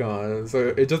my god. So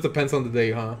it just depends on the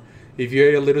day, huh? If you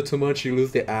ate a little too much, you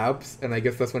lose the abs, and I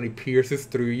guess that's when it pierces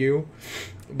through you.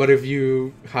 But if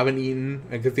you haven't eaten,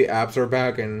 I guess the abs are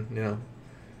back, and, you know,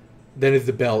 then it's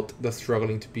the belt that's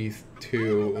struggling to be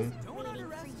to...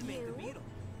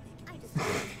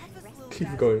 He's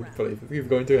going places. He's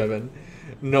going to heaven.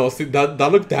 No, see, that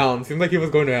looked down. Seemed like he was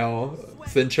going to hell.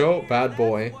 Sincho, bad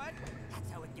boy.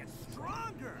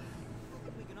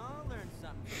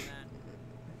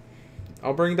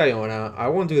 I'll bring Diona. I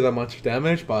won't do that much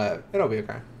damage, but it'll be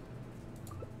okay.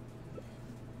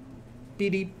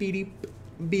 Beady beady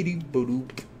beady boo.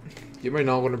 You might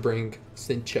not want to bring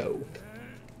Sincho.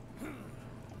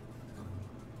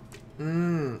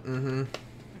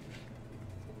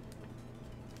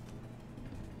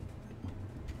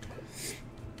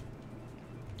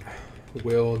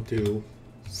 Will do,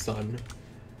 son.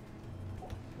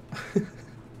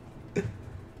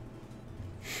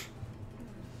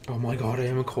 Oh my god, I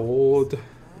am cold.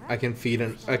 I can fit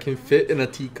in a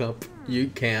teacup. You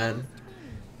can.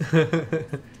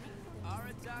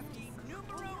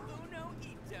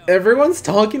 Everyone's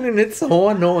talking and it's so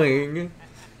annoying.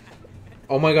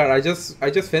 Oh my god, I just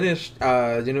finished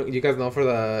you guys know for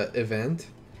the event?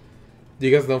 Do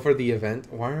you guys know for the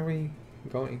event? Why are we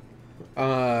going?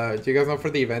 Do you guys know for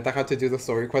the event I had to do the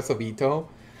story quest of Ito?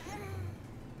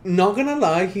 Not gonna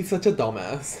lie, he's such a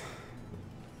dumbass.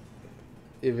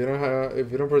 If you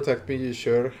don't protect me, you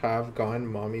should have gotten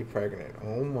mommy pregnant.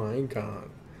 Oh my god.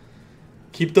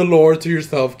 Keep the lore to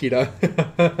yourself, Kita.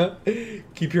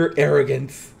 Keep your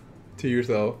arrogance to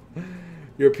yourself.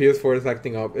 Your PS4 is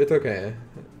acting up. It's okay.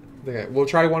 Okay, we'll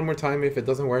try one more time. If it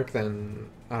doesn't work, then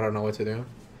I don't know what to do.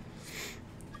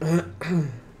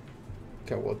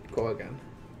 Okay, we'll go again.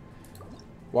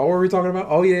 What were we talking about?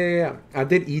 Oh yeah. I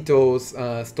did Ito's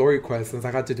story quest since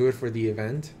I had to do it for the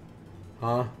event.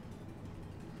 Huh?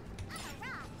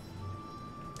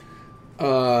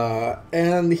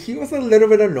 And he was a little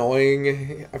bit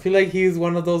annoying. I feel like he's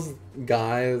one of those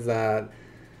guys that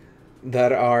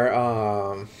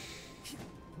are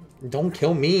don't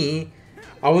kill me.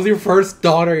 I was your first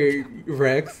daughter,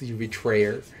 Rex, you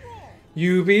betrayer.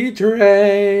 You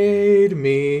betrayed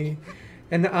me,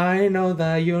 and I know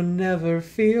that you'll never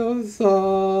feel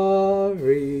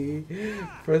sorry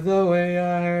for the way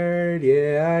I heard.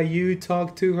 Yeah, you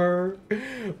talked to her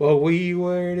while we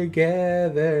were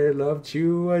together, loved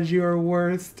you as your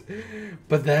worst,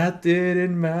 but that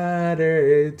didn't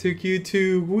matter. It took you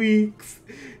 2 weeks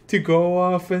to go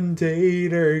off and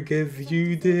date her, 'cause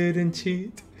you didn't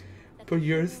cheat, but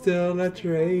you're still a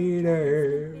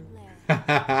traitor.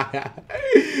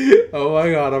 Oh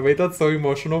my god, I made that so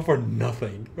emotional for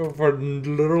nothing. For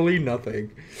literally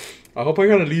nothing. I hope I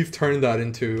can at least turn that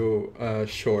into a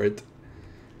short.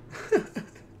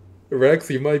 Rex,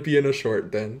 you might be in a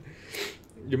short then.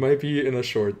 You might be in a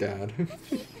short, Dad.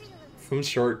 Some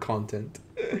short content.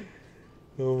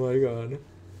 Oh my god.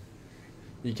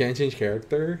 You can't change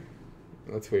character?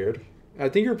 That's weird. I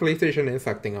think your PlayStation is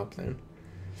acting up then.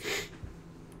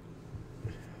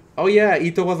 Oh yeah,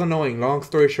 Ito was annoying. Long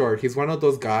story short, he's one of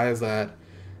those guys that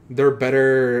they're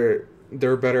better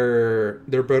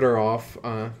off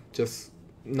just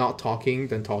not talking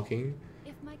than talking.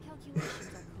 If my calculations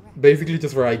are correct, Basically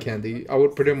just for eye candy. I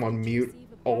would put him on mute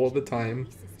all the time.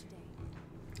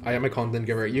 I am a content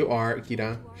giver. You are,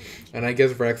 Akira. And I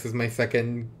guess Rex is my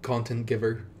second content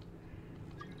giver.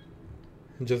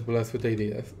 Just blessed with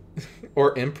ideas.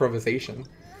 Or improvisation.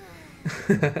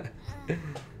 that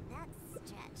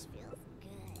stretch feels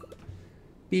good.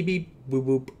 Beep beep, boop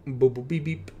boop, boop boop, beep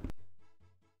beep.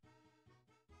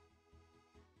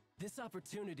 This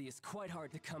opportunity is quite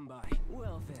hard to come by.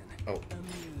 Well then,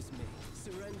 amuse me.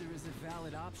 Surrender is a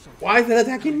valid option. Why is it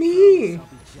attacking me? I'll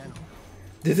be gentle.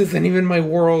 This isn't even my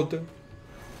world.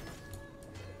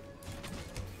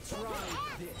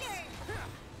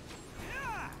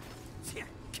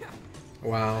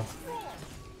 Wow.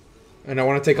 And I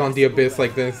want to take on the abyss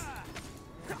like this.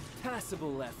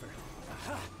 Passable effort.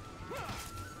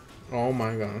 Oh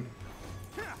my god.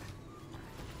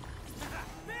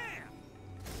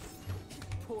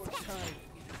 Poor time.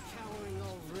 Cowering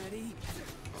already?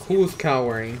 Who's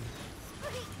cowering?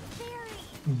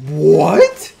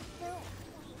 What?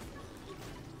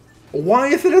 Why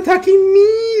is it attacking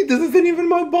me? This isn't even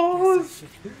my boss.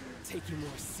 Take you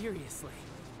more seriously.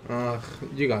 Ugh,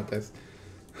 you got this.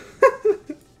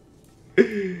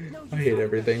 I hate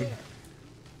everything.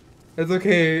 It's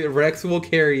okay, Rex will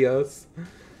carry us.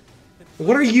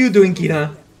 What are you doing,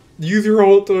 Kina? Use your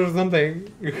ult or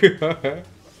something.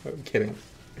 I'm kidding.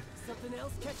 Something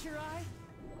else catch your eye?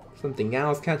 Something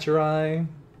else catch your eye.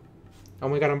 Oh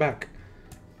my god, I'm back.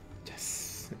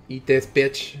 Yes. Eat this,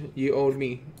 bitch. You owed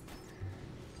me.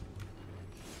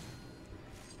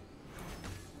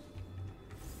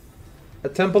 A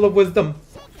temple of wisdom.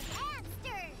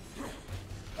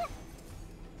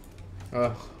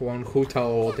 One Hu-Tao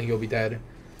ult and he'll be dead.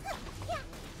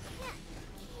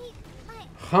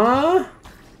 Huh?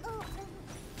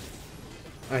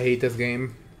 I hate this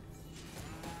game.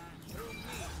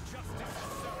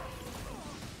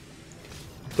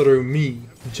 Through me,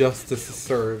 justice is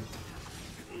served.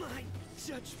 My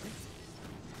judgment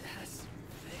has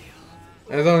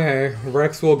failed. It's okay.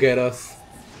 Rex will get us.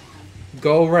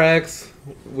 Go, Rex.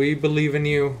 We believe in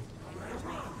you.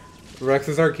 Rex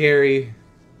is our carry.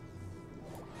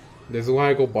 This is why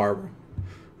I go Barbara.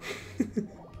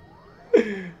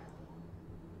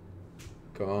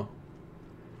 Go.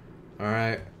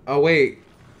 Alright. Oh, wait.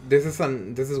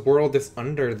 This is world is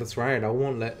under. That's right. I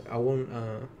won't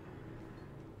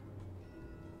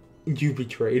you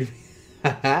betrayed me.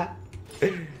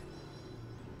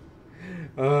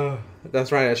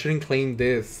 That's right. I shouldn't claim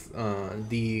this.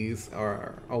 These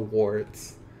are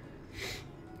awards.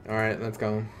 All right, let's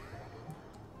go.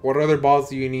 What other balls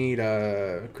do you need,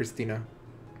 Christina?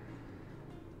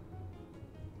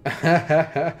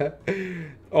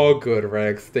 Oh, good,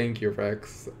 Rex. Thank you,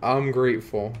 Rex. I'm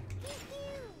grateful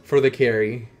for the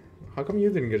carry. How come you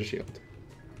didn't get a shield?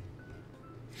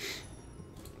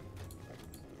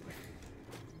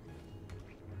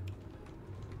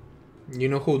 You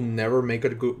know who'll never make a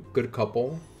good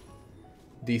couple?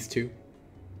 These two.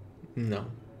 No.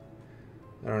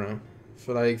 I don't know.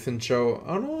 For like Sincho,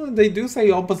 I don't know, they do say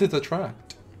opposites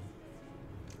attract.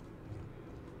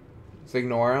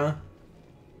 Signora?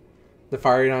 The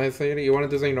fiery nice lady? You want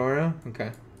to do Signora?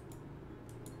 Okay.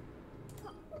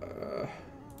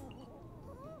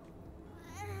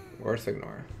 Where's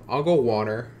Signora? I'll go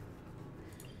water.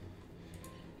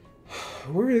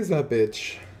 Where is that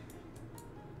bitch?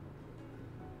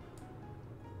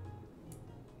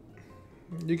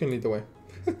 You can lead the way.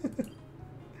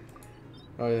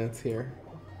 Oh yeah, it's here.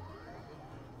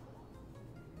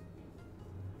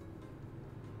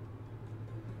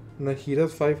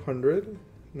 Nahida's 500?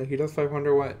 Nahida's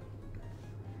 500 what?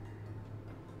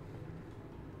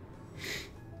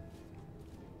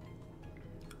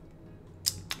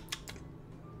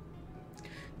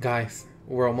 Guys,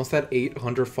 we're almost at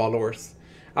 800 followers.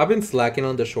 I've been slacking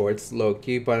on the shorts,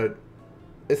 low-key, but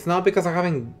it's not because I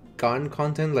haven't gotten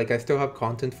content. Like, I still have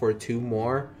content for two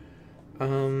more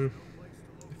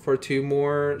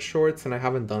shorts, and I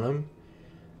haven't done them.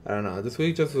 I don't know. This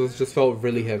week just felt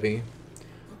really heavy.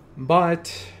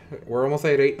 But we're almost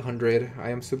at 800.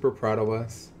 I am super proud of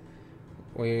us.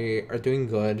 We are doing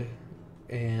good.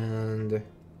 And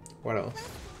what else?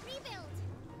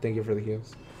 Thank you for the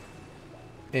heals.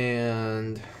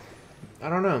 And I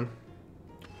don't know.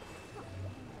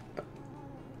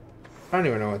 I don't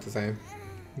even know what to say.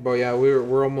 But yeah,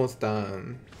 we're almost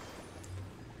done.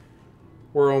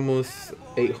 We're almost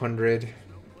 800.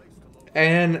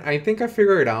 And I think I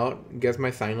figured it out. Guess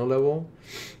my Sino level.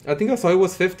 I think I saw it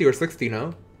was 50 or 60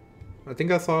 now. I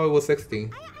think I saw it was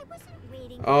 60.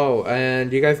 Oh,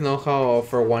 and you guys know how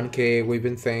for 1K we've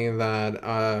been saying that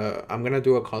I'm gonna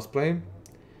do a cosplay.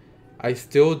 I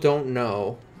still don't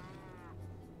know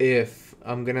if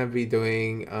I'm gonna be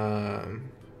doing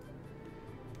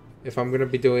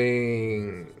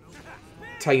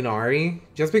Tainari,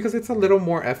 just because it's a little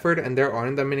more effort and there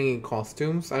aren't that many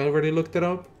costumes. I already looked it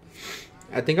up.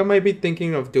 I think I might be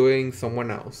thinking of doing someone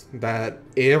else that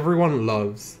everyone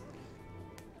loves,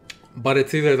 but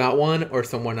it's either that one or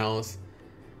someone else.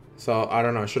 So I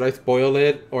don't know, should I spoil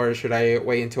it or should I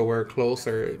wait until we're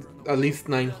closer, at least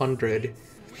 900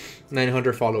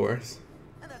 followers?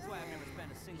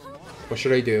 What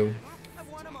should I do?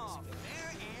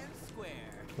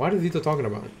 What is Ito talking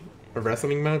about? A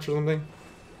wrestling match or something?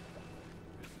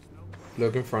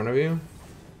 Look in front of you?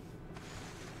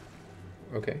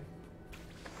 Okay.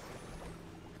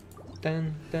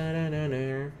 I'll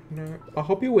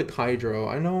help you with Hydro.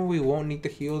 I know we won't need the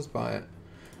heals, but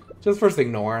just first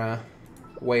ignore.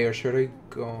 Wait, or should I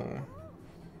go?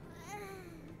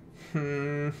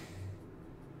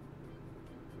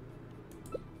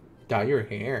 Dye your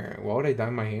hair. Why would I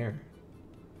dye my hair?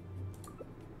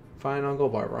 Fine, I'll go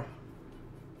Barbara.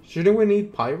 Shouldn't we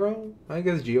need Pyro? I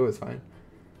guess Geo is fine.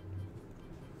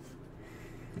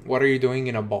 What are you doing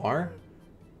in a bar?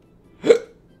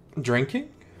 Drinking?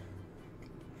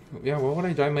 Yeah, why would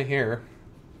I dye my hair?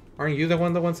 Aren't you the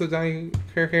one that wants to dye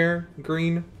her hair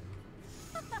green?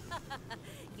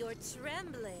 You're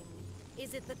trembling.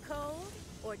 Is it the cold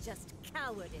or just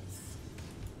cowardice?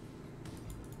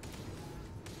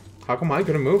 How come I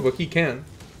couldn't move, but he can?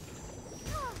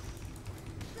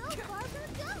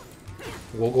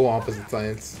 We'll go opposite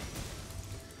sides.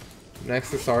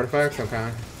 Next is artifacts,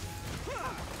 okay.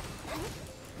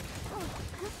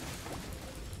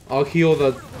 I'll heal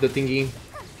the thingy.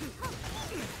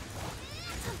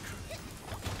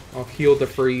 I'll heal the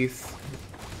freeze. I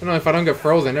don't know if I don't get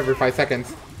frozen every 5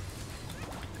 seconds.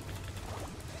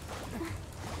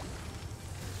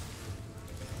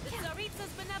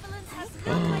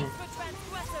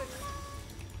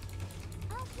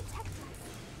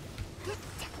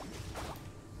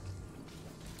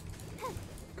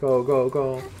 Go, go,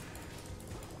 go.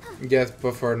 Yes,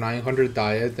 but for 900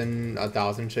 diet and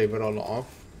 1,000 shave it all off.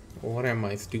 What am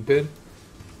I, stupid?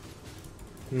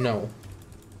 No.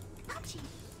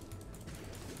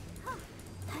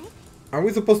 Are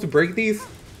we supposed to break these?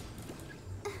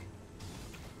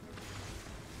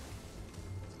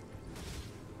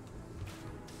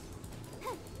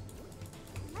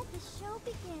 show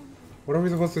begin. What are we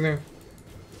supposed to do?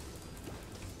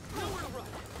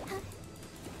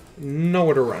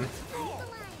 Nowhere to run.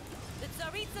 The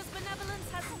Tsaritsa's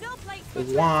benevolence has no place for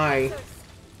Why? trespassers.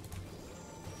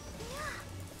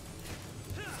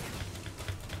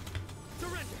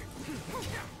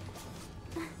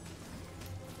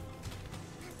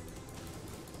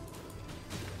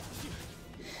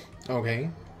 Okay.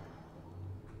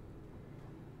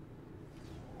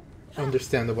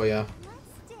 Understandable, yeah.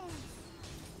 Let's dance.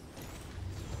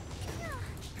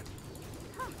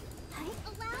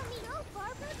 Allow me, oh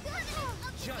Barbara, good.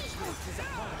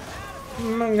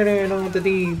 I'm gonna get on the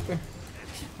deep.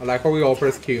 I like how we all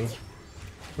press Q.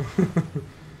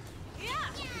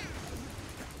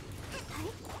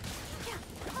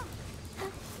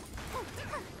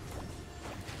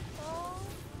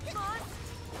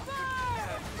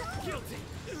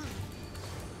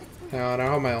 Yeah, I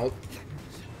don't have my ult.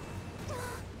 Oh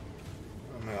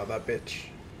my god, that bitch.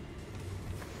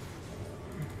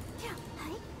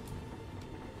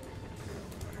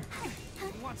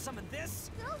 Want some of this?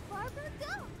 Go, Barbara,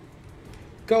 go.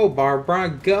 Go, Barbara,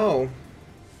 go.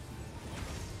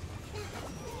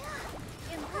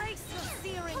 Embrace your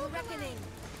searing reckoning.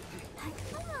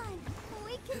 Come on,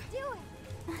 we can do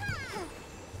it.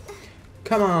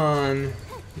 Come on.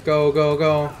 Go, go,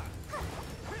 go.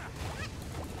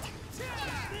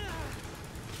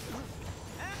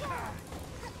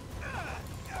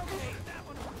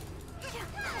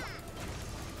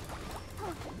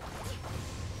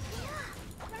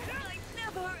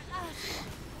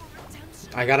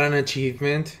 I got an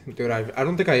achievement. Dude, I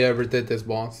don't think I ever did this,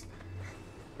 boss.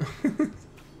 I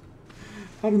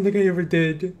don't think I ever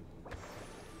did.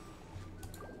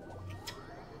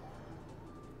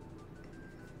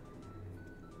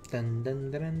 Dun,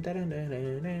 dun, dun, dun, dun, dun,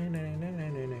 dun, dun, dun,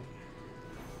 dun, dun, dun.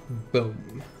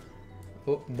 Boom.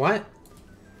 Oh, what?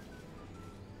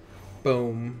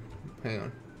 Boom. Hang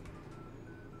on.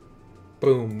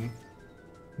 Boom.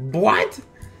 What?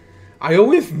 I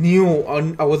always knew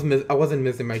I wasn't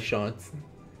missing my shots.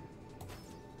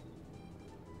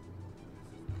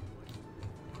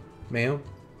 Ma'am?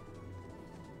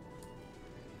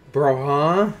 Bro,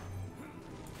 huh?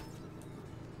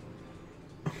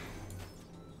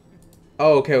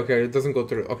 Oh, okay, okay. It doesn't go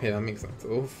through. Okay, that makes sense.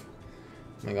 Oof.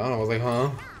 Oh my god, I was like,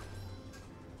 huh?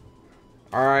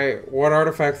 Alright, what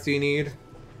artifacts do you need?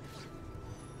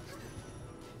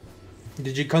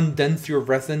 Did you condense your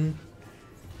resin?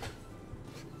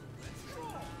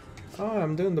 Oh,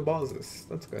 I'm doing the bosses.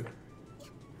 That's good.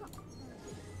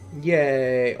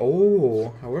 Yay!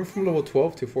 Oh, I went from level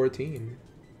 12 to 14.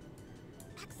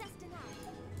 Access denied.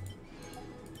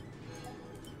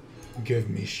 Give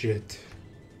me shit.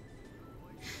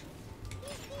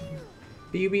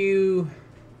 Pew pew.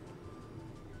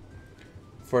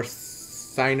 For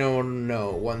Sino,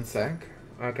 no. 1 sec.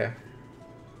 Okay.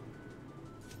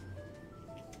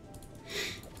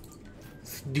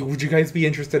 Would you guys be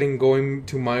interested in going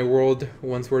to my world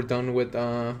once we're done with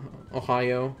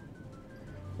Ohio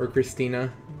or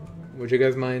Christina? Would you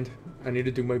guys mind? I need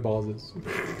to do my bosses.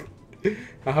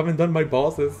 I haven't done my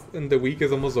bosses and the week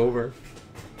is almost over.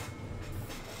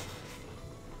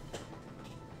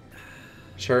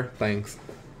 Sure, thanks.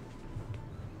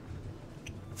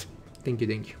 Thank you,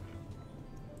 thank you.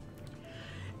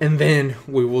 And then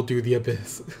we will do the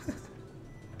abyss.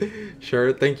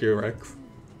 Sure, thank you, Rex.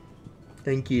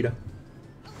 Thank you.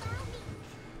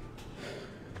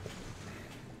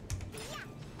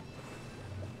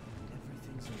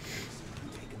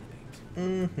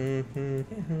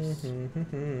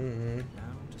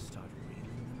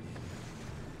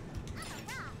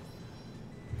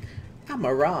 I'm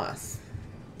a Ross.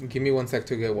 Give me 1 sec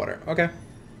to get water. Okay.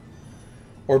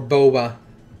 Or boba.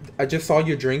 I just saw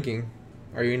you drinking.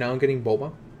 Are you now getting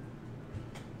boba?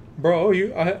 Bro,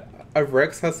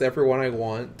 Rex has everyone I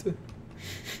want.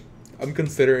 I'm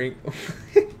considering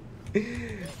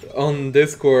on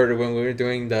Discord when we were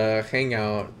doing the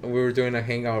hangout. We were doing a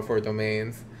hangout for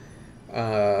domains.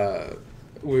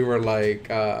 We were like,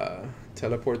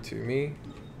 teleport to me.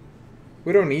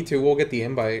 We don't need to. We'll get the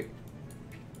invite.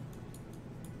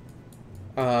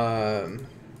 Oh,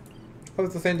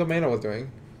 it's the same domain I was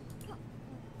doing.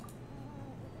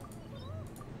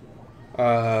 We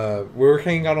were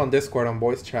hanging out on Discord on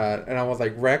voice chat, and I was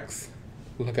like, Rex,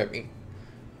 look at me.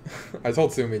 I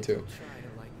told Sumi too.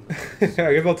 I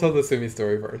guess I'll tell the Sumi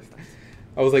story first.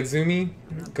 I was like, Sumi,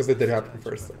 because it did happen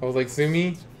first. I was like,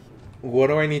 Sumi, what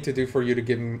do I need to do for you to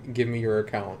give me your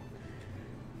account?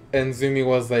 And Sumi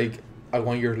was like, I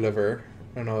want your liver.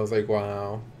 And I was like,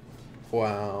 wow.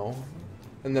 Wow.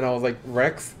 And then I was like,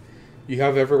 Rex, You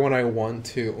have everyone I want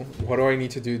to. What do I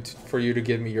need to do for you to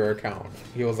give me your account?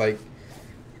 He was like,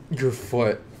 your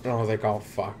foot. And I was like, oh,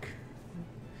 fuck.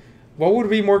 What would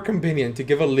be more convenient, to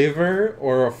give a liver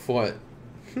or a foot?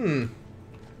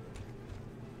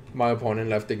 My opponent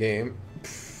left the game.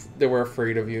 Pfft, they were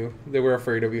afraid of you. They were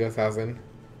afraid of you, Assassin.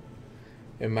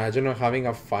 Imagine having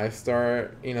a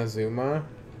 5-star Inazuma.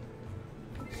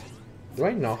 Do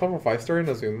I not have a 5-star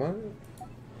Inazuma?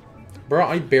 Bro,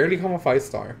 I barely have a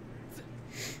 5-star.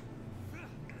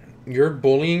 You're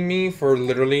bullying me for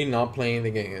literally not playing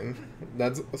the game.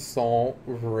 That's so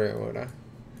rude.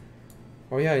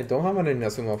 Oh yeah, I don't have an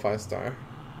Inazuma 5-star.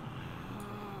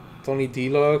 It's only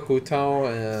Diluc, Hutao,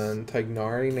 and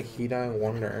Tignari, Nahida, and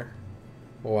Wonder.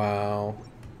 Wow.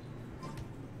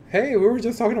 Hey, we were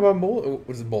just talking about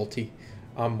Multi.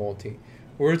 I'm Multi.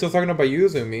 We were just talking about you,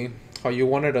 Zumi. How you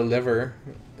wanted a liver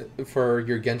for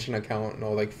your Genshin account. And I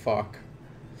was like, fuck.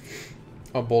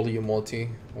 I'll bully you, Multi.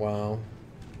 Wow.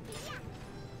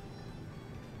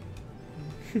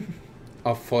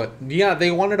 A foot. Yeah, they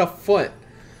wanted a foot.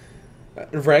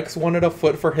 Rex wanted a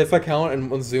foot for his account, and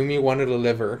Zumi wanted a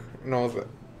liver. And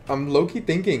I'm low-key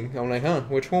thinking. I'm like, huh,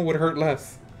 which one would hurt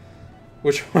less?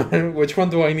 Which one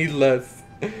do I need less?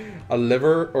 A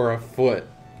liver or a foot?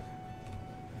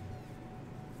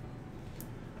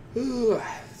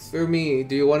 Zumi,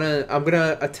 do you wanna... I'm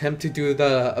gonna attempt to do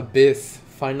the Abyss,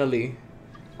 finally.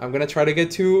 I'm gonna try to get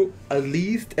to at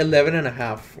least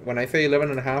 11.5. When I say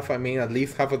 11.5, I mean at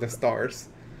least half of the stars.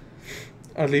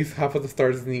 At least half of the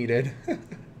stars needed.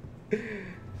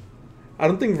 I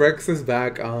don't think Rex is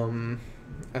back.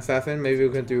 Assassin, maybe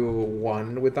we can do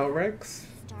 1 without Rex.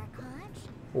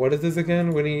 What is this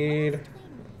again? We need...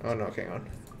 Oh no, hang on.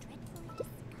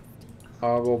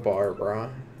 I'll go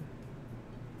Barbara.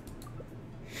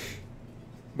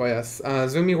 But yes,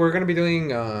 Zumi, we're gonna be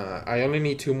doing, I only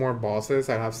need 2 more bosses.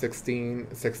 I have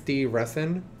 60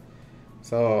 resin.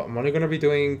 So I'm only gonna be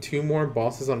doing 2 more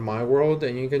bosses on my world,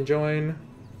 and you can join.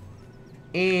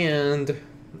 And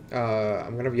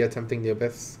I'm gonna be attempting the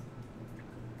Abyss.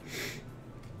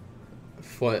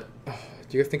 Foot.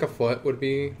 Do you guys think a foot would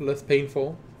be less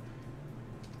painful?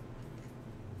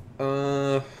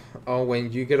 Oh,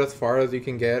 when you get as far as you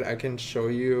can get, I can show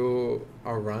you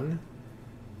a run.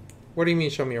 What do you mean,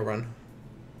 show me a run?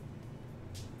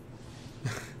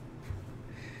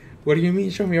 What do you mean,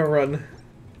 show me a run?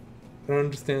 I don't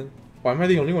understand. Why am I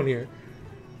the only one here?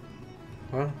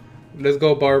 Well, let's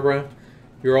go, Barbara.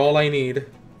 You're all I need.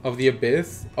 Of the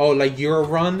Abyss? Oh, like your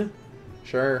run?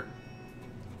 Sure.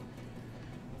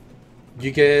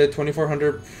 You get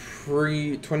 2400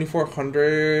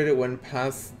 2400 when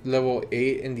past level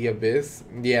 8 in the Abyss.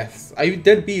 Yes. I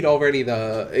did beat already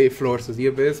the 8 floors of the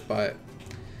Abyss, but...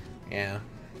 yeah.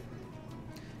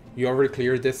 You already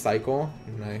cleared this cycle?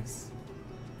 Nice.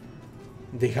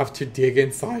 They have to dig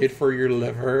inside for your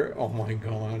liver? Oh my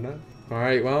god.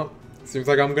 Alright, well, seems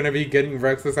like I'm gonna be getting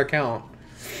Rex's account.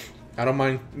 I don't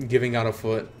mind giving out a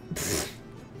foot.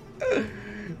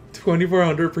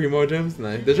 2400 Primo Gems?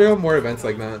 Nice. They should have more events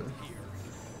like that.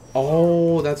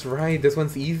 Oh, that's right. This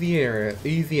one's easier.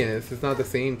 Easiest. It's not the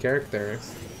same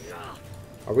characters.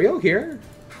 Are we out here?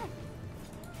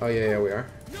 Oh, yeah, we are.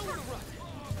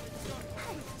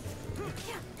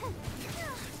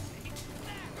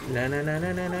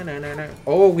 No.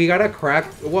 Oh, we got a crack.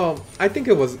 Well, I think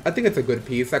it's a good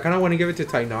piece. I kind of want to give it to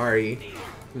Tainari,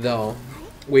 though.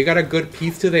 We got a good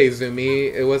piece today,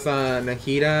 Zumi. It was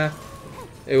Nahida.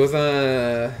 It was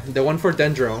the one for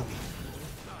Dendro.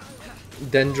 For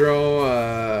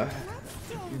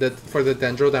the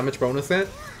Dendro damage bonus set.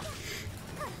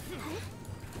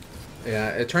 Yeah,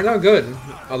 it turned out good.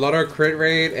 A lot of crit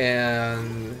rate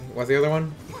and what's the other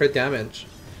one? Crit damage.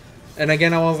 And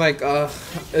again, I was like,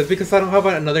 it's because I don't have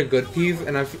another good piece,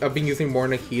 and I've been using more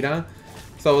Nahida.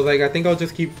 So I was like, I think I'll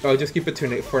just keep it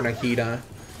for Nahida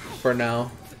for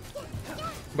now.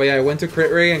 But yeah, I went to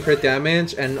crit rate and crit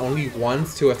damage, and only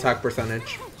once to attack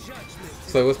percentage.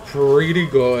 So it was pretty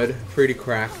good, pretty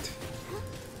cracked.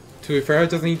 To be fair, I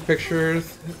just need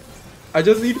pictures. I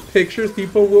just need pictures.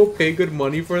 People will pay good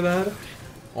money for that.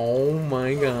 Oh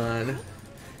my god.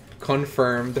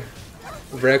 Confirmed.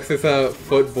 Rex is a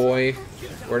foot boy.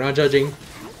 We're not judging.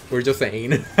 We're just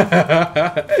saying.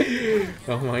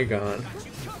 Oh my god.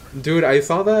 Dude, I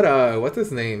saw that, what's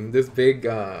his name? This big,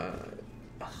 the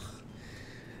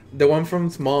one from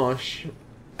Smosh.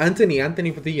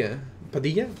 Anthony Padilla.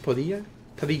 Padilla?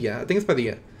 I think it's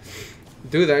Padilla.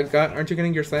 Dude, aren't you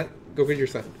getting your set? Go get your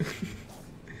set.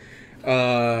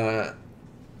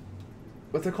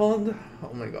 What's it called?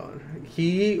 Oh my god.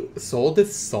 He sold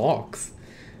his socks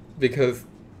because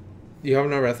You have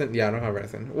no resin? Yeah, I don't have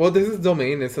resin. Well, this is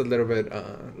domain. It's a little bit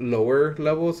lower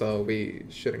level, so we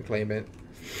shouldn't claim it.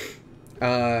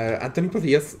 Anthony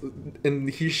Padillas, and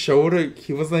he showed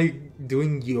he was like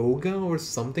doing yoga or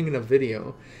something in a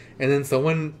video, and then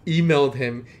someone emailed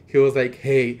him. He was like,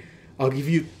 "Hey, I'll give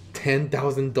you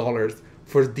 $10,000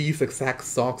 for these exact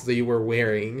socks that you were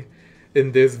wearing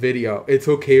in this video. It's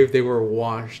okay if they were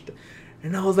washed."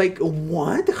 And I was like,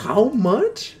 "What? How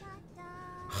much?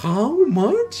 How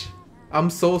much?"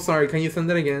 I'm so sorry. Can you send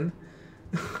that again?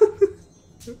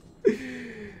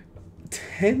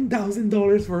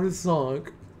 $10,000 for a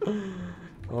sock.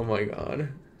 Oh my god.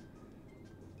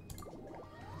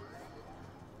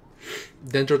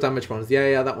 Dental damage bonus.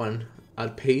 Yeah, that one.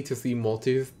 I'd pay to see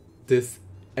Multi's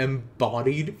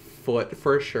disembodied foot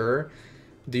for sure.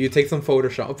 Do you take some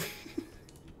Photoshop?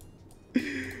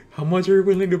 How much are you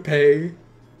willing to pay?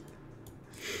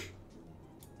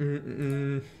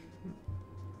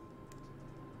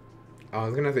 I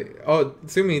was gonna say, oh,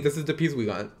 Sumi, this is the piece we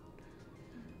got.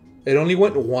 It only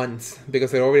went once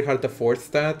because it already had the force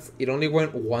stats. It only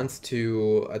went once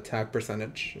to attack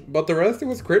percentage, but the rest it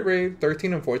was crit rate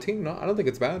 13 and 14. No, I don't think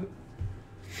it's bad.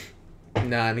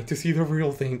 Nah, I need to see the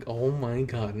real thing. Oh my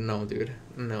god, no, dude,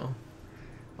 no.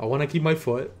 I want to keep my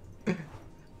foot.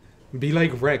 Be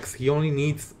like Rex. He only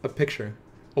needs a picture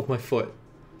of my foot,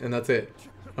 and that's it.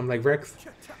 I'm like Rex.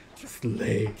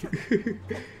 Slay.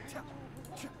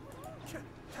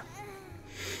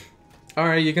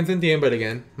 Alright, you can send the invite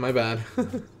again. My bad.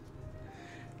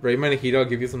 Raid my Nahida, I'll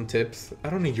give you some tips. I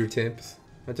don't need your tips.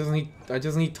 I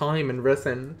just need time and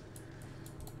resin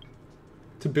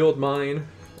to build mine.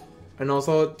 And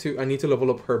also I need to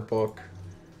level up her book.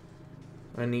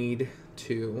 I need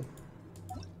to.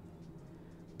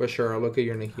 But sure, I'll look at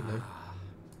your Nahida.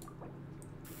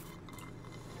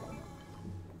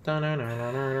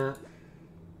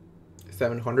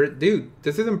 700? Dude,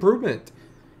 this is improvement.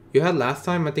 You had last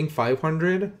time, I think,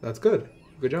 500. That's good.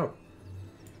 Good job.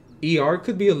 ER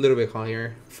could be a little bit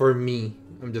higher. For me.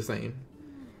 I'm just saying.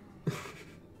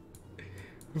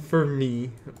 For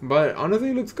me. But honestly,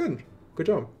 it looks good. Good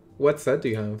job. What set do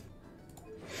you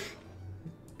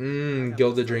have?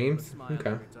 Gilded Dreams?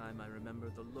 Okay.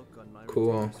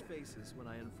 Cool.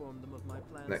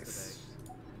 Nice.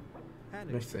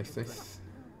 Nice.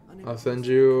 I'll send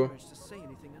you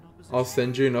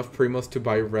enough primos to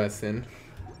buy resin.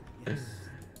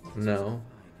 No.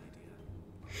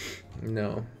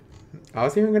 I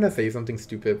was even gonna say something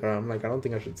stupid, but I'm like, I don't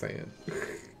think I should say it.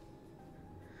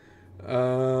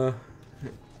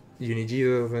 Uni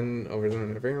Jesus and over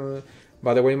and everything.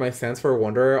 By the way, my Sands for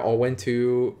Wanderer all went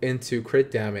into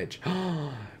crit damage.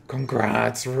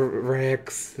 Congrats,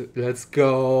 Rex. Let's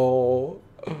go.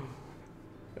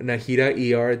 Nahida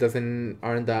ER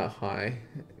aren't that high.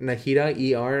 Nahida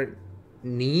ER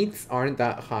needs aren't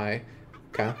that high.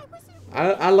 Okay.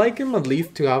 I like him at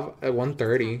least to have a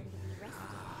 130.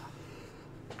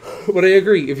 But I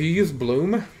agree, if you use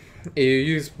Bloom,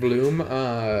 you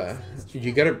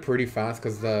get it pretty fast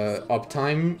because the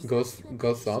uptime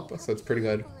goes up, so it's pretty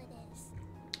good.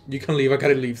 You can leave, I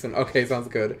gotta leave soon. Okay, sounds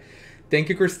good. Thank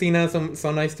you, Christina.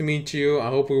 So nice to meet you. I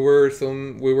hope we were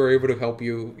able to help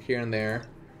you here and there.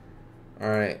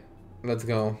 Alright, let's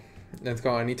go.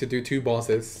 I need to do 2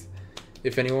 bosses.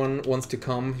 If anyone wants to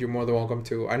come, you're more than welcome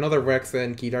to. I know that Rex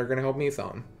and Kita are gonna help me,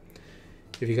 so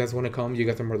if you guys want to come, you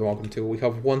guys are more than welcome to. We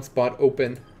have 1 spot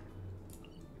open.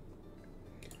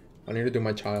 I need to do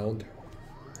my child.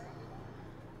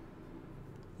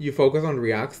 You focus on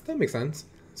reacts? That makes sense.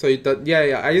 So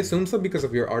yeah, I assume so because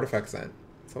of your artifact set.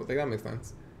 So I think that makes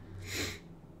sense.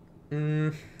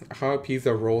 How P's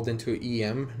are rolled into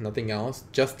EM, nothing else.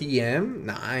 Just EM?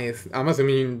 Nice. I'm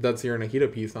assuming that's your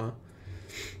Nahida piece, huh?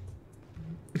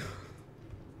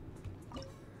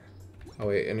 Oh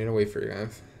wait, I need to wait for you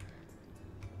guys.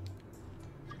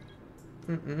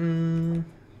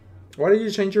 Why did you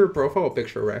change your profile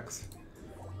picture, Rex?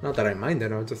 Not that I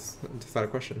minded, I just had a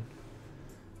question.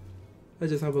 I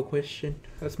just have a question.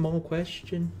 A small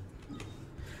question.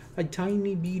 A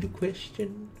tiny bitty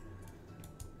question.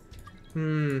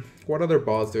 What other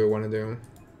boss do I want to do?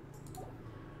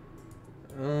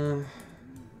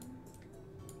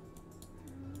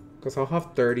 Because I'll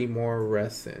have 30 more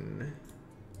resin.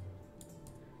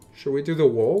 Should we do the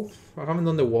wolf? I haven't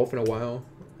done the wolf in a while.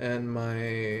 And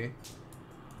my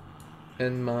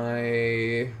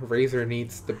razor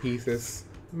needs the pieces.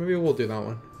 Maybe we'll do that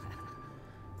one.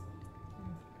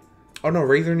 Oh no,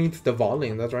 razor needs the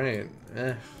volume, that's right.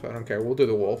 I don't care, we'll do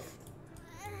the wolf.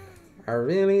 I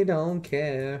really don't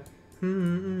care.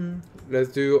 Let's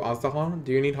do Asaha.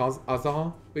 Do you need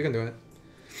Asaha? We can do it.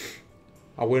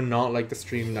 I would not like to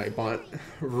stream Nightbot.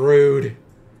 Rude.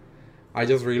 I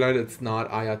just realized it's not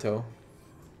Ayato.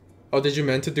 Oh, did you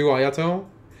meant to do Ayato?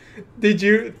 Did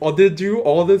you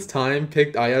all this time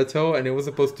picked Ayato and it was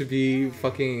supposed to be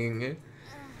fucking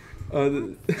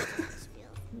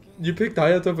you picked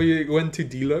Ayato but you went to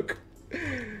D-Look?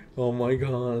 Oh my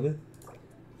god.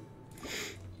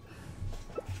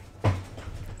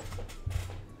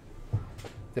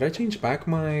 Did I change back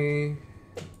my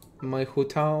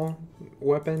Hu-Tao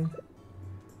weapon?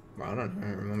 I don't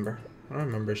remember. I don't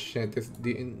remember shit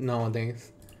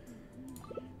nowadays.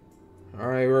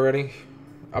 Alright, we're ready.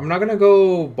 I'm not gonna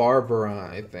go Barbara,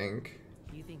 I think.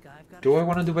 Do I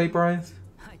want to do Vaporize?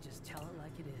 I just tell it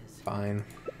like it is. Fine.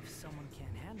 If someone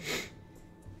can't handle it,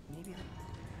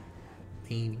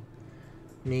 maybe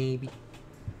Maybe.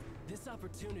 this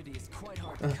opportunity is quite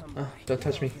hard to come by. Don't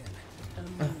touch me.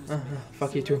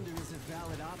 Fuck you too. Surrender is a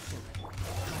valid option. I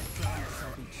promise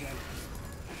I'll be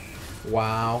generous.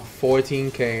 Wow,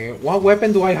 14k. What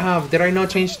weapon do I have? Did I not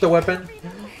change the weapon?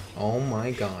 Oh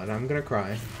my god, I'm gonna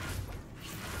cry.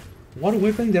 What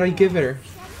weapon did I give her?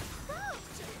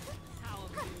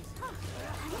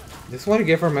 This is what I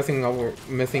give her messing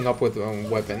up with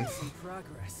weapons.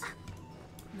 Progress.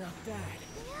 Not bad.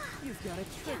 You've got a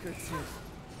trick or two.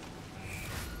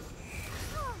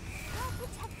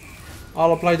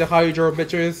 I'll apply the Hydro,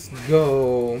 bitches.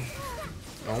 Go.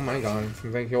 Oh my god,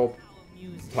 seems like he'll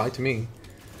apply to me.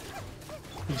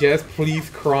 Jess, please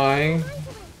cry.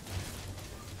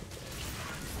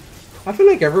 I feel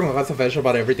like everyone has a fetish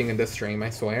about everything in this stream,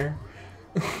 I swear.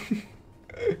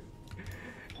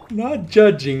 Not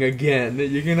judging again.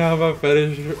 You can have a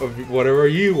fetish of whatever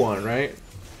you want, right?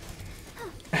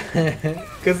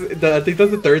 Because I think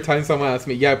that's the third time someone asked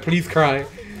me, yeah, please cry.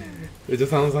 It just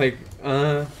sounds like,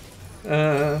 I'm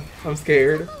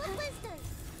scared.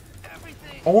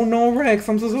 Oh no, Rex,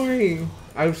 I'm so sorry.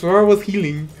 I swear I was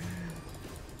healing.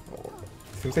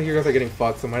 Seems like you guys are getting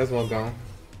fucked, so might as well go.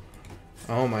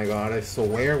 Oh my god, I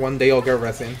swear one day I'll get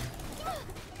resin.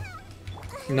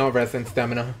 Not resin,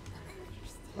 stamina.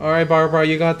 Alright, Barbara,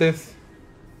 you got this.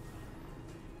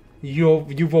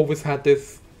 You've always had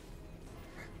this.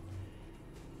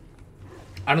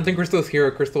 I don't think Crystal's here.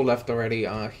 Crystal left already,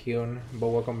 Hyun, but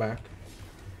welcome back.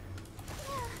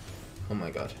 Oh my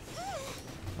god.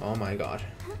 Oh my god.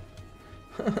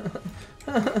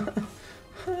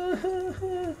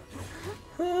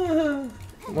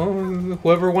 Well,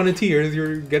 whoever wanted tears,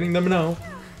 you're getting them now.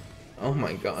 Oh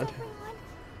my god.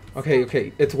 Okay,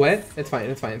 okay. It's wet. It's fine.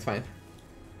 It's fine. It's fine.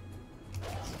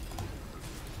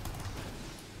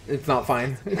 It's not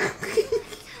fine.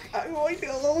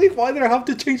 Why did I have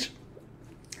to change?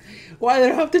 Why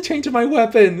did I have to change my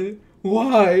weapon?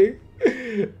 Why?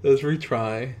 Let's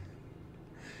retry.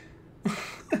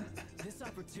 This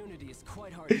opportunity is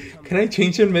quite hard to come Can I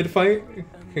change in mid-fight?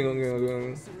 Hang on, hang on, hang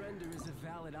on. Surrender is a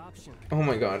valid option. Oh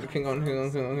my god, hang on, hang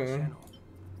on, hang on, hang on.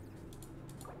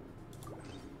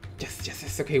 Yes, yes,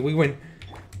 yes, okay, we win.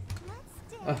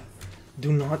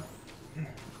 Do not...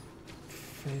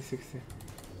 560.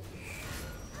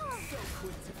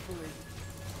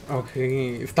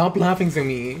 Okay, stop laughing to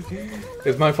me.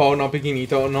 It's my fault not picking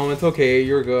Ito. No, it's okay,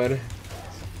 you're good.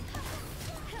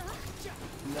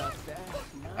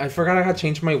 I forgot I had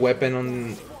changed my weapon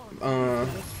on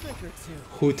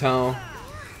Hu-Tao.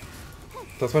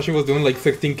 That's why she was doing like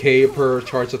 16k per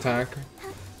charge attack.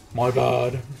 My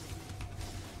bad.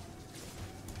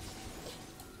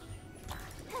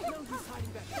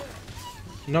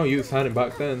 No use hiding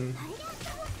back then.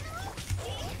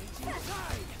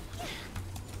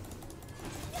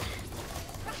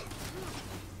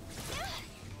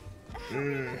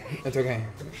 It's okay.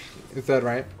 It's that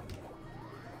right?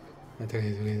 It's okay,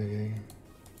 it's okay, it's okay.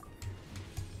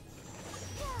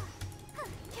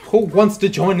 Who wants to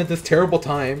join at this terrible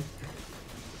time?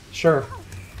 Sure.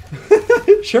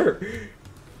 Sure.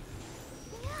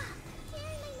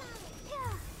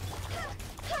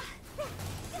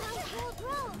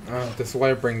 This is why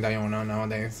I bring Diona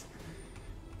nowadays.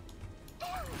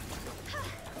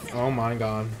 Oh my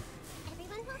god.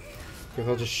 Because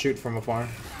I'll just shoot from afar.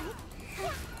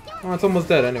 Oh, it's almost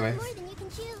dead anyways.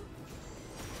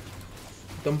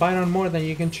 Don't bite on more than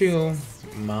you can chew.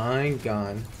 My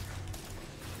god.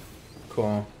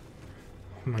 Cool.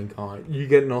 Oh my god. You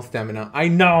get no stamina. I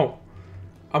know!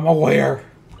 I'm aware!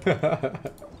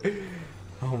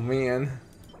 Oh man.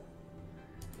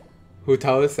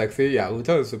 Hu-Tao is sexy? Yeah,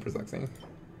 Hu-Tao is super sexy.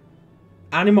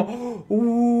 Animal!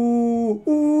 Ooh!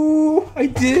 Ooh! I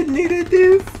did needed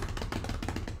this!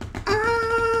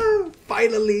 Ah!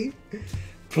 Finally!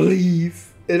 Please!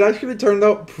 It actually turned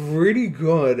out pretty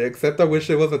good, except I wish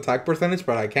it was attack percentage,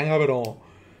 but I can't have it all.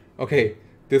 Okay,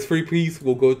 this free piece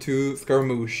will go to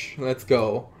Scaramouche. Let's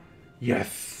go.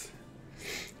 Yes.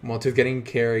 Malta's getting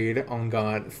carried. Oh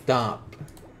God, stop.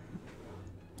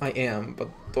 I am, but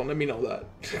don't let me know that.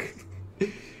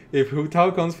 If Hu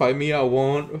Tao comes find me, I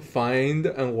won't find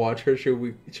and watch her.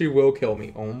 She will kill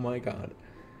me. Oh my God.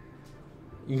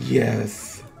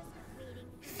 Yes.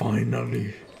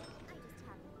 Finally.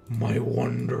 My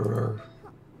wanderer.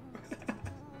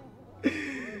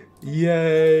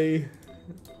 Yay.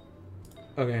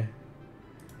 Okay.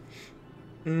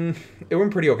 It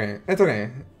went pretty okay. It's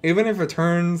okay. Even if it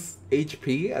turns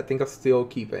HP, I think I'll still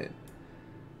keep it.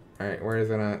 Alright, where is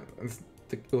it at?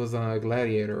 It was a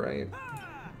gladiator, right?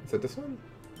 Is it this one?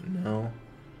 No.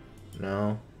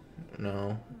 No.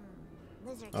 No.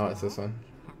 Oh, it's this one.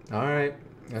 Alright,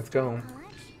 let's go.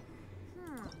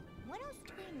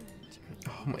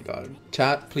 Oh my God.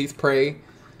 Chat, please pray.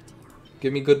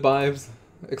 Give me good vibes.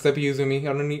 Except Yuzumi.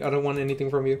 I don't want anything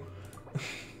from you.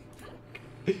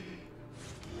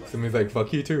 Sumi's like,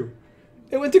 fuck you too.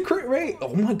 It went to crit rate.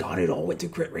 Oh my God, it all went to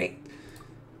crit rate.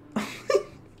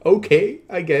 Okay,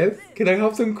 I guess. Can I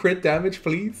have some crit damage,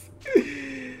 please?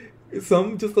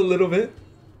 Some, just a little bit.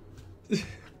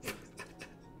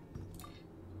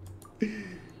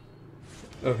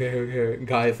 Okay.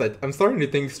 Guys, I'm starting to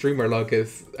think streamer luck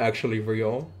is actually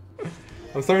real.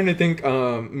 I'm starting to think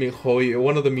Mihoyo,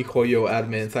 one of the Mihoyo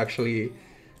admins actually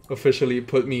officially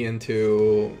put me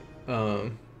into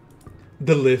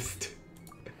the list.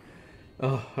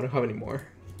 Oh, I don't have any more.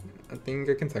 I think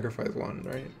I can sacrifice one,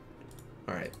 right?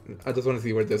 Alright, I just want to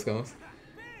see where this goes.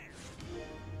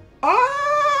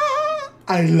 Ah!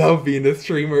 I love being a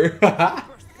streamer.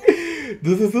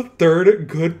 This is the third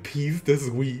good piece this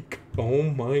week. Oh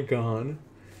my God.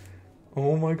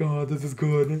 Oh my God, this is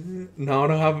good. Now I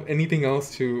don't have anything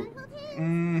else to...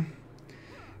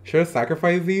 Should I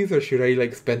sacrifice these or should I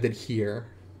like spend it here?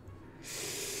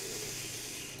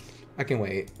 I can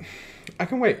wait. I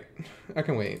can wait.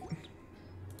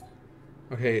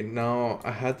 Okay, now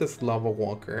I had this lava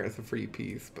walker as a free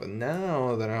piece, but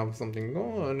now that I have something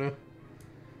going...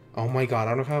 Oh my God,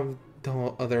 I don't have the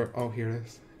other... Oh, here it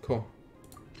is. Cool.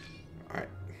 Alright.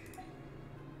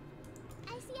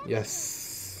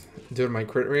 Yes. Dude, my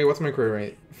crit rate? What's my crit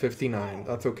rate? 59.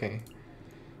 That's okay.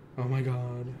 Oh my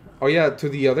God. Oh yeah, to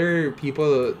the other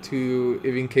people, if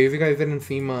in case you guys didn't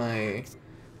see my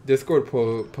Discord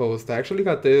post, I actually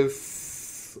got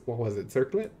this... What was it?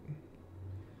 Circlet?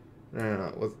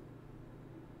 No,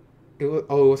 it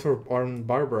was for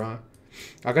Barbara.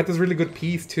 I got this really good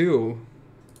piece too.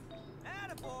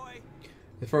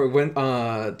 Before it went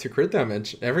to crit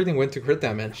damage. Everything went to crit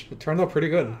damage. It turned out pretty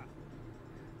good.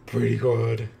 Pretty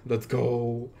good. Let's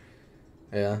go.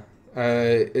 Yeah.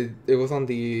 It was on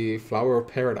the Flower of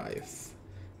Paradise,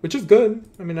 which is good.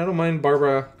 I mean, I don't mind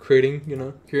Barbara critting, you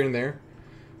know, here and there.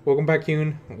 Welcome back,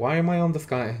 Yoon. Why am I on the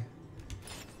sky?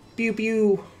 Pew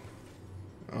pew.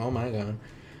 Oh my God.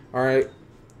 Alright.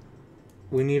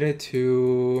 We needed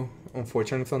to...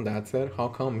 Unfortunately, it's on that set. How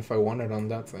come if I want it on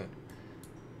that set?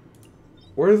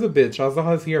 Where's the bitch?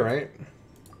 Azaha's here, right?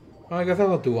 Oh, I guess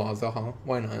I'll do Azaha.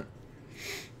 Why not?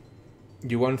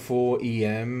 You want full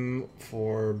EM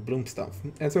for Bloom stuff.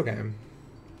 It's okay.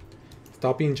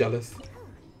 Stop being jealous.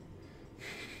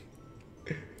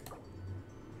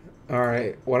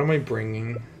 Alright, what am I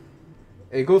bringing?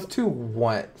 It goes to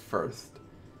what first?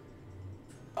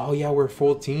 Oh yeah, we're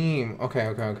full team. Okay.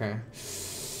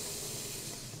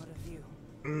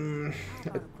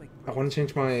 I want to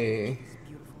change my...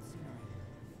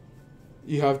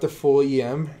 You have the full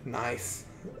EM? Nice.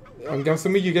 I'm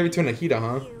assuming you gave it to Nahida,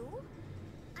 huh?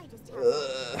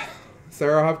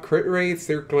 Sarah have crit rate,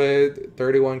 circlet,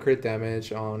 31 crit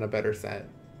damage on a better set.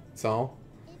 So,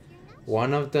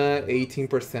 one of the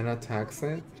 18% attack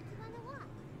set.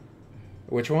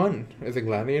 Which one? Is it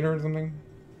Gladiator or something?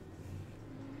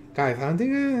 Guys, I don't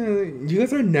think you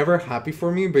guys are never happy for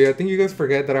me, but I think you guys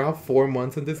forget that I have 4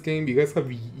 months in this game. You guys have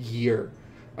a year.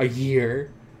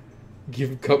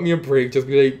 Cut me a break. Just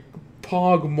be like,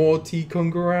 Pog Multi,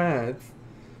 congrats.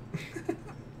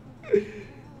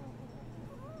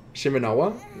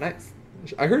 Shimenawa? Nice.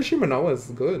 I heard Shimenawa is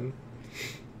good.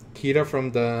 Kita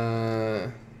from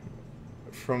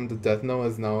the Death Note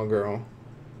is now a girl.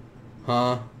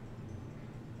 Huh?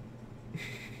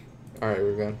 Alright,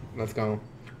 we're good. Let's go.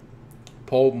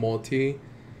 Pog Multi,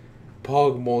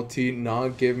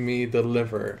 not give me the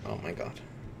liver. Oh my God.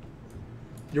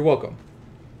 You're welcome.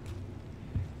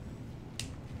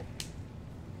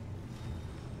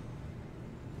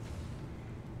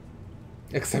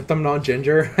 Except I'm not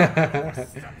ginger.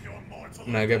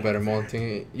 Nah, get better,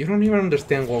 Multi. You don't even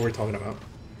understand what we're talking about.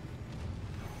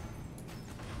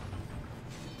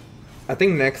 I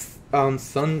think next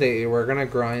Sunday we're gonna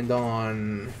grind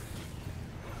on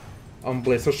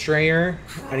Blizzard Strayer.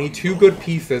 I need two good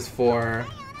pieces for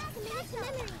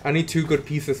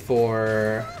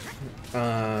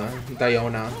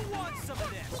Diona.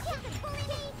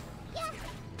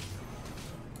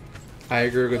 I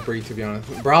agree with Bree, to be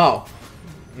honest. Bro!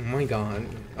 Oh my god.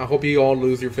 I hope you all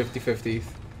lose your 50-50s.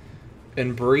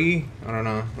 And Bree, I don't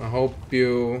know. I hope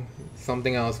you...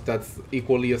 something else that's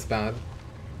equally as bad.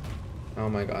 Oh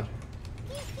my god.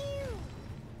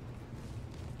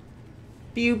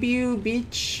 Pew pew,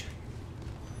 bitch.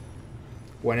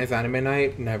 When is anime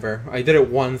night? Never. I did it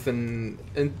once and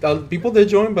people did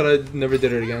join, but I never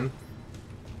did it again.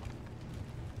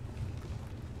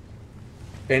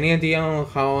 Any idea on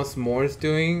how S'more is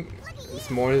doing?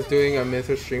 S'more is doing a miss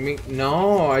her streaming?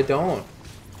 No, I don't.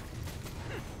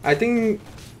 I think,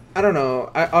 I don't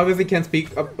know. I obviously can't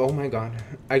speak up. Oh my god.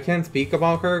 I can't speak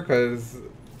about her because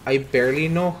I barely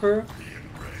know her.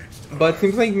 But it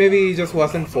seems like maybe it just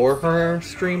wasn't for her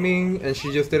streaming and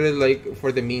she just did it like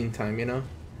for the meantime, you know?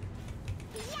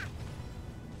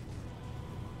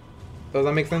 Does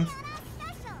that make sense?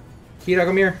 Kira,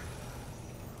 come here.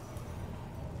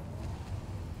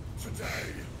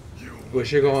 We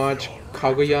should go watch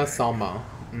Kaguya-sama.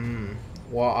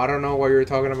 Well, I don't know what you're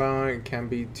talking about. It can't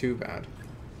be too bad.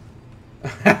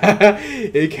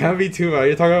 It can't be too bad.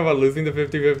 You're talking about losing the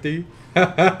 50-50?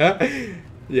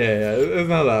 Yeah, it's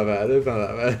not that bad. It's not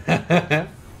that bad.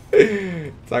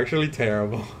 It's actually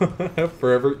terrible.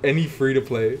 For any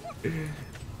free-to-play.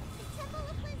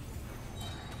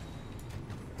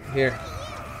 Here.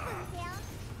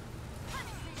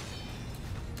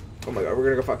 Oh my god, we're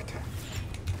gonna go fuck it.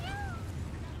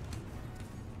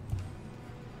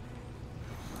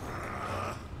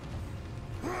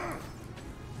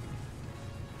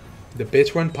 The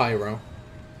bitch went pyro.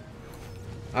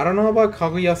 I don't know about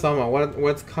Kaguya-sama.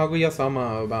 What's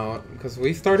Kaguya-sama about? Because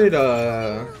we started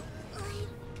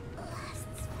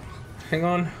hang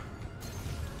on.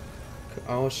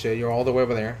 Oh shit, you're all the way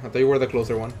over there. I thought you were the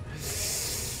closer one.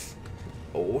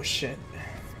 Oh shit.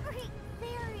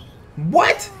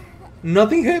 What?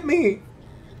 Nothing hit me.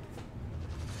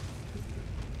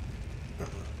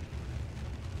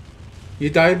 You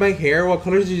dyed my hair? What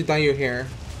color did you dye your hair?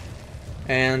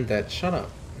 And that, shut up.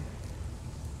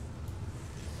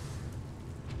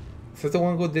 Says the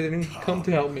one who didn't come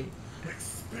to help me.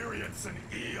 Experience an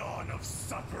eon of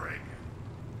suffering.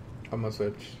 I'm gonna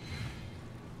switch.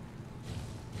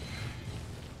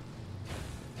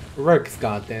 Rex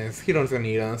got this. He doesn't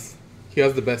need us. He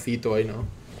has the best Ito I know.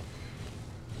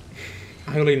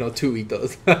 I only know 2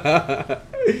 Itos.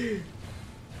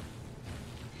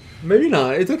 Maybe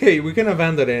not. It's okay. We can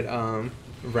abandon it,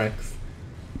 Rex.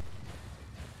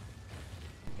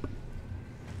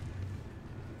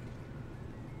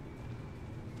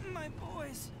 My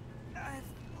boys, I've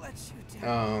let you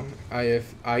down.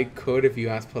 If I could, if you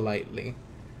ask politely.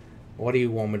 What do you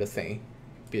want me to say,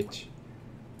 bitch?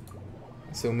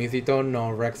 Sumisito? No,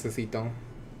 Rexisito.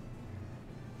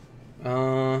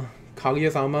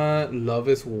 Kaguya-sama, Love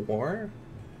is War?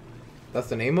 That's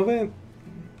the name of it?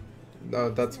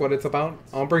 That's what it's about?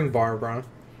 I'll bring Barbara.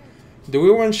 Do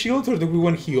we want shields or do we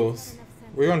want heals?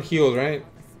 We want heals, right?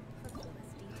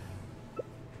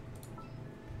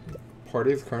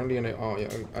 Party is currently in it. Oh yeah,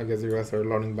 I guess you guys are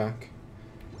loading back.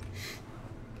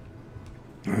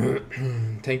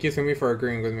 Thank you, Sumi, for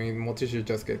agreeing with me. Multi should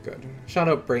just get good. Shut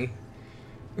up, Bree.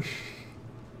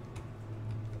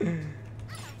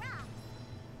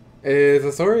 It's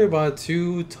a story about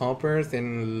 2 toppers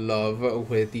in love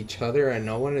with each other and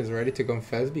no one is ready to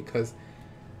confess because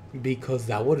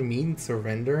that would mean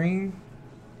surrendering?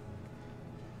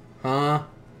 Huh?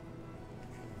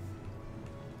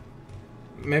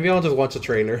 Maybe I'll just watch a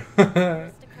trailer.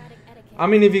 I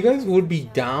mean, if you guys would be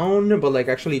down, but like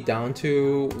actually down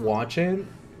to watch it,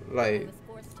 like,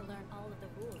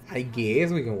 I guess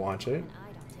we can watch it.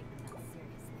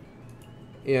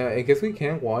 Yeah, I guess we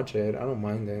can watch it. I don't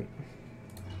mind it.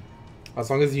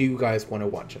 As long as you guys want to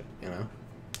watch it, you know?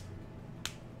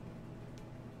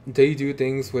 They do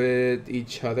things with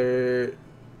each other.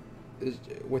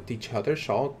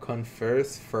 Shall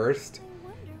converse first.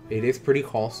 It is pretty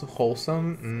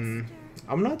wholesome.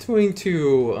 I'm not too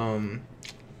into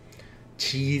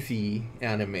cheesy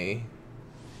anime.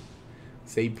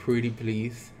 Say pretty,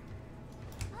 please.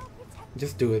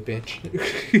 Just do it, bitch.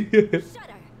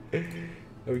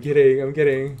 I'm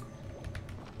kidding.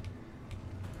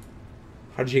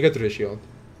 How did you get through the shield?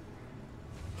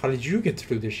 How did you get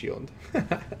through the shield?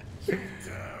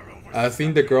 I've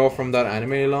seen the girl from that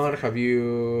anime a lot. Have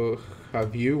you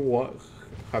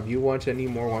watched any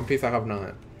more One Piece? I have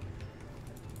not.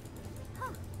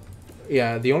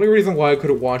 Yeah, the only reason why I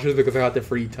could watch is because I had the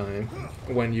free time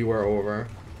when you were over.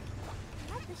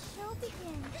 Let the show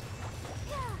begin.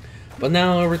 But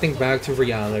now everything's back to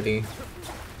reality.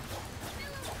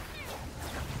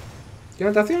 Yeah,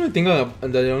 that's the only thing.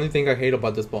 The only thing I hate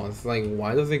about this boss. Like,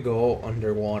 why does it go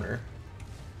underwater?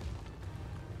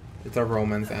 It's a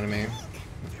romance anime.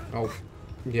 Oh,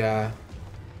 yeah.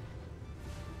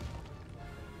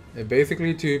 It's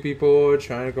basically two people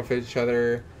trying to confess each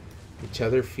other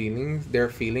feelings, their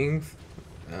feelings.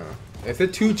 Is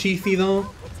it too cheesy though?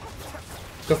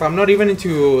 Because I'm not even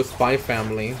into Spy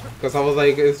Family. Because I was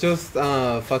like, it's just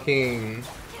fucking.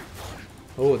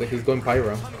 Oh, he's going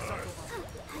pyro.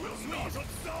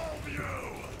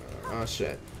 Oh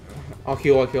shit. I'll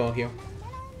heal.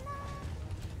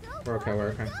 We're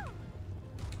okay.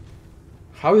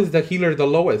 How is the healer the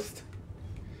lowest?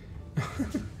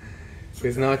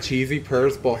 It's not cheesy,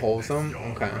 purse, but wholesome?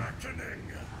 Okay.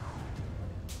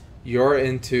 You're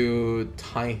into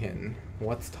Taihin.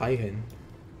 What's Taihin?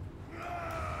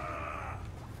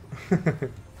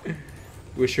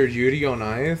 Wish your Yuri on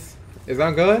ice? Is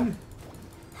that good?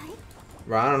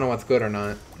 Bro, I don't know what's good or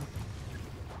not.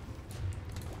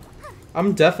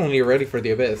 I'm definitely ready for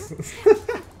the abyss.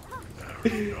 I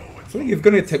think he's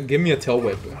gonna give me a tail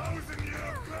whip.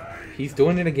 He's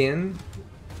doing it again?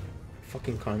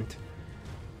 Fucking cunt.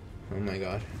 Oh my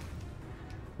god.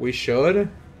 We should?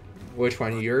 Which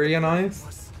one? Yuri and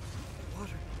Ice?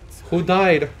 Who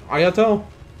died? Ayato?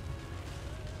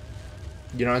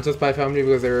 You're not just by family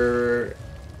because they're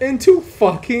into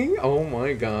fucking? Oh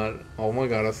my god. Oh my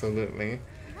god, absolutely.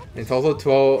 It's also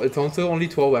 12. It's also only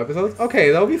 12 episodes.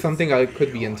 Okay, that'll be something I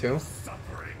could be into.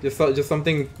 Just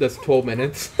something that's 12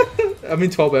 minutes. I mean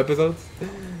 12 episodes.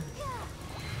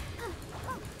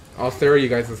 I'll stare at you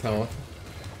guys' health.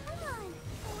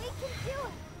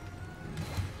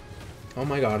 Oh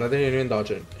my god, I didn't even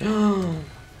dodge it.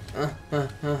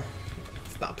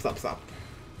 Stop.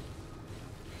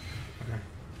 Okay.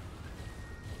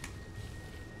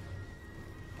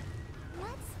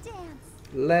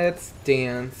 Let's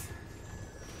dance.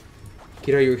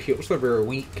 Kira, your heels are very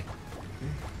weak.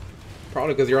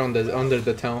 Probably because you're under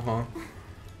the town, huh?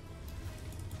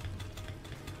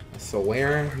 So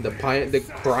where? The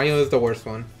cryo is the worst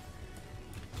one.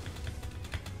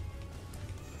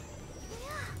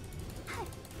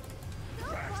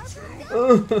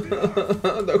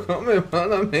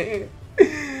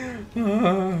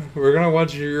 We're gonna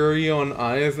watch Yuri on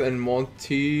Ice and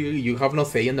Monty. You have no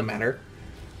say in the matter.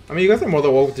 I mean, you guys are more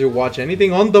than welcome to watch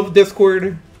anything on the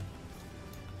Discord.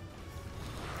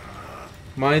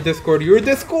 My Discord, your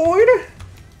Discord?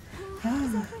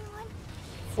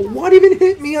 What even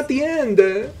hit me at the end?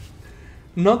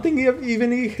 Nothing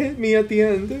even hit me at the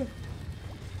end.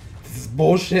 This is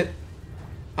bullshit.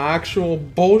 Actual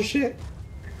bullshit.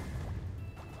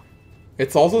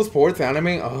 It's also sports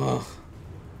anime. Ugh.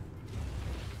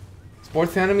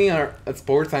 Sports anime are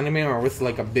always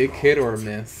like a big hit or a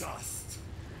miss.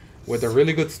 With a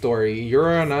really good story.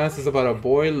 Uranus is about a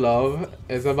boy love.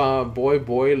 It's about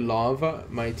boy love.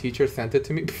 My teacher sent it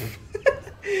to me.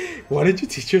 Why did your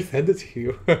teacher send it to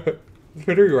you? It's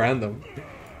pretty random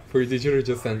for your teacher to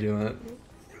just send you that.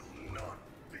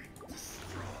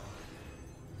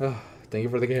 Oh, thank you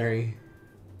for the carry.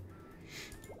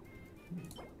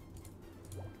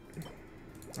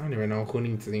 I don't even know who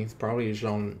needs these. Probably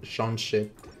Sean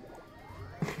shit.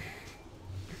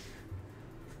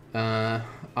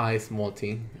 Ice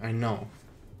multi. I know.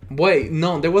 Wait,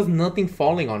 no, there was nothing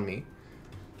falling on me.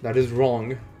 That is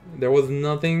wrong. There was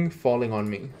nothing falling on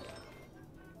me.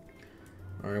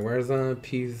 Alright, where's the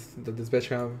piece that this bitch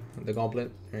have? The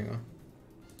goblet? There you go.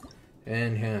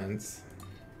 And hands.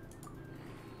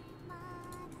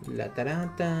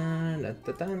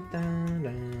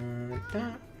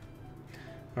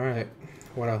 Alright,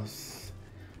 what else?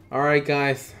 Alright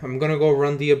guys, I'm gonna go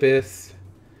run the abyss.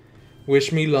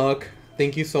 Wish me luck.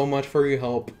 Thank you so much for your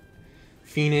help.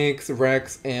 Phoenix,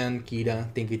 Rex, and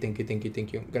Kita. Thank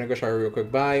you. I'm gonna go shower real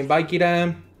quick. Bye,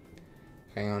 Kita.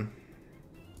 Hang on.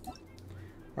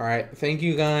 Alright, thank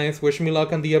you guys. Wish me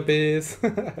luck on the abyss.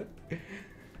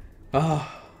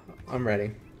 I'm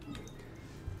ready.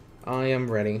 I am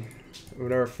ready. I've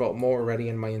never felt more ready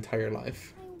in my entire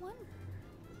life.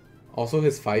 Also,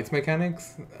 his fights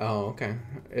mechanics? Oh, okay.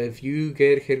 If you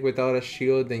get hit without a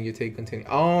shield, then you take continue.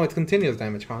 Oh, it's continuous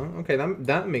damage, huh? Okay,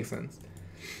 that makes sense.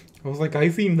 I was like, I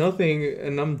see nothing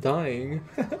and I'm dying.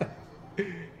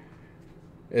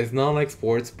 It's not like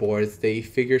sports. They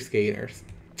figure skaters.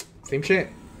 Same shit.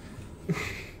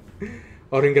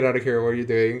 Odin, get out of here. What are you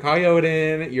doing? Hi,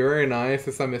 Odin. You're nice.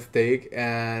 It's a mistake.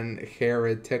 And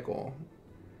heretical.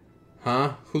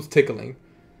 Huh? Who's tickling?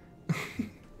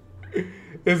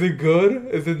 Is it good?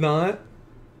 Is it not?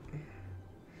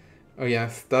 Oh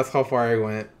yes, that's how far I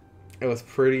went. It was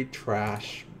pretty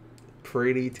trash.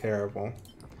 Pretty terrible.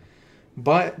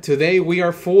 But today we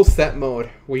are full set mode.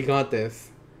 We got this.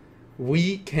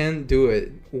 We can do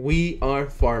it. We are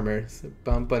farmers.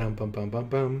 Bum bum bum bum bum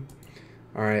bum.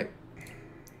 Alright.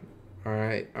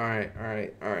 Alright, alright,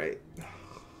 alright, alright.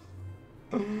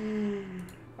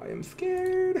 I am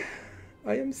scared.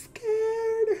 I am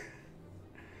scared.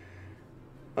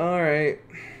 Alright.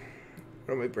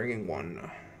 What am I bringing?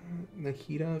 One.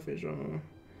 Nahida official.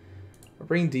 I'll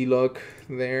bring D-Look.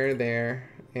 There.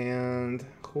 And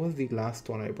who was the last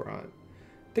one I brought?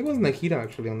 I think it was Nahida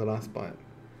actually on the last spot.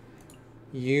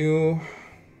 I'll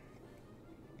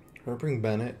bring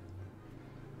Bennett.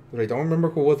 But I don't remember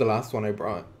who was the last one I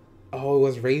brought. Oh, it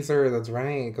was Razor. That's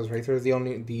right, because Razor is the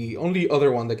only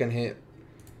other one that can hit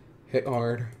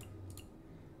hard.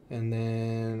 And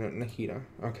then Nahida.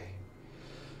 Okay.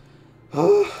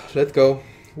 Let's go.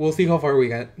 We'll see how far we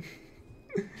get.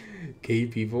 Okay,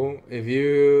 people. If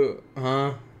you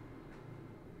alright,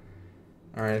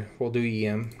 we'll do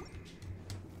EM.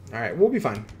 Alright, we'll be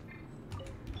fine.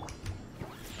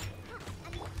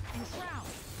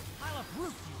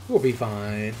 We'll be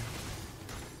fine.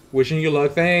 Wishing you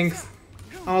luck, thanks.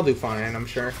 I'll do fine, I'm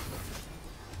sure.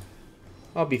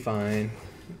 I'll be fine.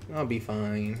 I'll be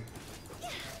fine.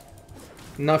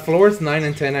 Now, floors 9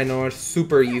 and 10 I know are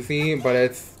super easy, but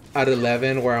it's at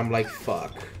 11 where I'm like,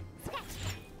 fuck.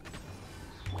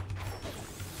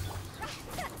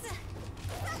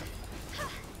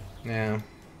 Yeah.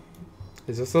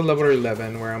 It's just a level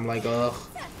 11 where I'm like, ugh.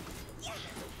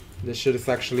 This shit is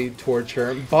actually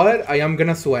torture. But I am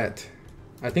gonna sweat.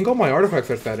 I think all my artifacts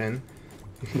are set in.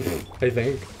 I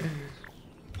think.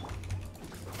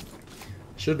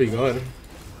 Should be good.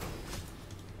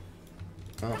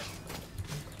 Oh.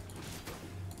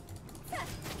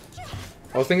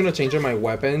 I was thinking of changing my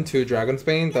weapon to Dragon's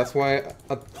Bane. That's why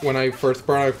when I first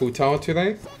brought out Hu Tao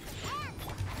today,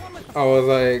 I was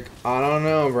like, I don't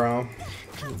know, bro.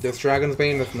 This Dragon's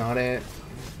Bane is not it.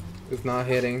 It's not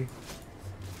hitting.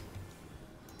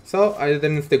 So I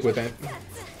didn't stick with it.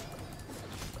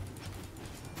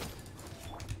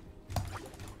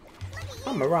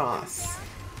 I'm a Ross.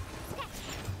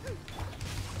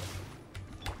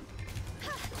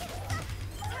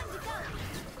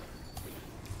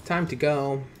 Time to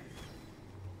go.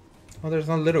 Oh, there's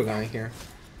a little guy here.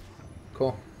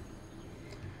 Cool.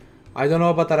 I don't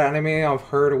know about that anime. I've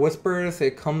heard whispers.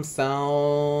 It comes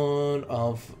out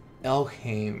of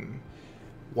Elheim.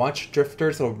 Watch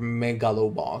Drifters or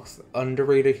Megalobox.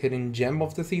 Underrated hidden gem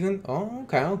of the season. Oh,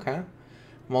 okay.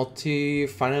 Multi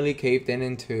finally caved in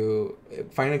and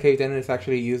is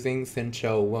actually using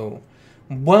Sincho. Whoa.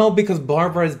 Well, because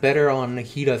Barbara is better on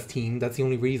Nahida's team. That's the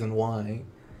only reason why.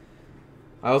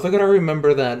 I also gotta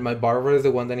remember that my Barbara is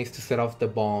the one that needs to set off the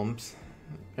bombs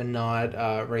and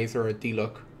not Razor or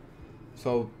D-Look.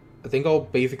 So I think I'll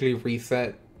basically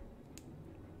reset.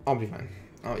 I'll be fine.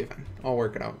 I'll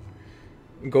work it out.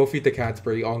 Go feed the cats,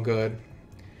 Brie. All good.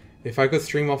 If I could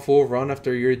stream a full run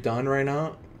after you're done right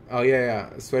now. Oh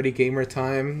yeah. Sweaty gamer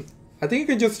time. I think you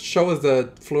can just show us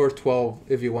the floor 12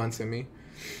 if you want, Simi.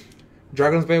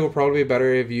 Dragon's Bane will probably be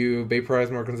better if you vaporize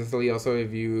more consistently. Also,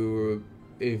 if you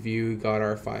got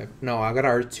R5. No, I got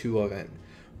R2 of it.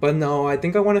 But no, I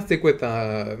think I want to stick with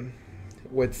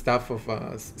stuff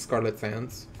of Scarlet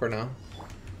Sands for now.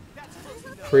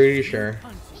 Pretty sure.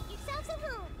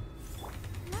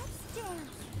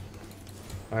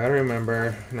 I gotta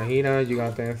remember. Nahida, you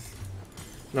got this.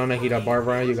 No, Nahida,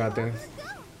 Barbara, you got this.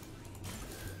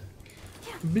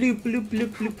 Bloop, bloop, bloop,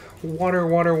 bloop. Water.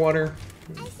 Water.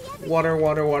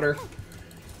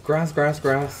 Grass.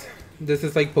 This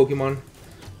is like Pokemon.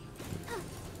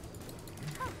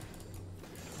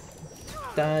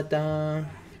 Da.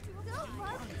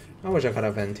 I wish I could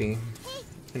have Venti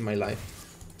in my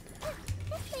life.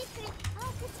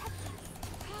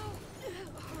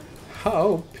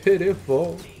 How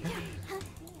pitiful.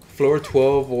 Floor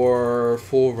 12 or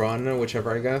full run,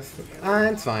 whichever, I guess.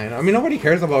 It's fine. I mean, nobody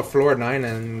cares about floor 9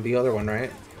 and the other one,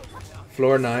 right?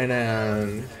 Floor 9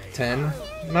 and 10.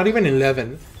 Not even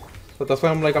 11. But that's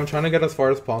why I'm trying to get as far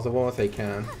as possible as I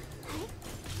can.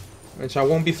 Which I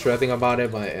won't be stressing about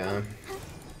it, but yeah.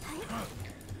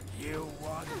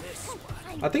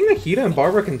 I think Nahida and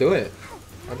Barbara can do it.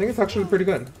 I think it's actually pretty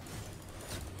good.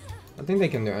 I think they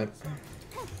can do it.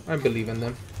 I believe in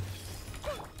them.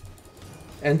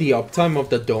 And the uptime of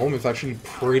the dome is actually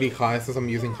pretty high since I'm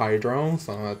using Hydro,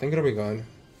 so I think it'll be good.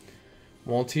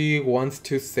 Multi wants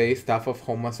to say Staff of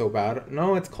Homa so bad.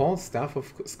 No, it's called Staff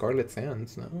of Scarlet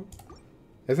Sands, no?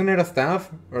 Isn't it a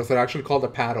staff? Or is it actually called a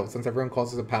paddle, since everyone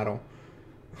calls it a paddle?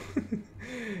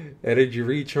 Energy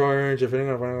recharge, if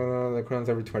anything the crowns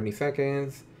every 20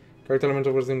 seconds. Character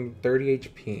elemental was in 30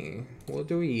 HP. We'll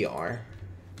do ER.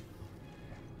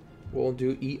 We'll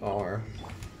do ER.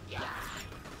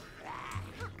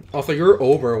 Also, you're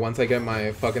over once I get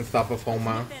my fucking Staff of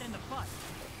Homa.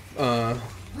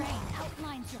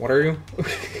 What are you?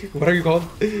 What are you called?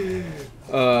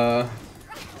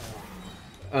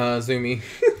 Zumi.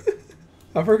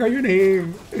 I forgot your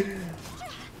name.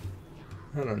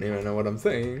 I don't even know what I'm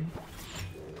saying.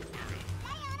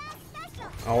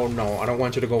 Oh no, I don't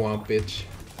want you to go out, bitch.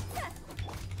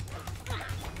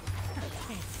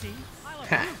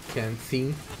 Ha, can't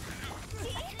see.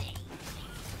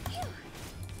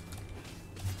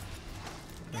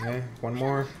 Okay, one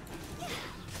more.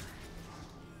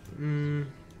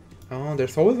 Oh,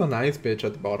 there's always a nice bitch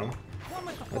at the bottom.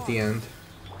 At the end.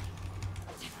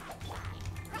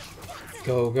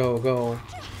 Go, go, go.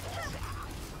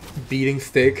 Beating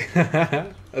stick.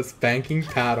 A spanking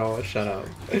paddle. Shut up.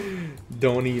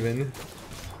 Don't even.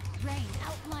 Rain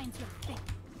outlines your face.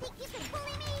 Think you can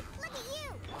bully me? Look at you.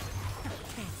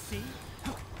 Can't see.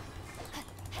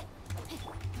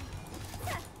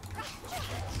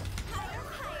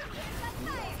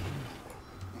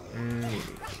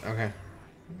 Okay.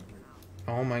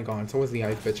 Oh my god, it's always the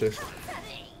ice bitches.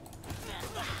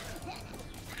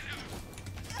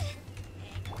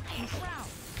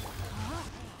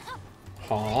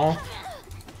 Aw.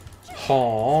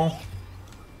 Aw.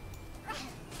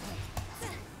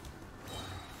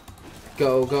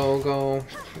 Go, go, go.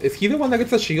 Is he the one that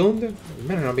gets a shield? He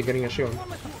better not be getting a shield.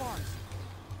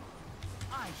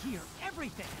 I hear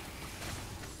everything.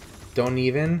 Don't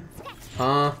even?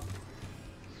 Huh?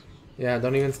 Yeah,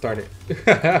 don't even start it.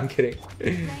 I'm kidding.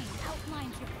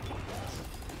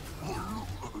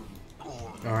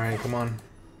 Alright, come on.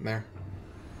 There.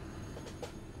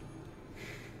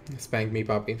 Spank me,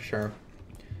 puppy. Sure.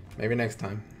 Maybe next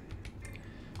time.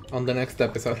 On the next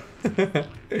episode.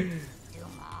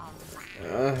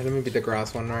 Let me beat the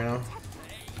grass one right now.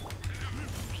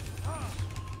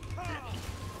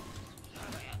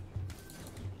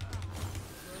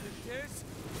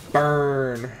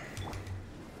 Burn!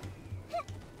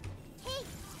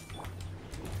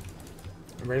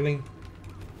 Really?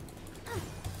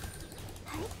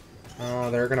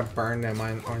 Oh, they're gonna burn them,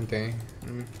 aren't they?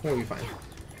 We'll be fine.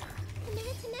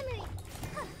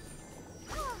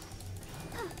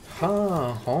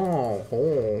 Ha! Ho!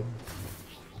 Ho!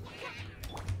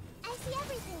 I see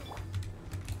everything.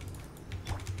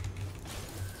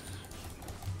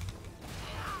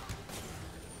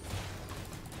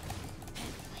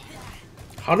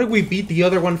 How did we beat the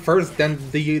other one first, then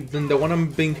the one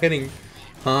I'm being hitting?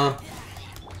 Huh?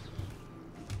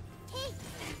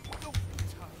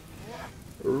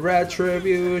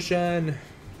 Retribution!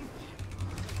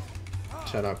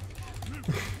 Shut up.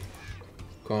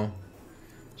 Cool.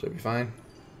 Should be fine.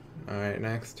 Alright,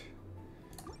 next.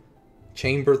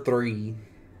 Chamber 3.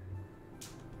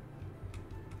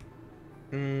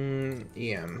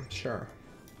 EM, sure.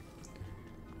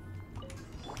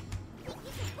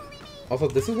 Also,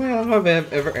 this is why I don't have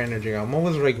ever energy. I'm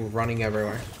always like running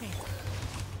everywhere.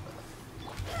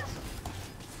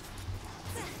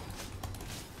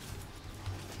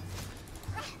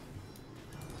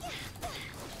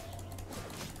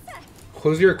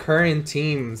 Who's your current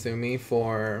team, Zumi,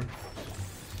 for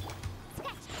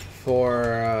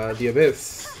the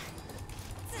Abyss?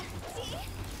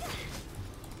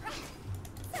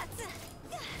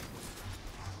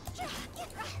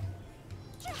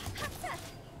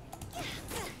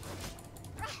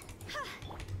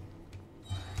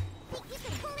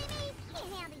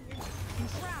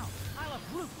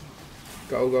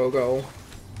 Go, go, go.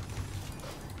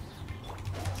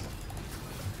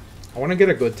 I want to get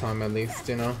a good time at least,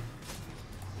 you know?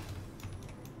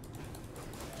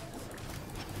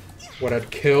 What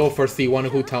I'd kill for C1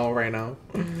 Hotel right now.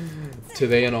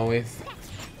 Today and always.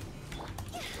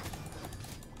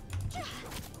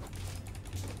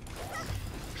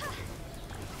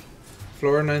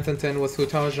 Floor 9th and 10 was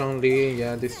Hotel, Zhongli,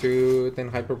 yeah, these two, then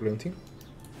Hyper Bloom team.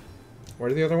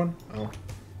 Where's the other one? Oh.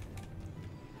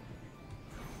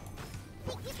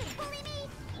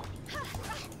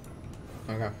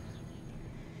 Okay.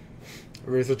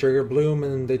 Raise the trigger, Bloom,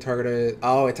 and they targeted.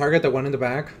 Oh, it targeted the one in the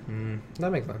back?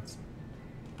 That makes sense.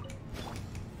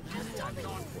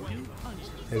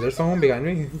 Is there someone behind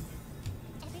me?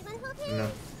 No.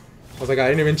 I was like, I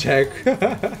didn't even check.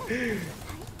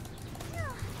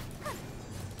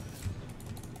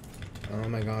 Oh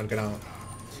my god, get out.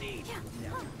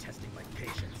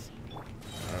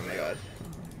 Oh my god.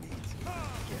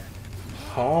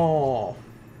 Oh.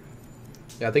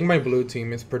 Yeah, I think my blue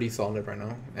team is pretty solid right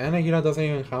now. And Nahida doesn't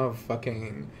even have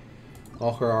fucking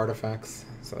all her artifacts.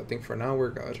 So I think for now we're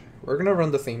good. We're gonna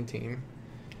run the same team.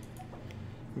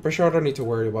 I'm pretty sure I don't need to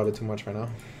worry about it too much right now.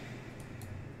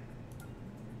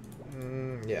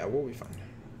 Yeah, we'll be fine.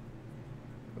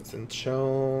 Let's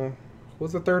chill.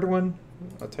 Who's the third one?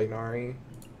 A Tainari.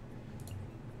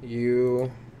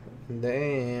 You. And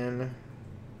then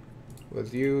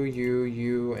was you,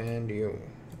 and you.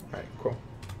 Alright, cool.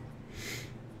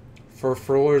 For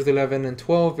floors 11 and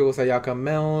 12, it was Ayaka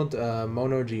Meld,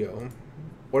 Mono Geo.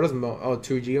 What is Mo? Oh,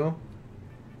 2 Geo?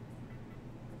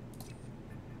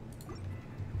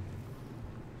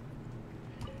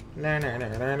 Na na na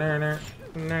na na na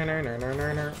na na na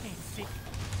na na.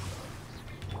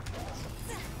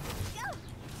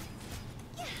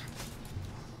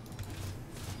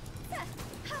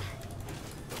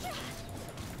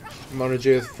 Mono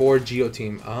Geo is 4 Geo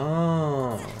team.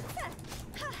 Oh.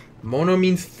 Mono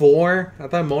means 4? I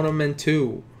thought Mono meant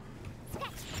 2.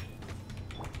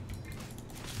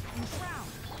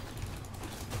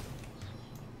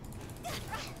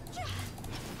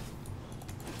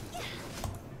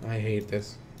 I hate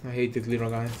this. I hate these little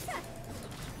guys.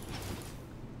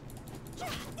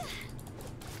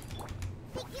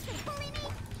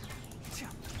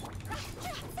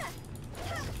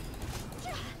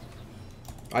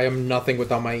 I am nothing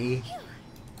without my E.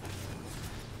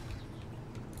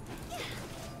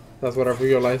 That's what I've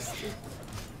realized.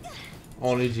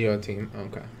 Only Geo team.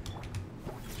 Okay.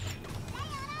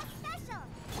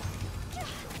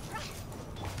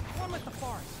 One with the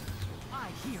forest. I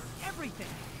hear everything.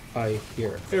 I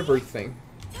hear everything.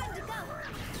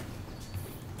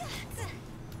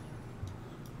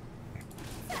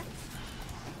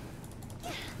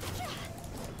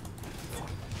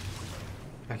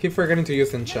 I keep forgetting to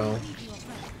use Enchel.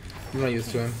 I'm not used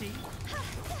to him.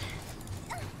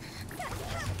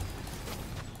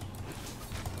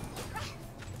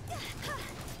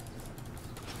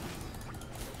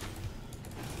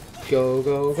 Go,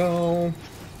 go, go.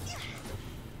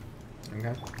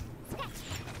 Okay.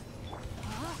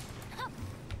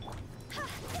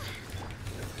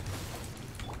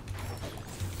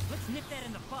 Let's nip that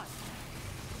in the bud.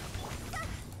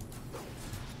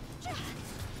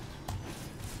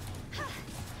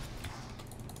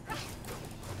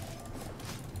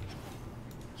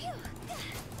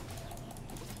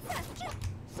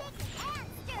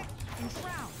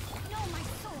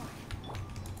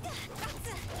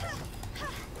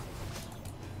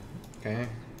 Okay,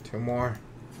 2 more.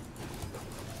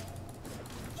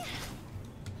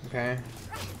 Okay.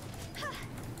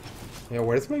 Yo,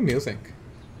 where's my music?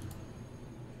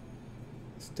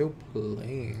 Still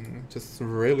playing. Just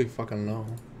really fucking low.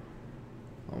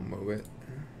 I'll move it.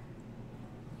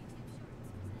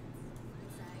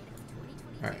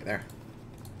 Alright, there.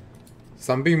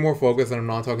 So I'm being more focused and I'm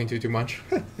not talking too much.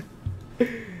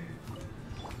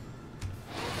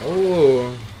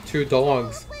 Oh, 2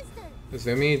 dogs.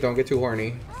 Zumi, don't get too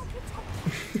horny.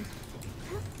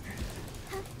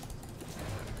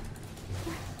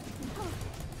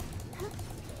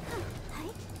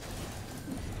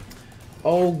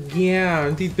 Oh yeah,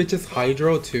 aren't these bitches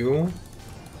Hydro too?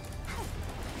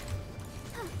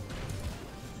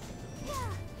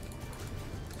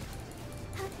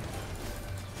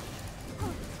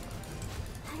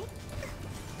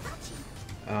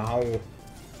 Ow.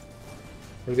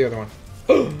 Where's the other one?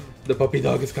 The puppy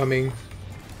dog is coming.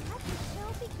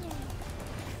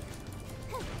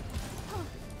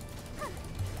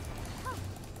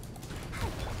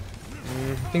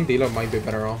 I think Dila might be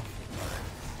better off.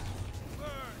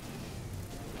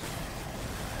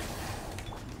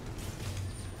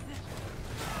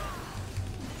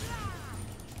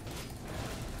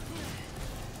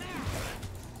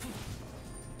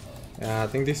 Yeah, I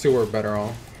think these two were better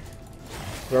off.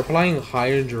 We're applying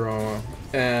Hydro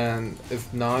and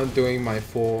it's not doing my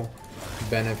full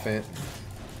benefit.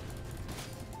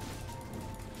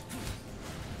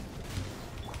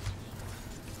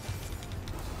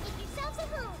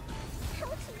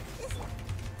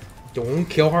 Don't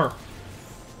kill her.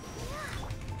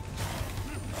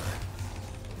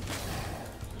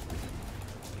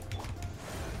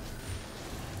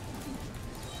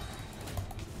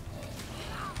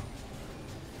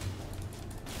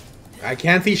 I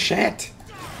can't see shit.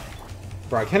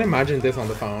 Bro, I can't imagine this on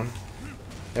the phone.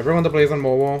 Everyone that plays on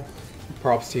mobile,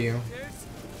 props to you.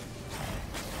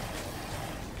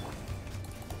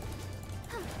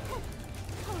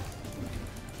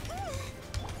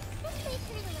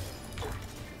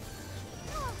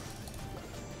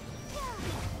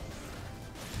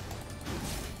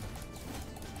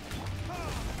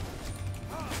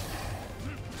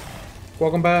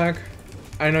 Welcome back.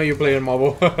 I know you play on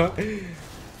mobile. I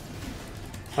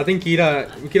think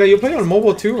Kita, you play on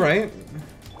mobile too, right?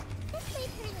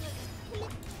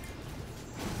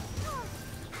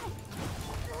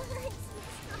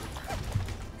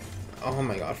 Oh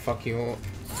my god, fuck you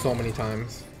so many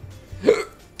times.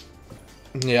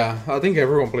 Yeah, I think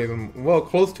everyone plays on, well,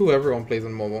 close to everyone plays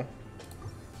on mobile.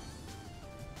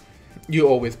 You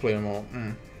always play on mobile.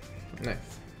 Nice.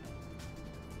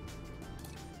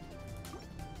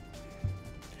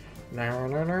 Ugh,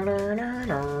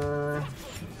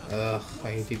 I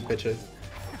hate these bitches.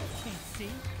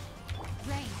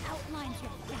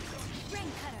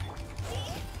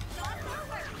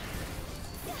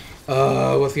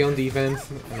 Was he on defense?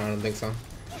 No, I don't think so.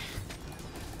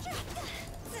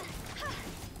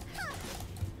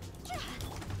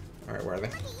 Alright, where are they?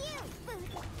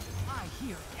 I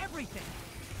hear everything.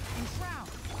 Enshroud.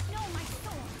 No, my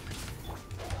sword.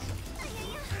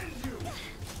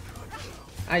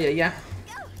 Ah, yeah.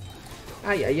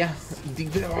 Ah, yeah.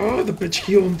 Oh, the bitch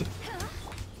healed.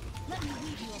 Let me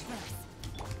read you a verse.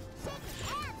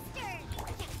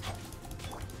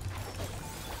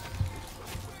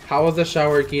 How was the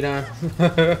shower, Kita?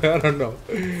 I don't know.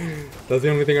 That's the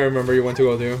only thing I remember you went to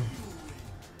go do.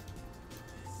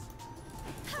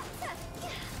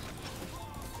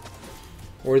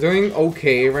 We're doing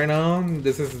okay right now.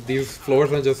 These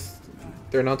floors are just,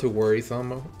 they're not too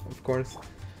worrisome, of course.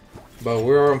 But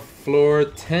we're on floor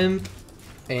 10th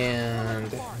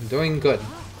and doing good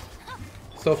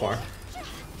so far.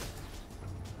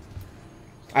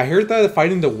 I heard that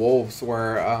fighting the wolves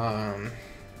were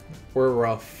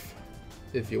rough,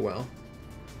 if you will.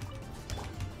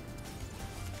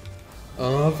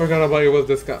 Oh, I forgot about it was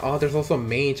this guy. Oh, there's also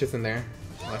mages in there.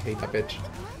 Oh, I hate that bitch.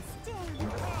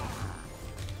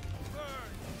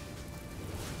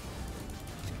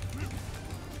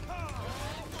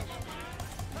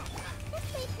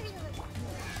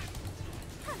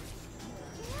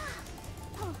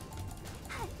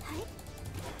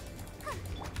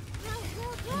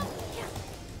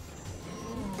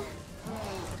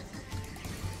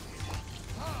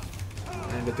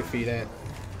 To defeat it.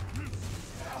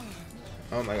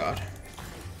 Oh my god.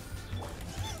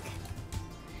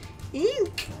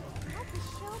 Ink!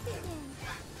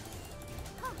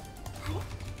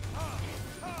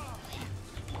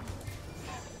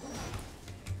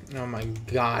 Oh my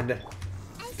god.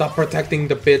 Stop protecting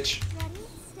the bitch.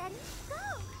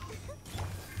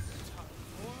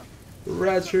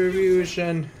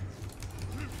 Retribution.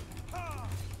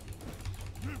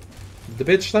 The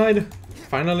bitch died?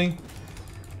 Finally.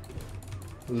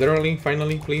 Literally,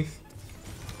 finally, please.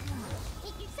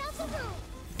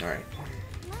 Alright.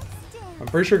 I'm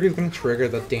pretty sure he's gonna trigger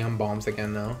the damn bombs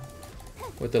again now.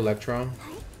 With Electro.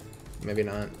 Maybe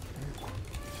not.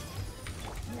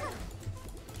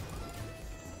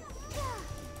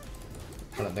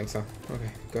 I don't think so.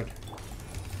 Okay, good.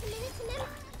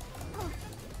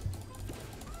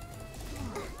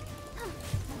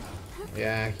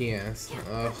 Yeah, he is.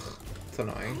 Ugh, it's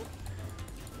annoying.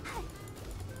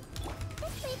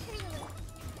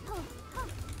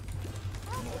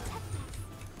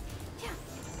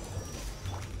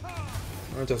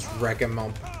 I'll just wreck him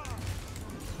up.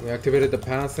 We activated the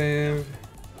passive.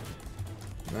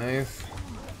 Nice.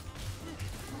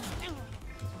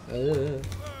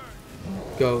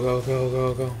 Go.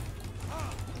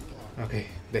 Okay,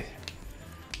 there.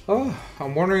 Oh,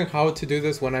 I'm wondering how to do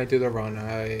this when I do the run.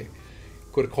 I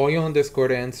could call you on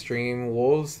Discord and stream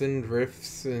Wolves and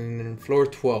Rifts in floor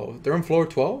 12. They're on floor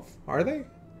 12? Are they?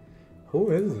 Who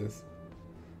is this?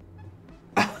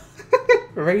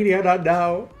 Radiant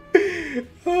now.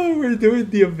 Oh, we're doing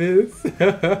the Abyss.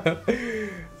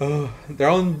 Oh, they're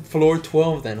on floor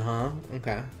 12 then, huh?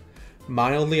 Okay.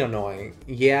 Mildly annoying.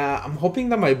 Yeah, I'm hoping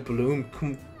that my Bloom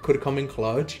could come in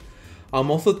clutch. I'm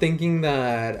also thinking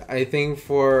that I think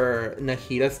for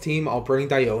Nahida's team, I'll bring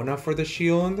Diona for the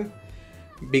shield.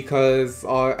 Because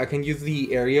I can use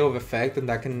the area of effect and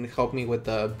that can help me with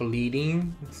the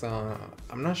bleeding. So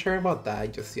I'm not sure about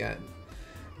that just yet.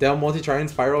 Del multi-try and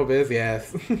Spiral Abyss,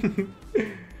 yes.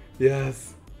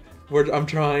 Yes. I'm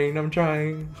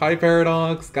trying. Hi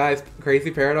Paradox. Guys, Crazy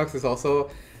Paradox is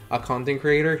also a content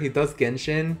creator. He does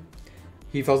Genshin.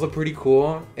 He's also pretty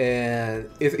cool, and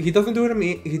he doesn't do him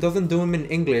in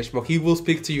English, but he will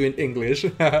speak to you in English.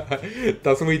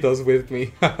 That's what he does with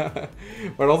me. But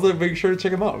also make sure to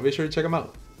check him out. Your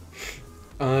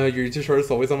YouTube short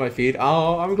is always on my feed.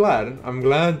 Oh, I'm glad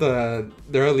that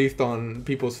they're at least on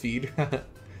people's feed.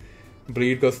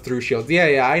 Bleed goes through shields.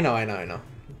 Yeah, I know.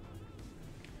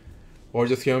 Or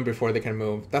just heal them before they can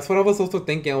move. That's what I was also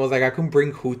thinking. I was like, I can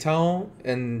bring Hu Tao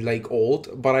and like ult,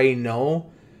 but I know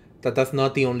that that's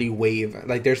not the only wave.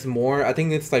 Like there's more. I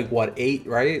think it's like what, 8,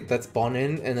 right? That spawn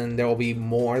in, and then there will be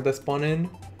more that spawn in.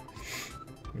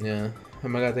 Yeah. Oh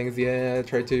my god, thanks. Yeah,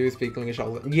 try to speak English.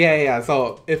 Yeah.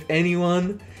 So if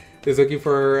anyone is looking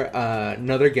for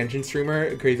another Genshin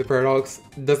streamer, Crazy Paradox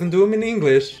doesn't do him in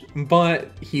English,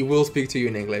 but he will speak to you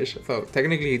in English. So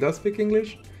technically he does speak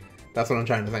English. That's what I'm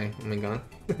trying to say. Oh my god.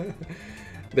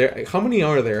 How many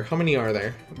are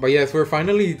there? But yes, we're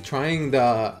finally trying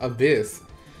the Abyss.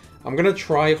 I'm gonna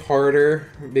try harder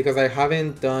because I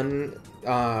haven't done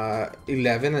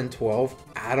 11 and 12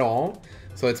 at all.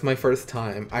 So it's my first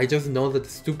time. I just know that the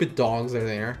stupid dogs are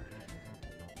there.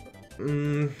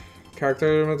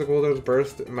 Character cooldown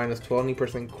burst minus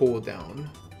 20% cooldown.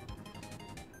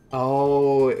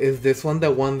 Oh, is this one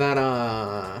the one that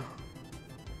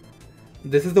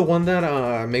this is the one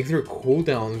that makes your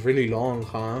cooldowns really long,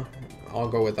 huh? I'll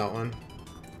go with that one.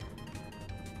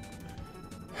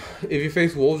 If you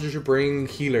face wolves, you should bring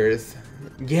healers.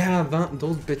 Yeah,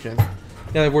 those bitches.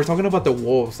 Yeah, we're talking about the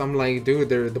wolves. I'm like, dude,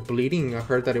 the bleeding. I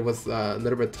heard that it was a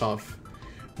little bit tough.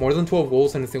 More than 12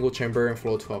 wolves in a single chamber and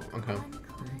flow 12. Okay.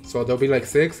 So there'll be like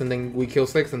 6, and then we kill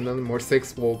 6, and then more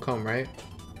 6 will come, right?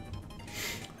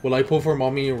 Will I pull for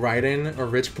Mommy Raiden or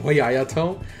Rich Boy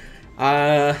Ayato?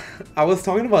 I was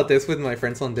talking about this with my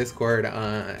friends on Discord,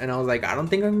 and I was like, I don't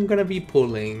think I'm gonna be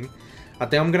pulling. I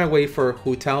think I'm gonna wait for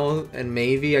Hu Tao, and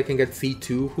maybe I can get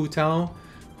C2 Hu Tao.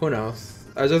 Who knows?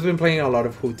 I've just been playing a lot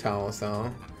of Hu Tao,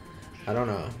 so I don't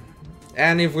know.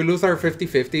 And if we lose our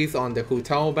 50-50s on the Hu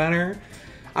Tao banner,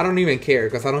 I don't even care,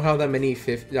 because I don't have that many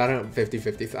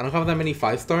 50-50s. I don't have that many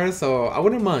 5-stars, so I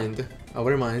wouldn't mind.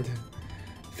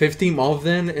 15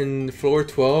 Malvin in floor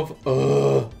 12.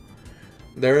 Ugh.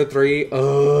 There are 3.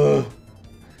 Ugh.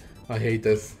 I hate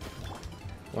this.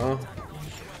 Well,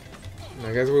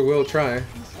 I guess we will try.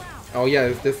 Oh yeah,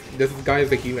 this guy is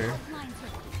the healer.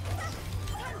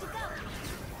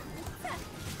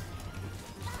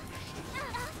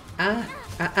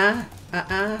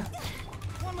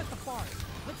 One with the fart.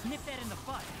 Let's nip that in the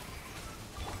butt.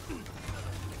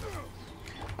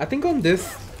 I think on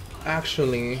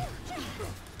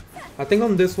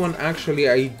this one actually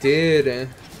I did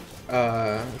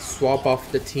swap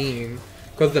off the team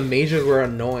because the mages were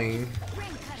annoying.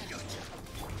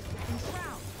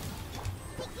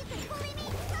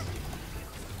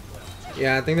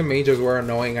 Yeah, I think the mages were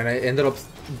annoying, and I ended up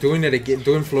doing it again,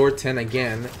 doing floor 10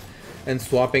 again, and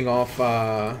swapping off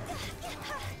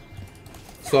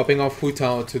Hu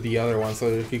Tao to the other one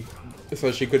so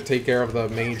she could take care of the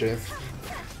mages.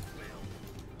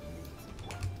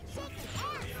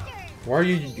 Where are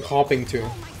you hopping to?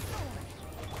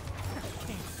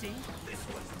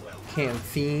 Can't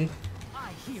see.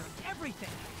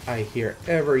 I hear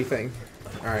everything.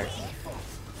 Alright.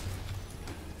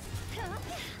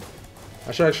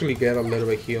 I should actually get a little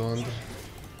bit healed.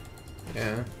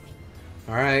 Yeah.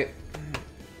 Alright.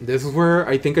 This is where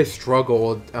I think I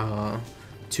struggled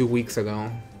 2 weeks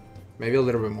ago. Maybe a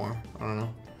little bit more. I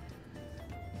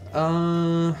don't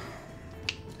know.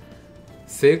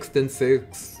 6, then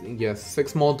 6. Yes,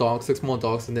 6 small dogs,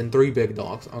 and then 3 big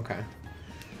dogs. Okay.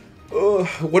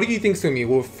 What do you think, Sumi?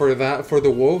 Well, for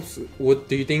the wolves,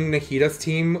 do you think Nahida's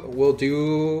team will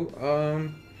do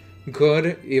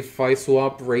good if I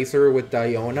swap Racer with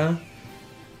Diona?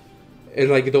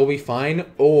 They'll be fine,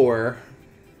 or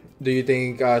do you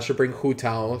think I should bring Hu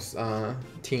Tao's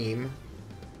team?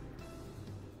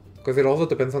 Because it also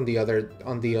depends on the other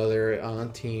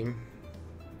team.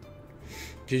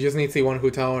 You just need C1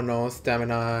 Hu Tao and no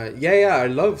stamina. Yeah, I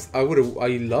love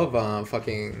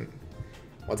fucking,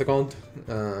 what's it called?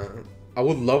 I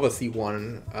would love a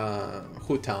C1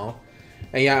 Hu Tao.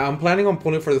 And yeah, I'm planning on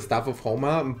pulling for the Staff of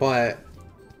Homa, but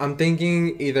I'm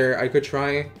thinking either I could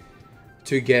try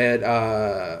to get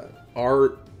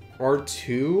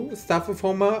R2 Staff of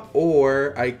Homa,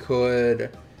 or I could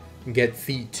get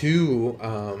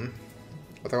C2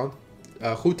 what's it called?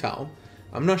 Hu Tao.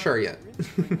 I'm not sure yet.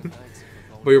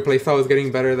 But your playstyle is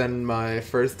getting better than my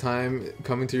first time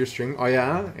coming to your stream. Oh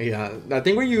yeah? Yeah. I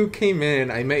think when you came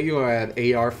in, I met you at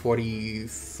AR 40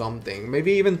 something.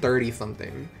 Maybe even 30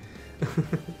 something.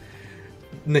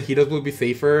 Nahida's would be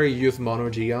safer. You use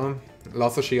Mono Geo.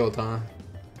 Lots of shield, huh?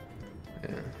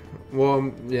 Yeah.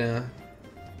 Well, yeah.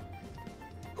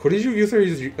 Who did you use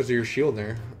as your shield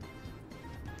there?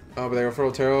 But there for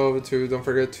Otero to don't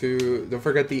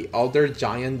forget the elder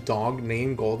giant dog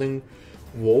named Golden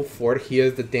Wolf Ford. He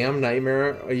is the damn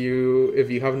nightmare if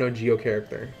you have no Geo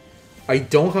character. I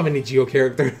don't have any Geo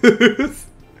characters.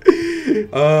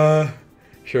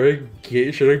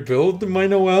 Should I build my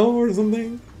Noel or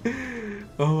something?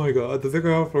 Oh my god, does it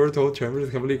go out for total chambers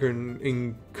heavily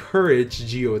encourage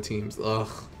Geo teams? Ugh.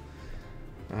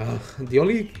 The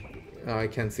only I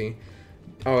can't see.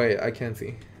 Oh wait, I can't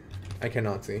see. I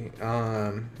cannot see.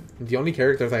 The only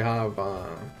characters I have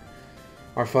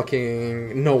are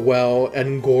fucking Noel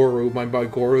and Goru. My boy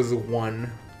Goru's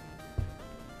 1.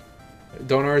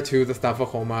 Donor to the staff of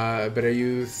Homa. Better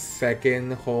use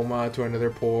second Homa to another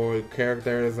poor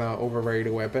character's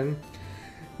overrated weapon.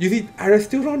 You see, I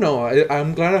still don't know.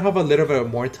 I'm glad I have a little bit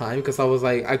more time because I was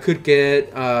like, I could get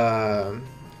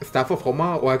Staff of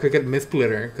Homa or I could get Mist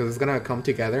Splitter because it's gonna come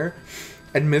together.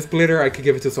 And Mist Splitter, I could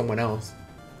give it to someone else.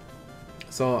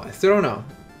 So I still don't know.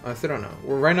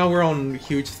 Right now we're on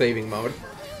huge saving mode.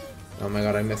 Oh my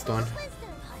god, I missed one.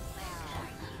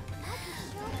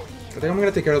 I think I'm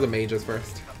gonna take care of the mages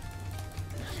first.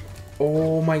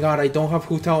 Oh my god, I don't have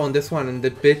Hu Tao on this one and the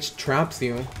bitch traps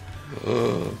you.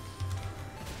 Ugh.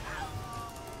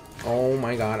 Oh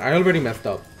my god, I already messed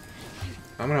up.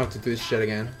 I'm gonna have to do this shit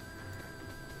again.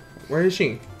 Where is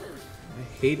she? I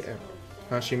hate it.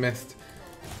 Oh, she missed.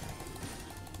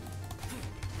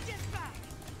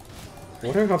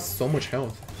 Why do I have so much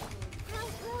health?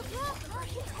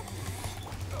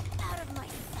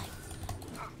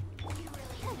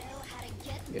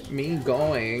 Get me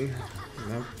going.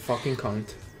 That fucking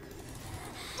cunt.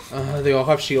 They all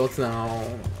have shields now.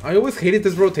 I always hated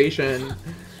this rotation.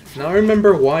 Now I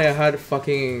remember why I had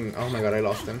fucking... Oh my god, I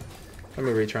lost him. Let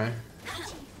me retry.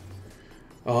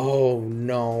 Oh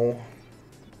no.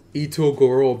 Ito,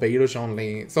 Goro, Beidou,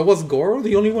 Zhongli. So was Goro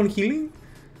the only one healing?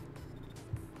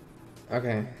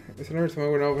 Okay. Is there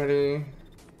somewhere with nobody?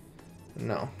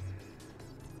 No.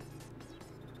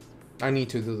 I need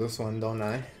to do this one, don't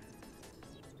I?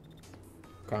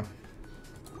 Okay.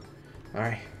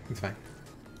 Alright, it's fine.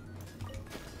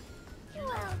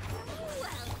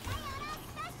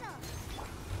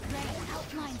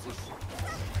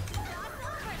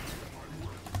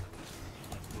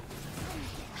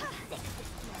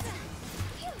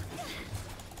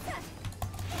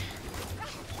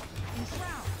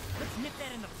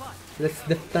 Let's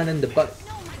nip that in the butt.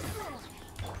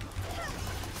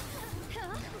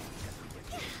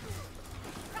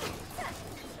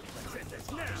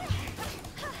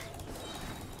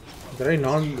 Did I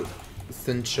not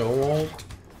Sencho ult?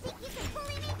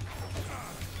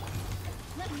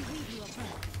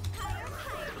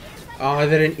 Oh, I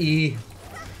did an E.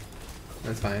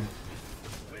 That's fine.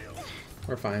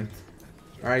 We're fine.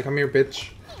 Alright, come here, bitch.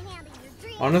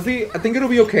 Honestly, I think it'll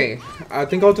be okay. I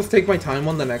think I'll just take my time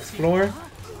on the next floor.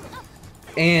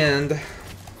 And...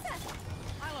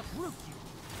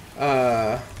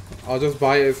 I'll just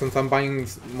buy it since I'm buying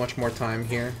much more time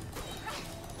here.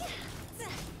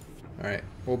 Alright,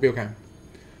 we'll be okay.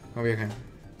 We'll be okay.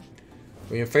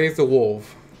 We can face the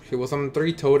wolf. He will summon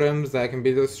 3 totems that can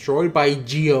be destroyed by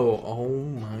Geo. Oh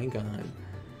my god.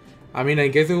 I mean, I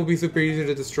guess it will be super easy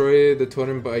to destroy the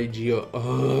totem by Geo.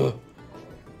 Ugh.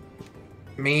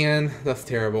 Man, that's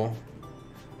terrible.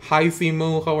 Hi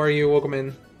Simu, how are you? Welcome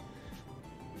in.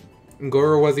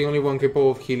 Goro was the only one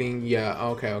capable of healing. Yeah,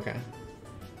 okay, okay.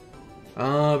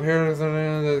 Parents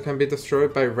that can be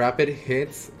destroyed by rapid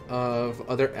hits of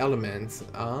other elements.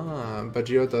 But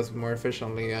Geo does more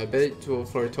efficiently. I bet it will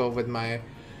floor 12 with my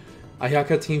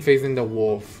Ayaka team facing the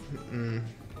wolf.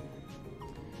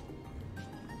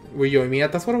 Were you and me?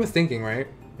 That's what I was thinking, right?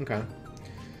 Okay.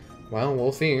 Well,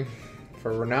 we'll see.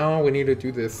 For now, we need to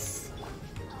do this.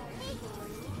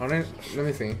 Let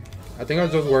me see. I think I'll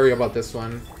just worry about this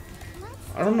one.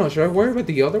 I don't know. Should I worry about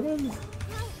the other ones?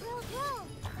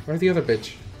 Where's the other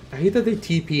bitch? I hate that they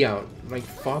TP out. Like,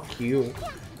 fuck you.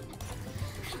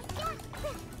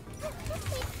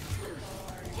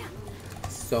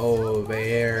 So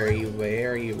very,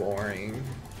 very boring.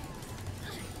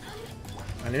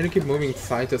 I need to keep moving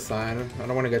side to side. I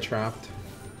don't want to get trapped.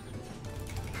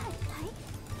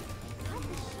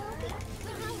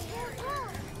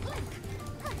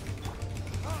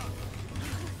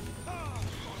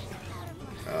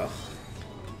 Ugh.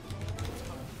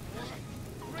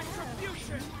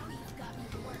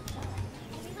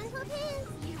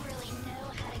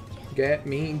 Get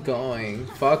me going.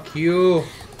 Fuck you.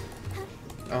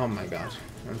 Oh my gosh.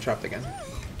 I'm trapped again.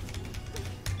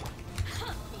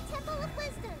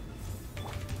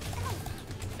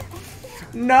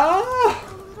 No!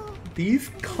 These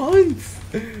cunts!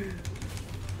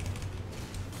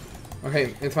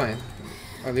 Okay, it's fine.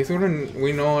 At least we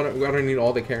know we don't need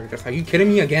all the characters. Are you kidding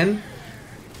me again?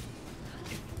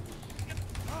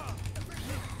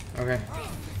 Okay.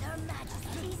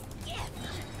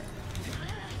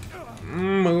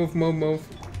 Move, move, move.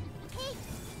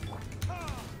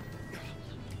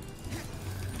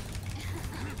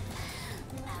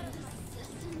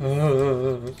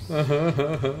 I'm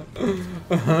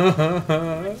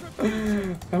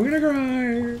gonna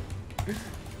cry.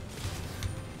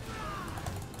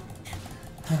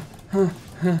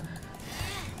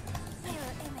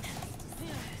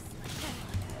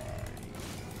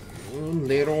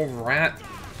 Little rat.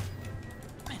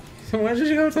 So why did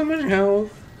you have so much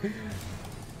health?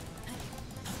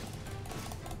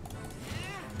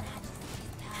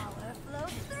 Power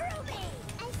flows through me.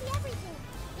 I see everything.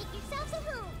 Make yourselves a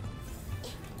home.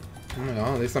 Oh my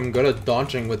god, at least I'm good at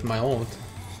dodging with my ult.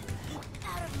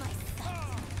 Out of my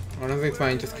sight. Honestly, it's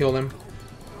fine, just kill him.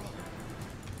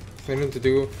 Send him to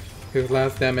do his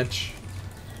last damage.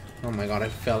 Oh my god, I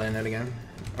fell in it again.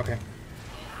 Okay.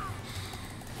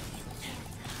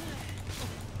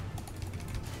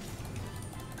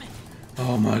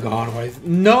 Oh my god, why is...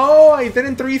 No! I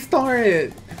didn't 3-star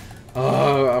it!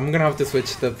 I'm gonna have to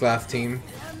switch to the last team.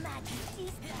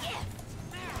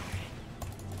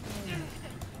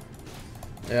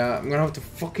 Yeah, I'm gonna have to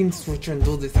fucking switch and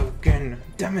do this again.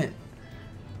 Damn it!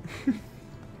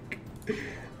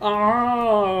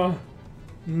 Ah,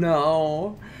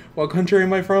 no. What country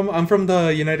am I from? I'm from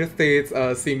the United States,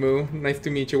 Simu. Nice to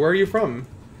meet you. Where are you from?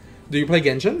 Do you play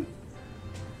Genshin?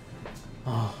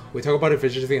 Oh, we talk about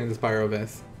efficiency in the Spyro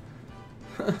Abyss.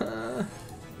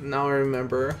 Now I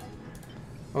remember.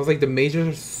 I was like, the mages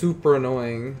are super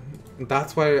annoying.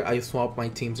 That's why I swapped my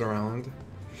teams around.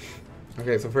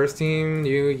 Okay, so first team,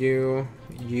 you,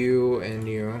 and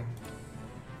you.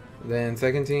 Then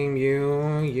second team,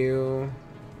 you.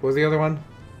 What was the other one?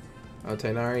 Oh,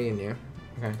 Tainari and you.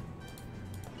 Okay.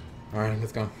 Alright,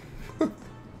 let's go.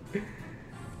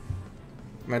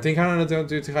 My team kind of don't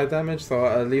do too high damage, so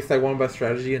at least I won by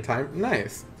strategy and time.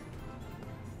 Nice.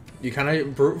 You kind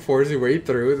of brute force your way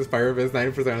through the Spyro Abyss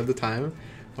 90% of the time.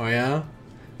 Oh yeah?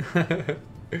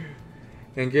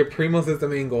 And get Primos as the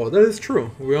main goal. That is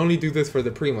true. We only do this for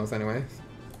the Primos anyways.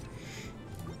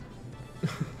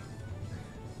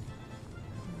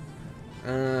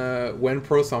 When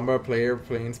pro Samba player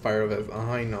playing Spyro Abyss.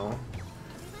 Oh, I know.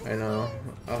 I know.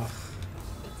 Ugh.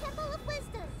 Temple of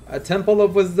Wisdom. A Temple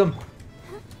of Wisdom.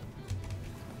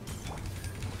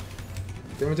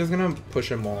 Then we're just gonna push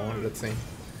them all. Let's see.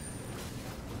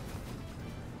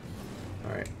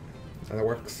 Alright. That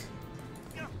works.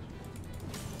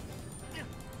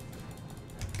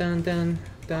 Dun dun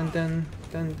dun dun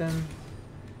dun dun.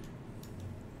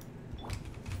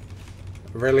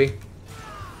 Really?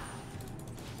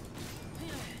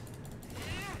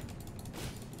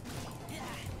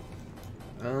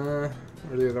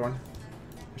 Where's the other one?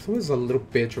 There's always a little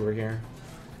bitch over here.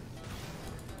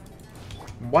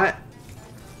 What?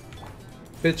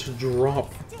 Bitch,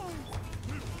 drop.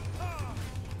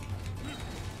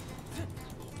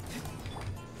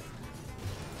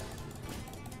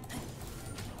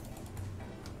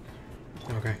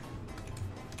 Okay.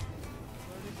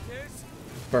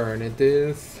 Burn it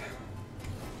this.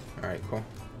 Alright, cool.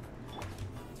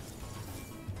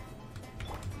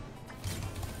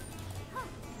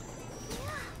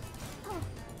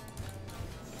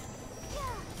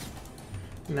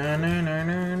 Na na na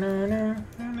na na na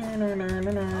na na na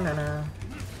na na na.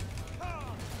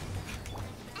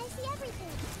 I see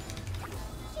everything.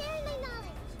 Sharing my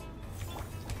knowledge.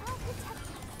 I'll protect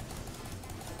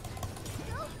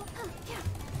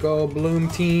us. Go Bloom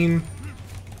team.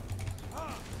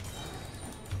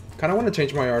 Kinda wanna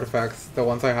change my artifacts, the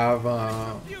ones I have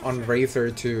on Razor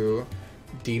to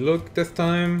D-look this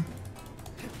time.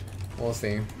 We'll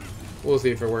see. We'll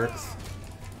see if it works.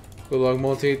 Good luck,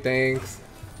 Multi, thanks.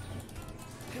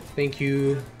 Thank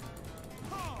you.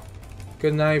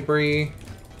 Good night, Bree.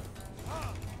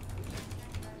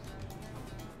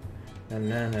 Na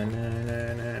na na na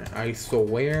na na. I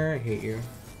swear I hate you.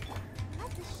 Let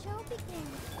the show begin.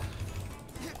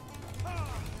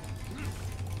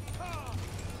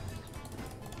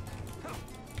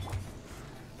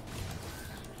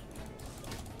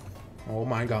 Oh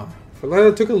my god.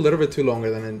 It took a little bit too longer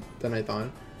than I thought.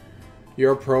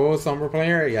 You're a pro Sombra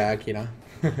player? Yeah, Akira.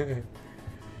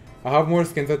 I have more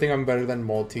skins. I think I'm better than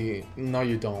Multi. No,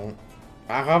 you don't.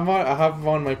 I have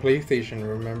on my PlayStation,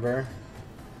 remember?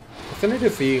 I still need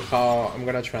to see how I'm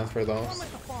gonna transfer those.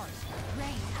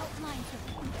 Rain outlines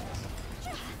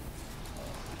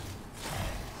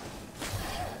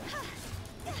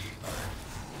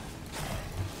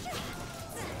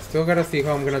Still gotta see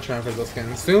how I'm gonna transfer those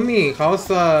skins. Sumi, how's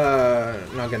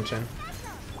not Genshin.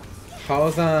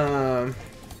 How's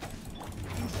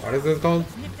what is this called?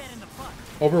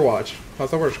 Overwatch.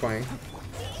 How's Overwatch going?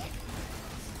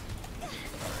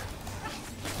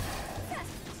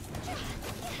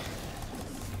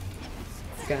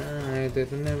 sky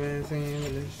that never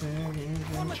seen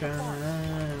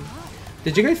shine.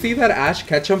 Did you guys see that Ash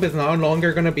Ketchum is no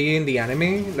longer gonna be in the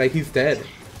anime? Like, he's dead.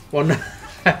 Well, not,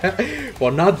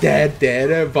 well, not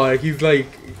dead, but he's like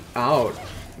out.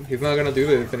 He's not gonna do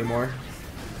this anymore.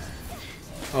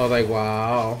 I was like,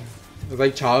 wow. It's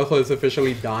like childhood is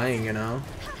officially dying, you know?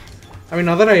 I mean,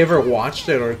 not that I ever watched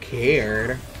it or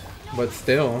cared, but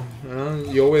still, you know,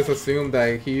 you always assume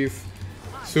that he's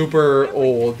super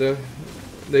old. That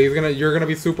you're gonna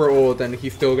be super old and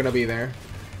he's still gonna be there.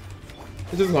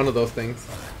 It's just one of those things.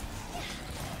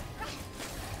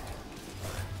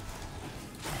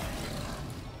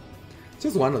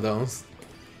 Just one of those.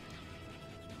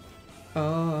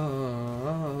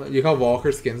 You have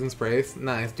Walker skins and sprays?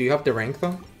 Nice. Do you have the rank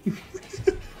though? Do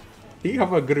you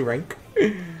have a good rank?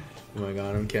 Oh my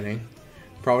god, I'm kidding.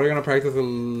 Probably gonna practice a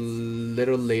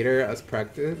little later as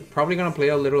practice. Probably gonna play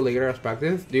a little later as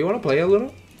practice. Do you want to play a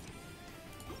little?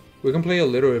 We can play a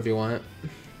little if you want.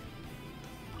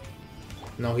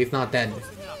 No, he's not dead.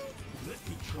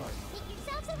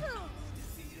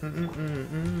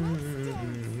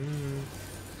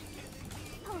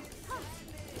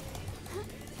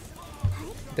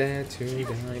 Dead to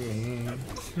diamond.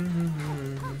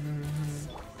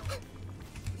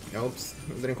 Oops,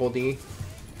 didn't call D.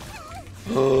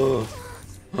 Oh,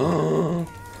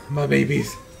 my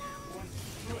babies.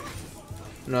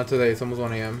 Not today, it's almost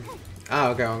 1 AM. Ah,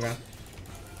 okay, okay.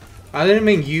 I didn't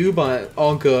mean you, but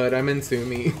all good. I meant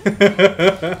Sumi.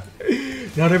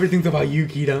 Not everything's about you,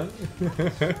 Kita.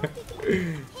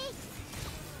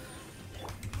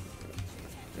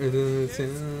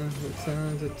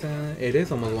 It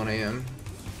is almost 1 AM.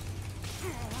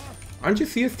 Aren't you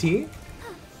CST?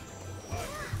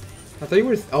 I thought you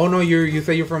were. Oh no, you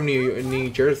say you're from New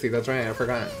Jersey. That's right. I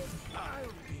forgot.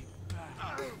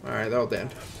 All right, they're all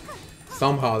dead.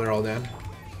 Somehow they're all dead.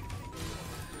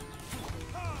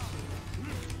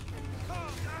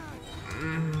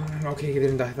 Okay, he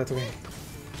didn't die. That's okay.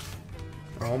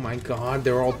 Oh my god,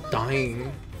 they're all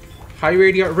dying. Hi,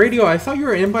 Radio. Radio, I saw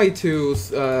your invite to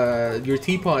your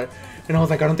teapot, and I was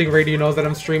like, I don't think Radio knows that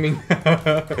I'm streaming.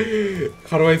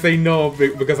 How do I say no?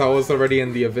 Because I was already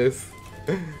in the abyss.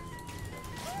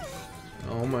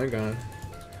 Oh my god.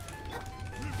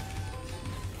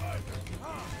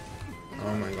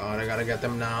 Oh my god, I gotta get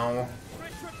them now.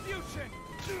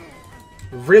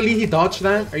 Really? He dodged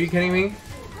that? Are you kidding me?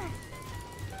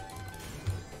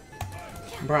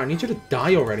 Bro, I need you to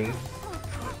die already.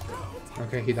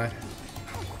 Okay, he died.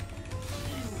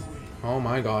 Oh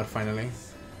my god, finally.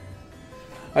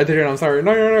 I did it, I'm sorry.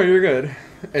 No, you're good.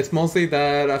 It's mostly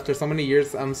that after so many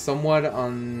years, I'm somewhat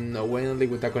unwillingly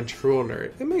with that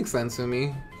controller. It makes sense to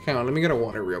me. Hang on, let me get a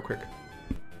water real quick.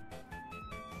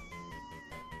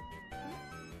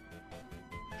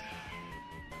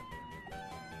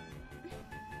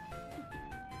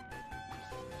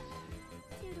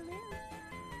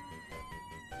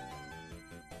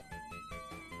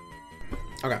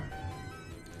 Okay.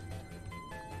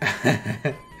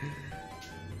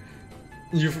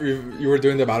 You were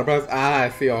doing the battle pass? Ah, I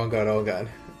see. Oh god, oh god.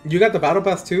 You got the battle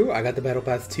pass too? I got the battle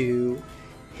pass too.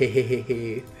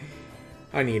 Hehehe.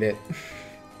 I need it.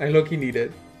 I low-key need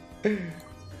it.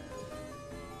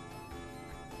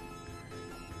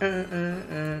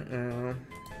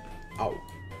 Oh.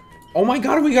 Oh my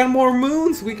god, we got more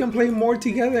moons! We can play more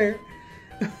together!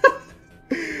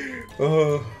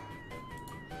 Oh.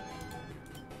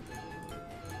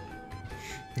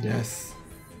 Yes.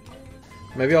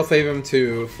 Maybe I'll save him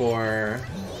too for...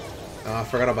 I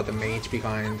forgot about the mage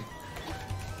behind.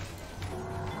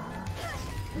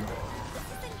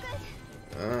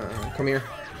 Come here.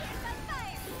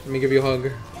 Let me give you a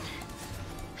hug.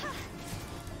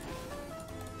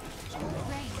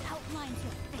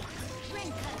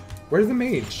 Where's the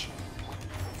mage?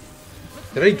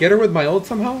 Did I get her with my ult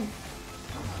somehow?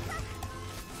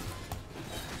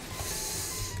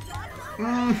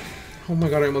 Oh my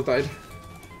god, I almost died.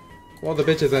 Well, the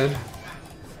bitch is in.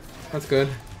 That's good.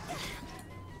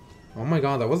 Oh my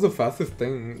god, that was the fastest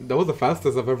thing. That was the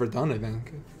fastest I've ever done, I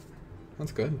think.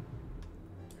 That's good.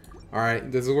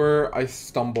 Alright, this is where I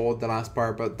stumbled the last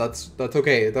part, but that's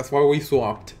okay. That's why we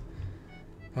swapped.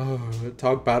 Oh,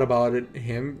 talk bad about it,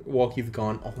 him while he's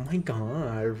gone. Oh my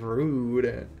god,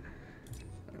 rude.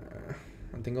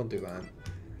 I think I'll do that.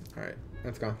 Alright,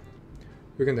 let's go.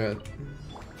 We can do it.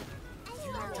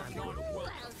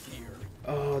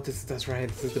 Oh, that's right.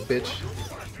 This is the bitch.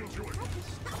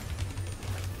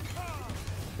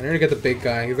 I need to get the big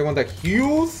guy. He's the one that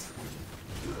heals.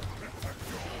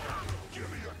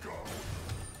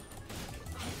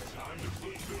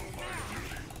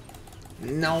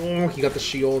 No, he got the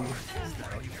shield.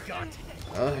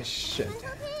 Oh shit.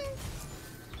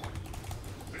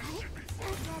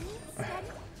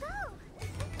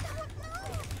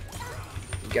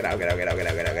 Get out, get out, get out, get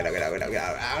out, get out, get out, get out, get out,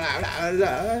 get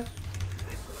out.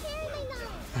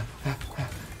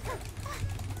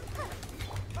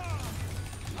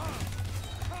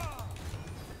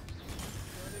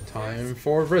 Time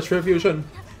for retribution.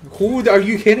 Who are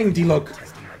you hitting, D-Look?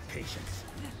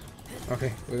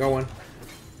 Okay, we got one.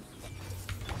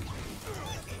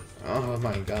 Oh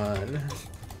my god.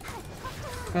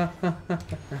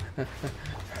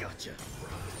 Gotcha.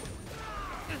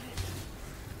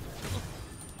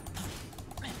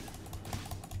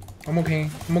 I'm okay.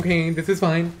 I'm okay. This is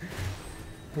fine.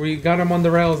 We got him on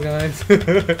the rails, guys.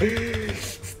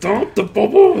 Stop the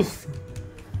bubbles!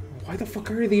 Why the fuck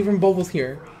are there even bubbles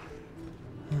here?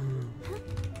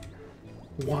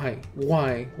 Why?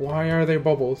 Why? Why are there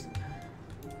bubbles?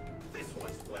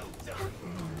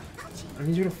 I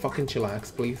need you to fucking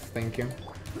chillax, please. Thank you.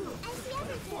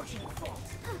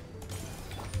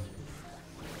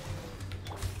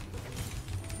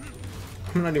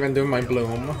 I'm not even doing my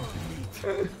bloom.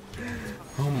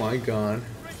 Oh my god.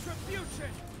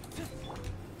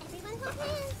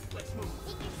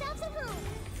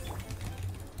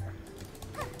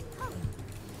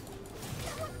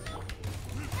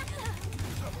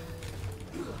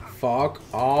 Fuck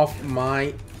off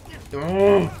my...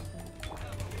 Oh.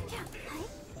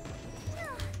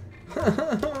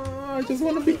 I just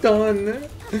want to be done.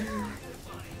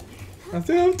 I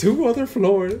still have 2 other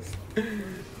floors.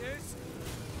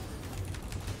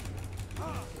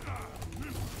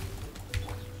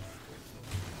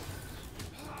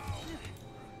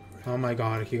 Oh my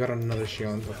god, he got another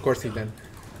shield. Of course he did.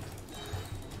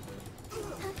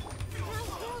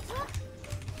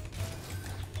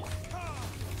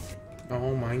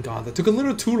 Oh my god, that took a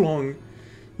little too long.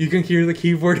 You can hear the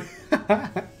keyboard.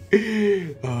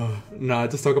 Nah,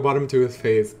 just talk about him to his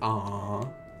face. Aww.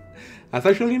 That's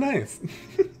actually nice.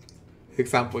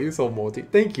 Example, you so multi.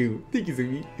 Thank you. Thank you,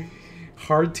 Zumi.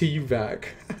 Hard to you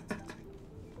back.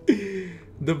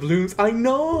 The blooms. I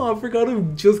know! I forgot to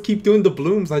just keep doing the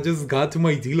blooms. I just got to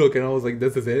my D-Look and I was like,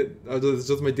 this is it. It's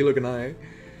just my D-Look and I.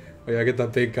 Oh yeah, I get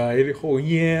that big guide. Oh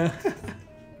yeah.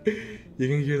 You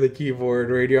can hear the keyboard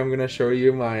radio. I'm gonna show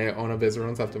you my own abyss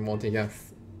runes after multi.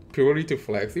 Yes. Purely to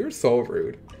flex. You're so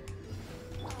rude.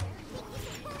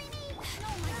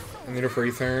 I need a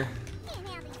freezer.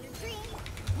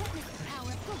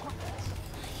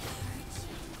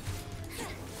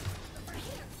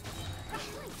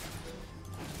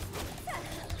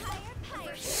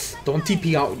 Don't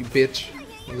TP out, you bitch.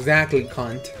 Exactly,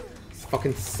 cunt.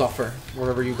 Fucking suffer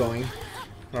wherever you're going.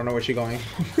 I don't know where she's going.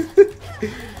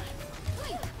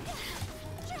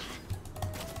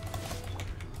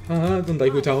 Don't die,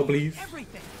 Hotel, please.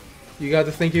 You got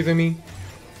this, thank you, Zumi.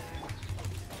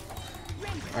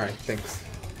 Alright, thanks.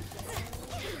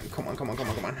 Come on, come on, come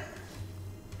on, come on.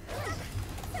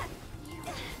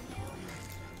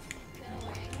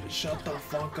 Shut the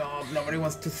fuck up. Nobody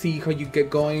wants to see how you get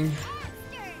going.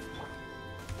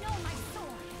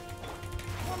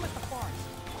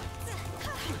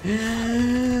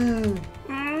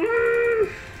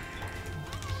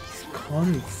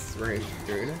 Cunts, right,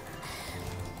 dude.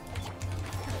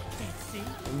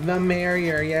 The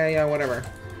merrier, yeah, whatever.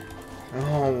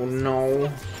 Oh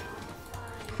no.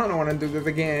 I don't want to do this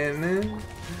again.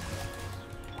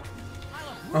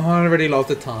 Oh, I already lost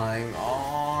the time.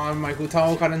 Oh, my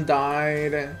Hutao hadn't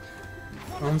died.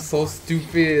 I'm so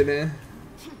stupid.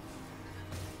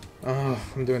 Oh,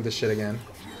 I'm doing this shit again.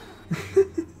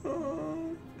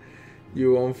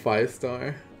 You won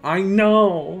 5-star. I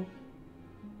know!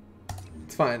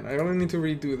 It's fine. I only need to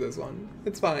redo this one.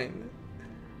 It's fine.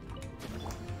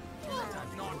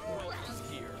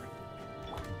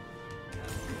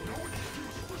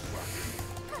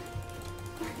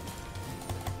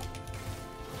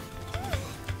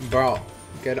 Bro,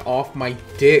 get off my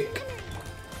dick.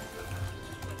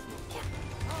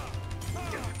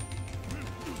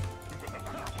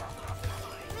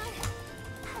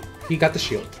 He got the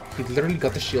shield. He literally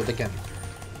got the shield again.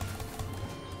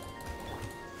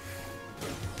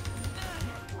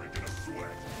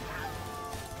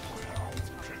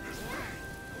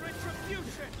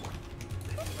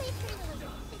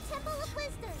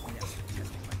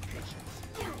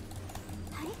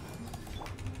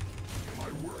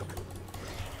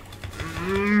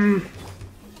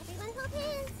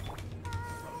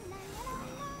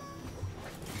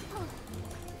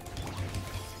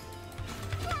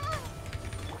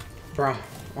 Bruh.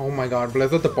 Oh my god,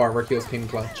 Blizzard the Barber kills Team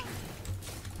Clutch.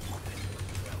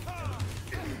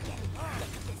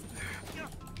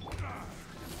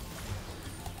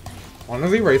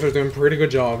 Honestly, Razor's doing a pretty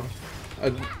good job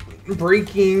at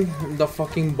breaking the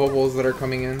fucking bubbles that are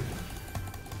coming in.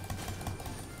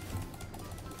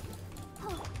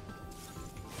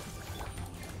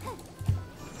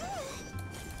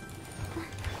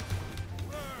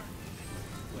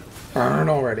 Burn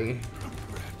already.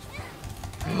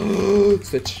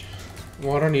 Switch.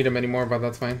 Well, I don't need him anymore, but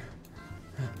that's fine.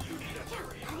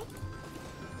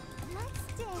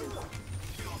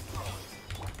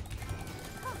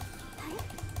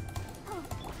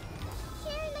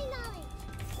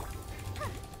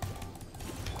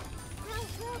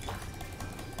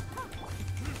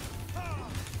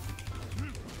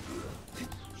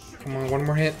 Come on, one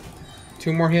more hit.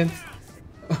 2 more hits.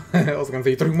 I was gonna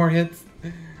say 3 more hits.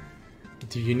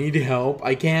 Do you need help?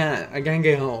 I can't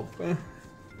get help.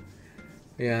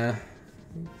 Yeah.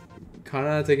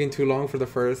 Kinda taking too long for the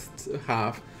first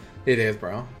half. It is,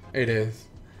 bro. It is.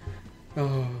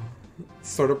 Oh.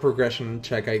 Sort of progression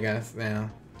check, I guess. Yeah.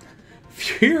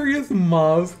 Furious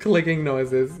mouse clicking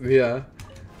noises. Yeah.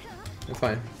 It's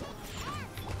fine.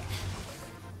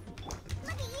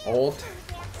 Alt.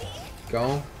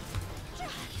 Go.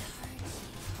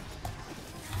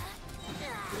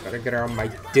 Gotta get her on my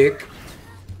dick.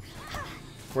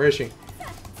 Where is she?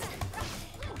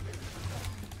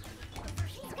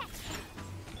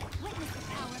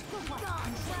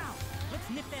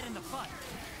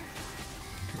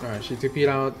 Alright, she 2P'd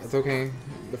out. It's okay.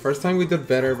 The first time we did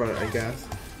better, but I guess.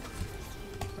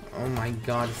 Oh my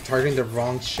god, it's targeting the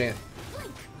wrong shit.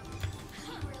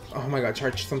 Oh my god,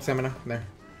 charge some stamina. There.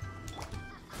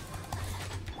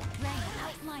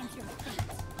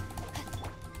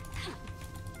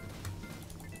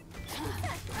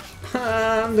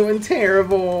 I'm doing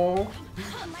terrible.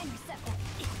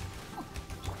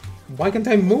 Why can't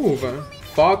I move?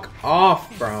 Fuck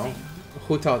off, bro.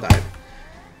 Hutal died.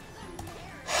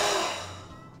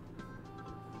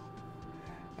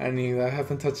 I knew that. I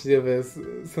haven't touched the abyss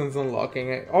since unlocking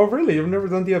it. Oh, really? You've never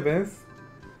done the abyss?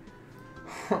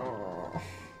 Oh.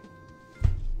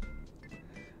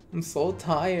 I'm so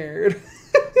tired.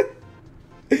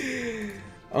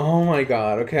 Oh my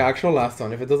god. Okay, actual last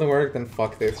one. If it doesn't work, then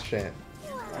fuck this shit.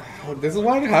 This is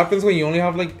what happens when you only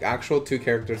have like actual 2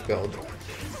 characters build.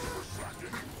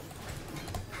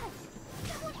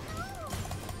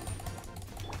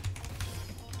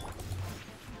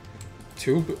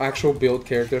 Two actual build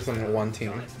characters on one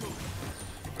team.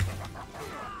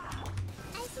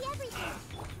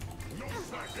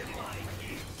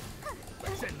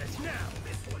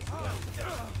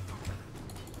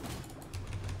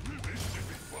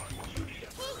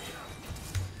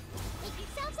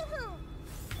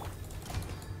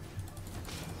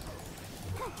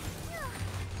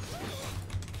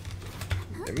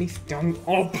 Let me stand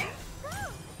up.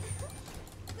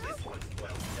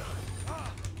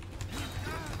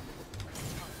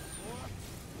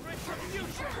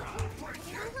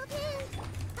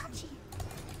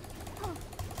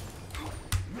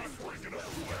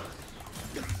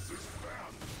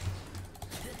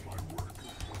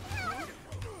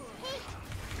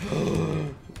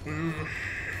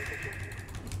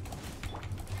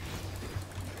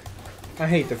 I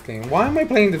hate this game. Why am I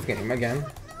playing this game again?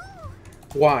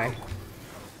 Why?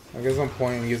 I guess no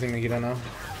point in using Nahida now.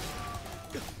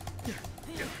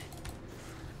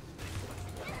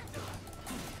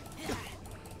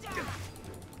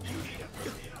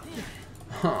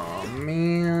 Oh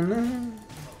man.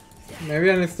 Maybe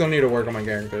I still need to work on my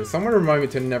character. Someone remind me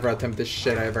to never attempt this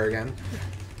shit ever again.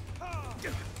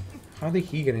 How did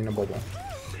he get in a bubble?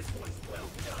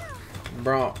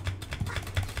 Bro.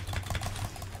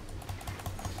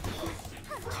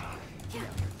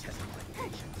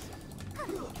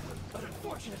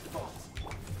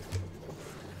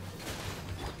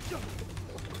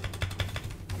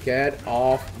 Get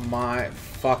off my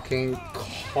fucking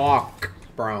cock,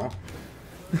 bro.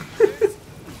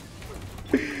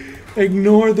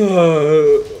 Ignore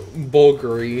the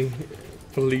bulgari,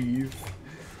 please.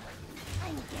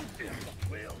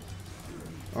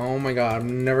 Oh my god,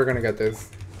 I'm never gonna get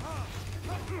this.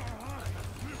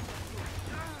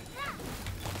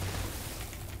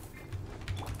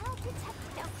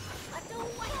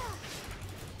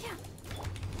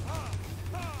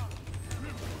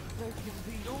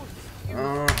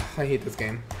 I hate this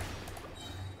game.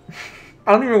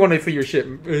 I don't even want to see your shit.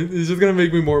 It's just gonna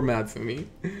make me more mad to me.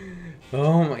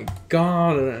 Oh my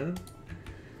god.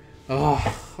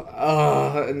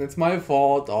 And it's my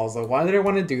fault also. Why did I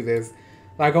want to do this?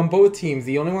 Like on both teams,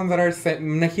 the only ones that are set.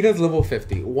 Nahida's level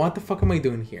 50. What the fuck am I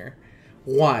doing here?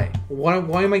 Why?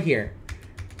 Why am I here?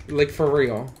 Like for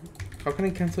real. How can I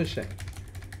cancel shit?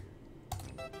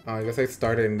 Oh, I guess I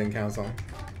started and then cancel.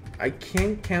 I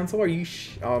can't cancel. Are you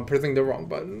oh, I'm pressing the wrong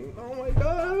button. Oh my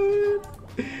god.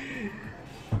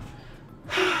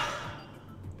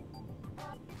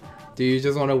 Do you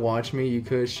just want to watch me? You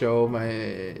could show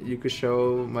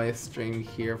my stream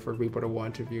here for people to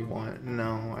watch if you want.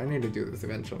 No, I need to do this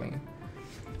eventually.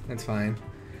 It's fine.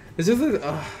 It's just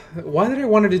why did I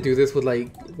wanted to do this with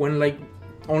like when like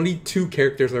only 2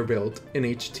 characters are built in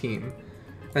each team,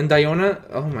 and Diona.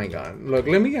 Oh my god! Look,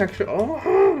 let me actually.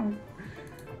 Oh,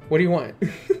 what do you want?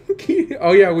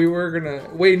 Oh yeah, we were gonna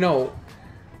wait. No,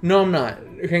 I'm not.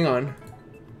 Hang on.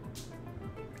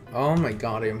 Oh my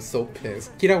god, I am so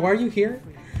pissed. Kira, why are you here?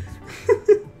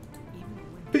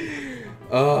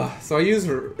 So I use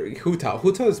Hu-Tao.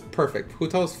 Hu-Tao is perfect.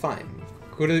 Hu-Tao is fine.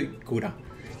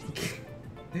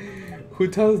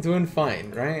 Hu-Tao is doing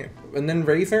fine, right? And then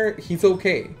Razor, he's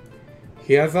okay.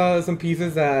 He has some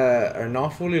pieces that are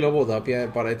not fully leveled up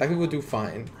yet, but I thought he would do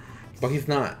fine. But he's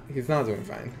not. He's not doing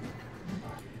fine.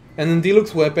 And then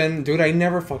Deluxe Weapon, dude, I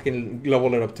never fucking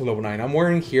leveled it up to level 9. I'm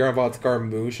worrying here about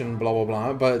Scaramouche and blah blah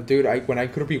blah, but dude, when I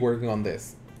could be working on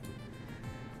this.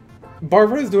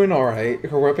 Barbara is doing alright.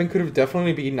 Her weapon could have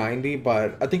definitely been 90,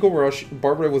 but I think overall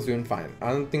Barbara was doing fine. I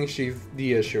don't think she's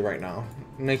the issue right now.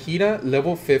 Nahida,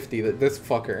 level 50, this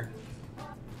fucker.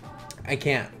 I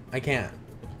can't.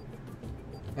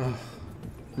 Ugh.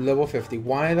 Level 50.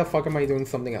 Why the fuck am I doing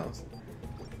something else?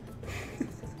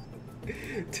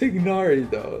 Tignari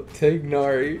though.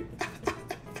 Tignari.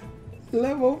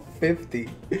 Level 50.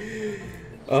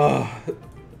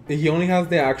 He only has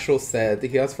the actual set.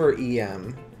 He has for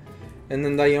EM. And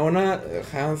then Diona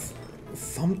has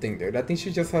something, dude. I think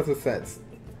she just has the sets.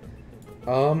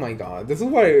 Oh my god. This is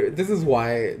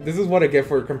what I get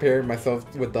for comparing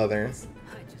myself with others.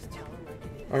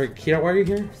 Alright, Kira, why are you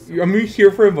here? I'm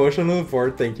here for emotional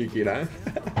support. Thank you, Kira.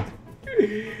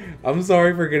 I'm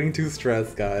sorry for getting too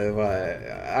stressed, guys, but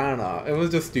I don't know. It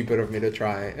was just stupid of me to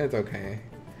try. It's okay.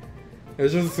 It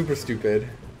was just super stupid.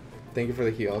 Thank you for the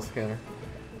heals, Kira.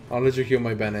 I'll let you heal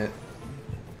my Bennett.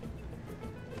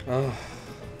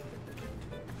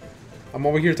 I'm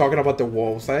over here talking about the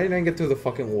wolves. I didn't get to the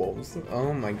fucking wolves.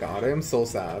 Oh my god, I am so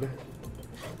sad.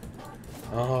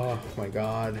 Oh my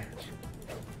god.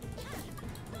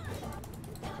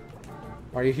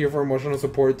 Are you here for emotional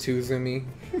support too, Zumi?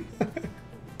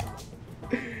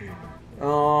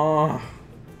 Oh.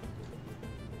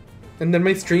 And then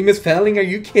my stream is failing. Are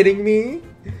you kidding me?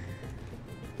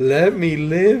 Let me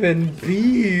live in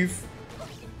peace.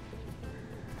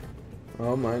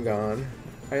 Oh my god.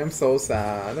 I am so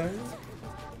sad.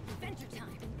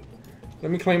 Let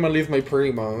me claim at least my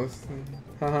primos.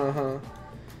 Hahaha.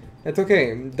 It's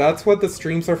okay. That's what the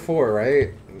streams are for,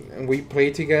 right? And we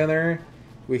play together.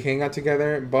 We hang out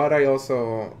together. But I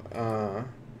also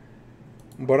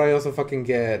fucking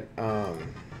get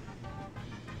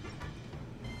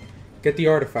the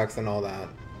artifacts and all that,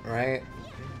 right?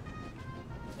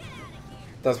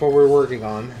 That's what we're working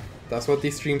on. That's what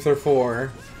these streams are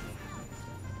for.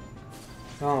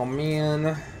 Oh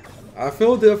man, I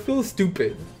feel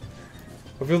stupid.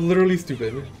 I feel literally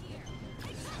stupid.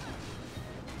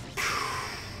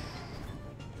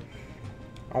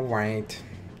 All right,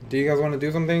 do you guys want to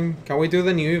do something? Can we do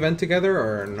the new event together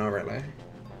or not really?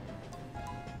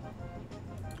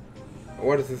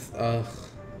 What is this? I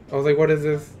was like, what is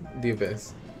this? The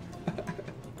Abyss.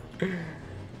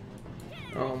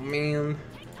 Oh man.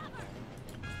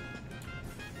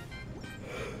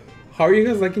 How are you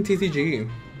guys liking TCG?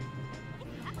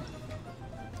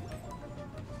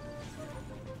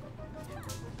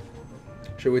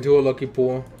 Should we do a lucky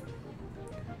pool?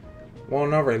 Well,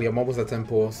 not really. I'm almost at 10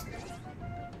 pools.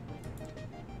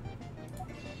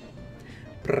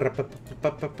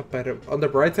 On the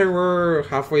bright side, we're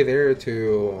halfway there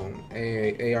to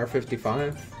a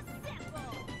AR-55.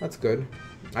 That's good.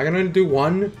 I can only do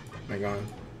one. Oh my god.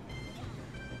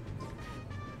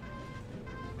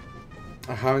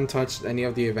 I haven't touched any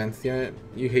of the events yet.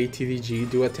 You hate TVG,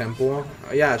 do a temple?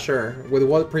 Yeah, sure. With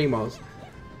what primos?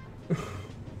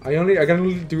 I can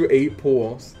only do 8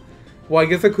 pools. Well, I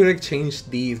guess I could have changed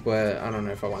these, but I don't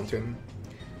know if I want to.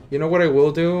 You know what I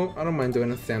will do? I don't mind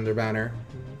doing a standard banner.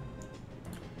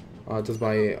 I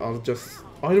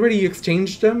already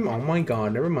exchanged them? Oh my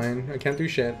god, never mind. I can't do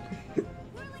shit.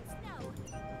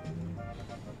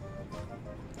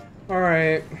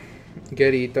 Alright.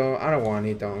 Get Ito. I don't want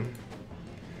Ito.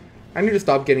 I need to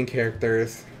stop getting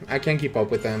characters. I can't keep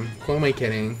up with them. Who am I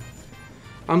kidding?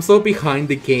 I'm so behind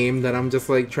the game that I'm just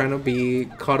like trying to be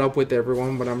caught up with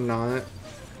everyone, but I'm not.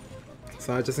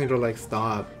 So I just need to like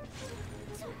stop.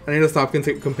 I need to stop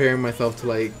comparing myself to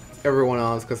like everyone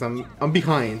else because I'm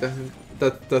behind.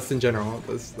 That's in general.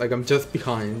 That's, like I'm just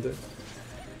behind.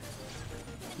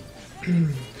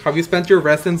 Have you spent your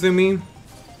resin, Zumi?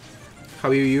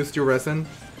 Have you used your resin?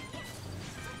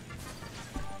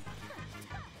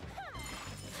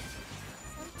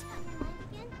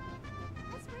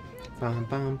 Bam,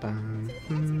 bam, bam.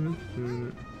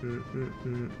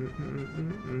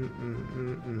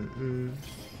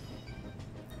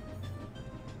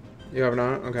 You have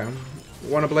not? Okay.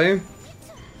 Wanna play?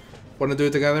 Wanna do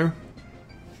it together?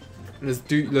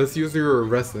 Let's use your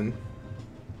resin.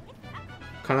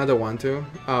 Kinda don't want to.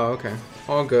 Oh, okay.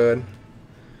 All good.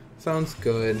 Sounds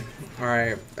good.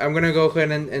 Alright. I'm gonna go ahead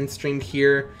and stream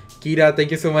here. Gita, thank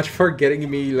you so much for getting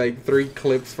me like 3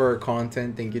 clips for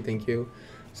content. Thank you, thank you.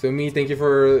 Sumi, thank you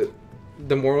for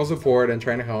the moral support and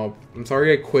trying to help. I'm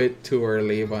sorry I quit too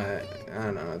early, but I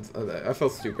don't know. I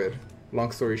felt stupid.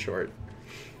 Long story short.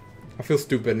 I feel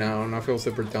stupid now and I feel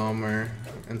super dumb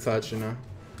and such, you know.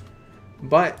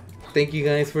 But thank you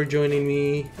guys for joining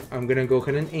me. I'm gonna go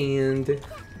ahead and end.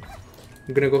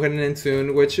 I'm gonna go ahead and end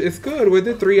soon, which is good. We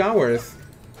did 3 hours.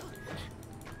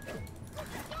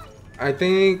 I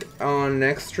think on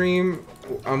next stream,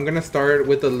 I'm gonna start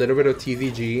with a little bit of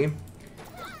TCG.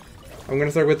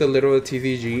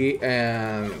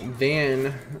 And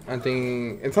then I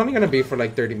think it's only gonna be for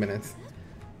like 30 minutes.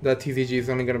 The TCG is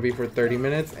only gonna be for 30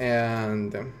 minutes,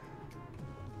 and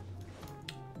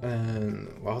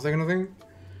what was I gonna say?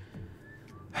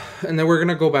 And then we're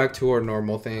gonna go back to our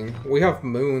normal thing. We have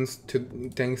moons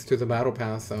thanks to the battle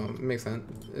pass, so it makes sense.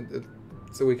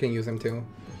 So we can use them too.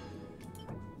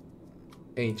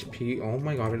 HP. Oh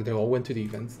my god, they all went to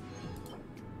defense.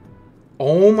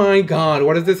 Oh my god,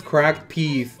 what is this cracked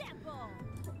piece?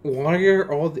 What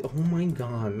are all the... Oh my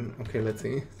god. Okay, let's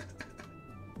see.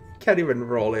 Can't even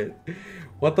roll it.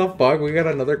 What the fuck? We got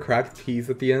another cracked piece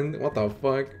at the end? What the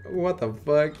fuck? What the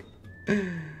fuck?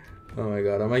 Oh my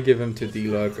god, I might give him to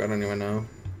D-Luck. I don't even know.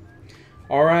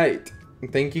 Alright.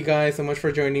 Thank you guys so much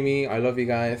for joining me. I love you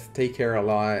guys. Take care a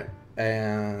lot.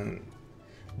 And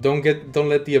don't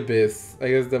let the abyss. I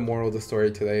guess the moral of the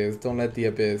story today is don't let the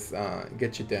abyss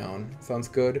get you down. Sounds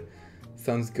good?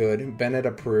 Sounds good. Bennett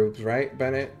approves, right?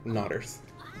 Bennett? Nodders.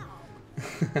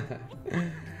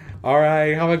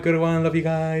 Alright, have a good one. Love you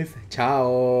guys.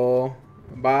 Ciao.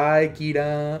 Bye,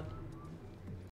 Kita.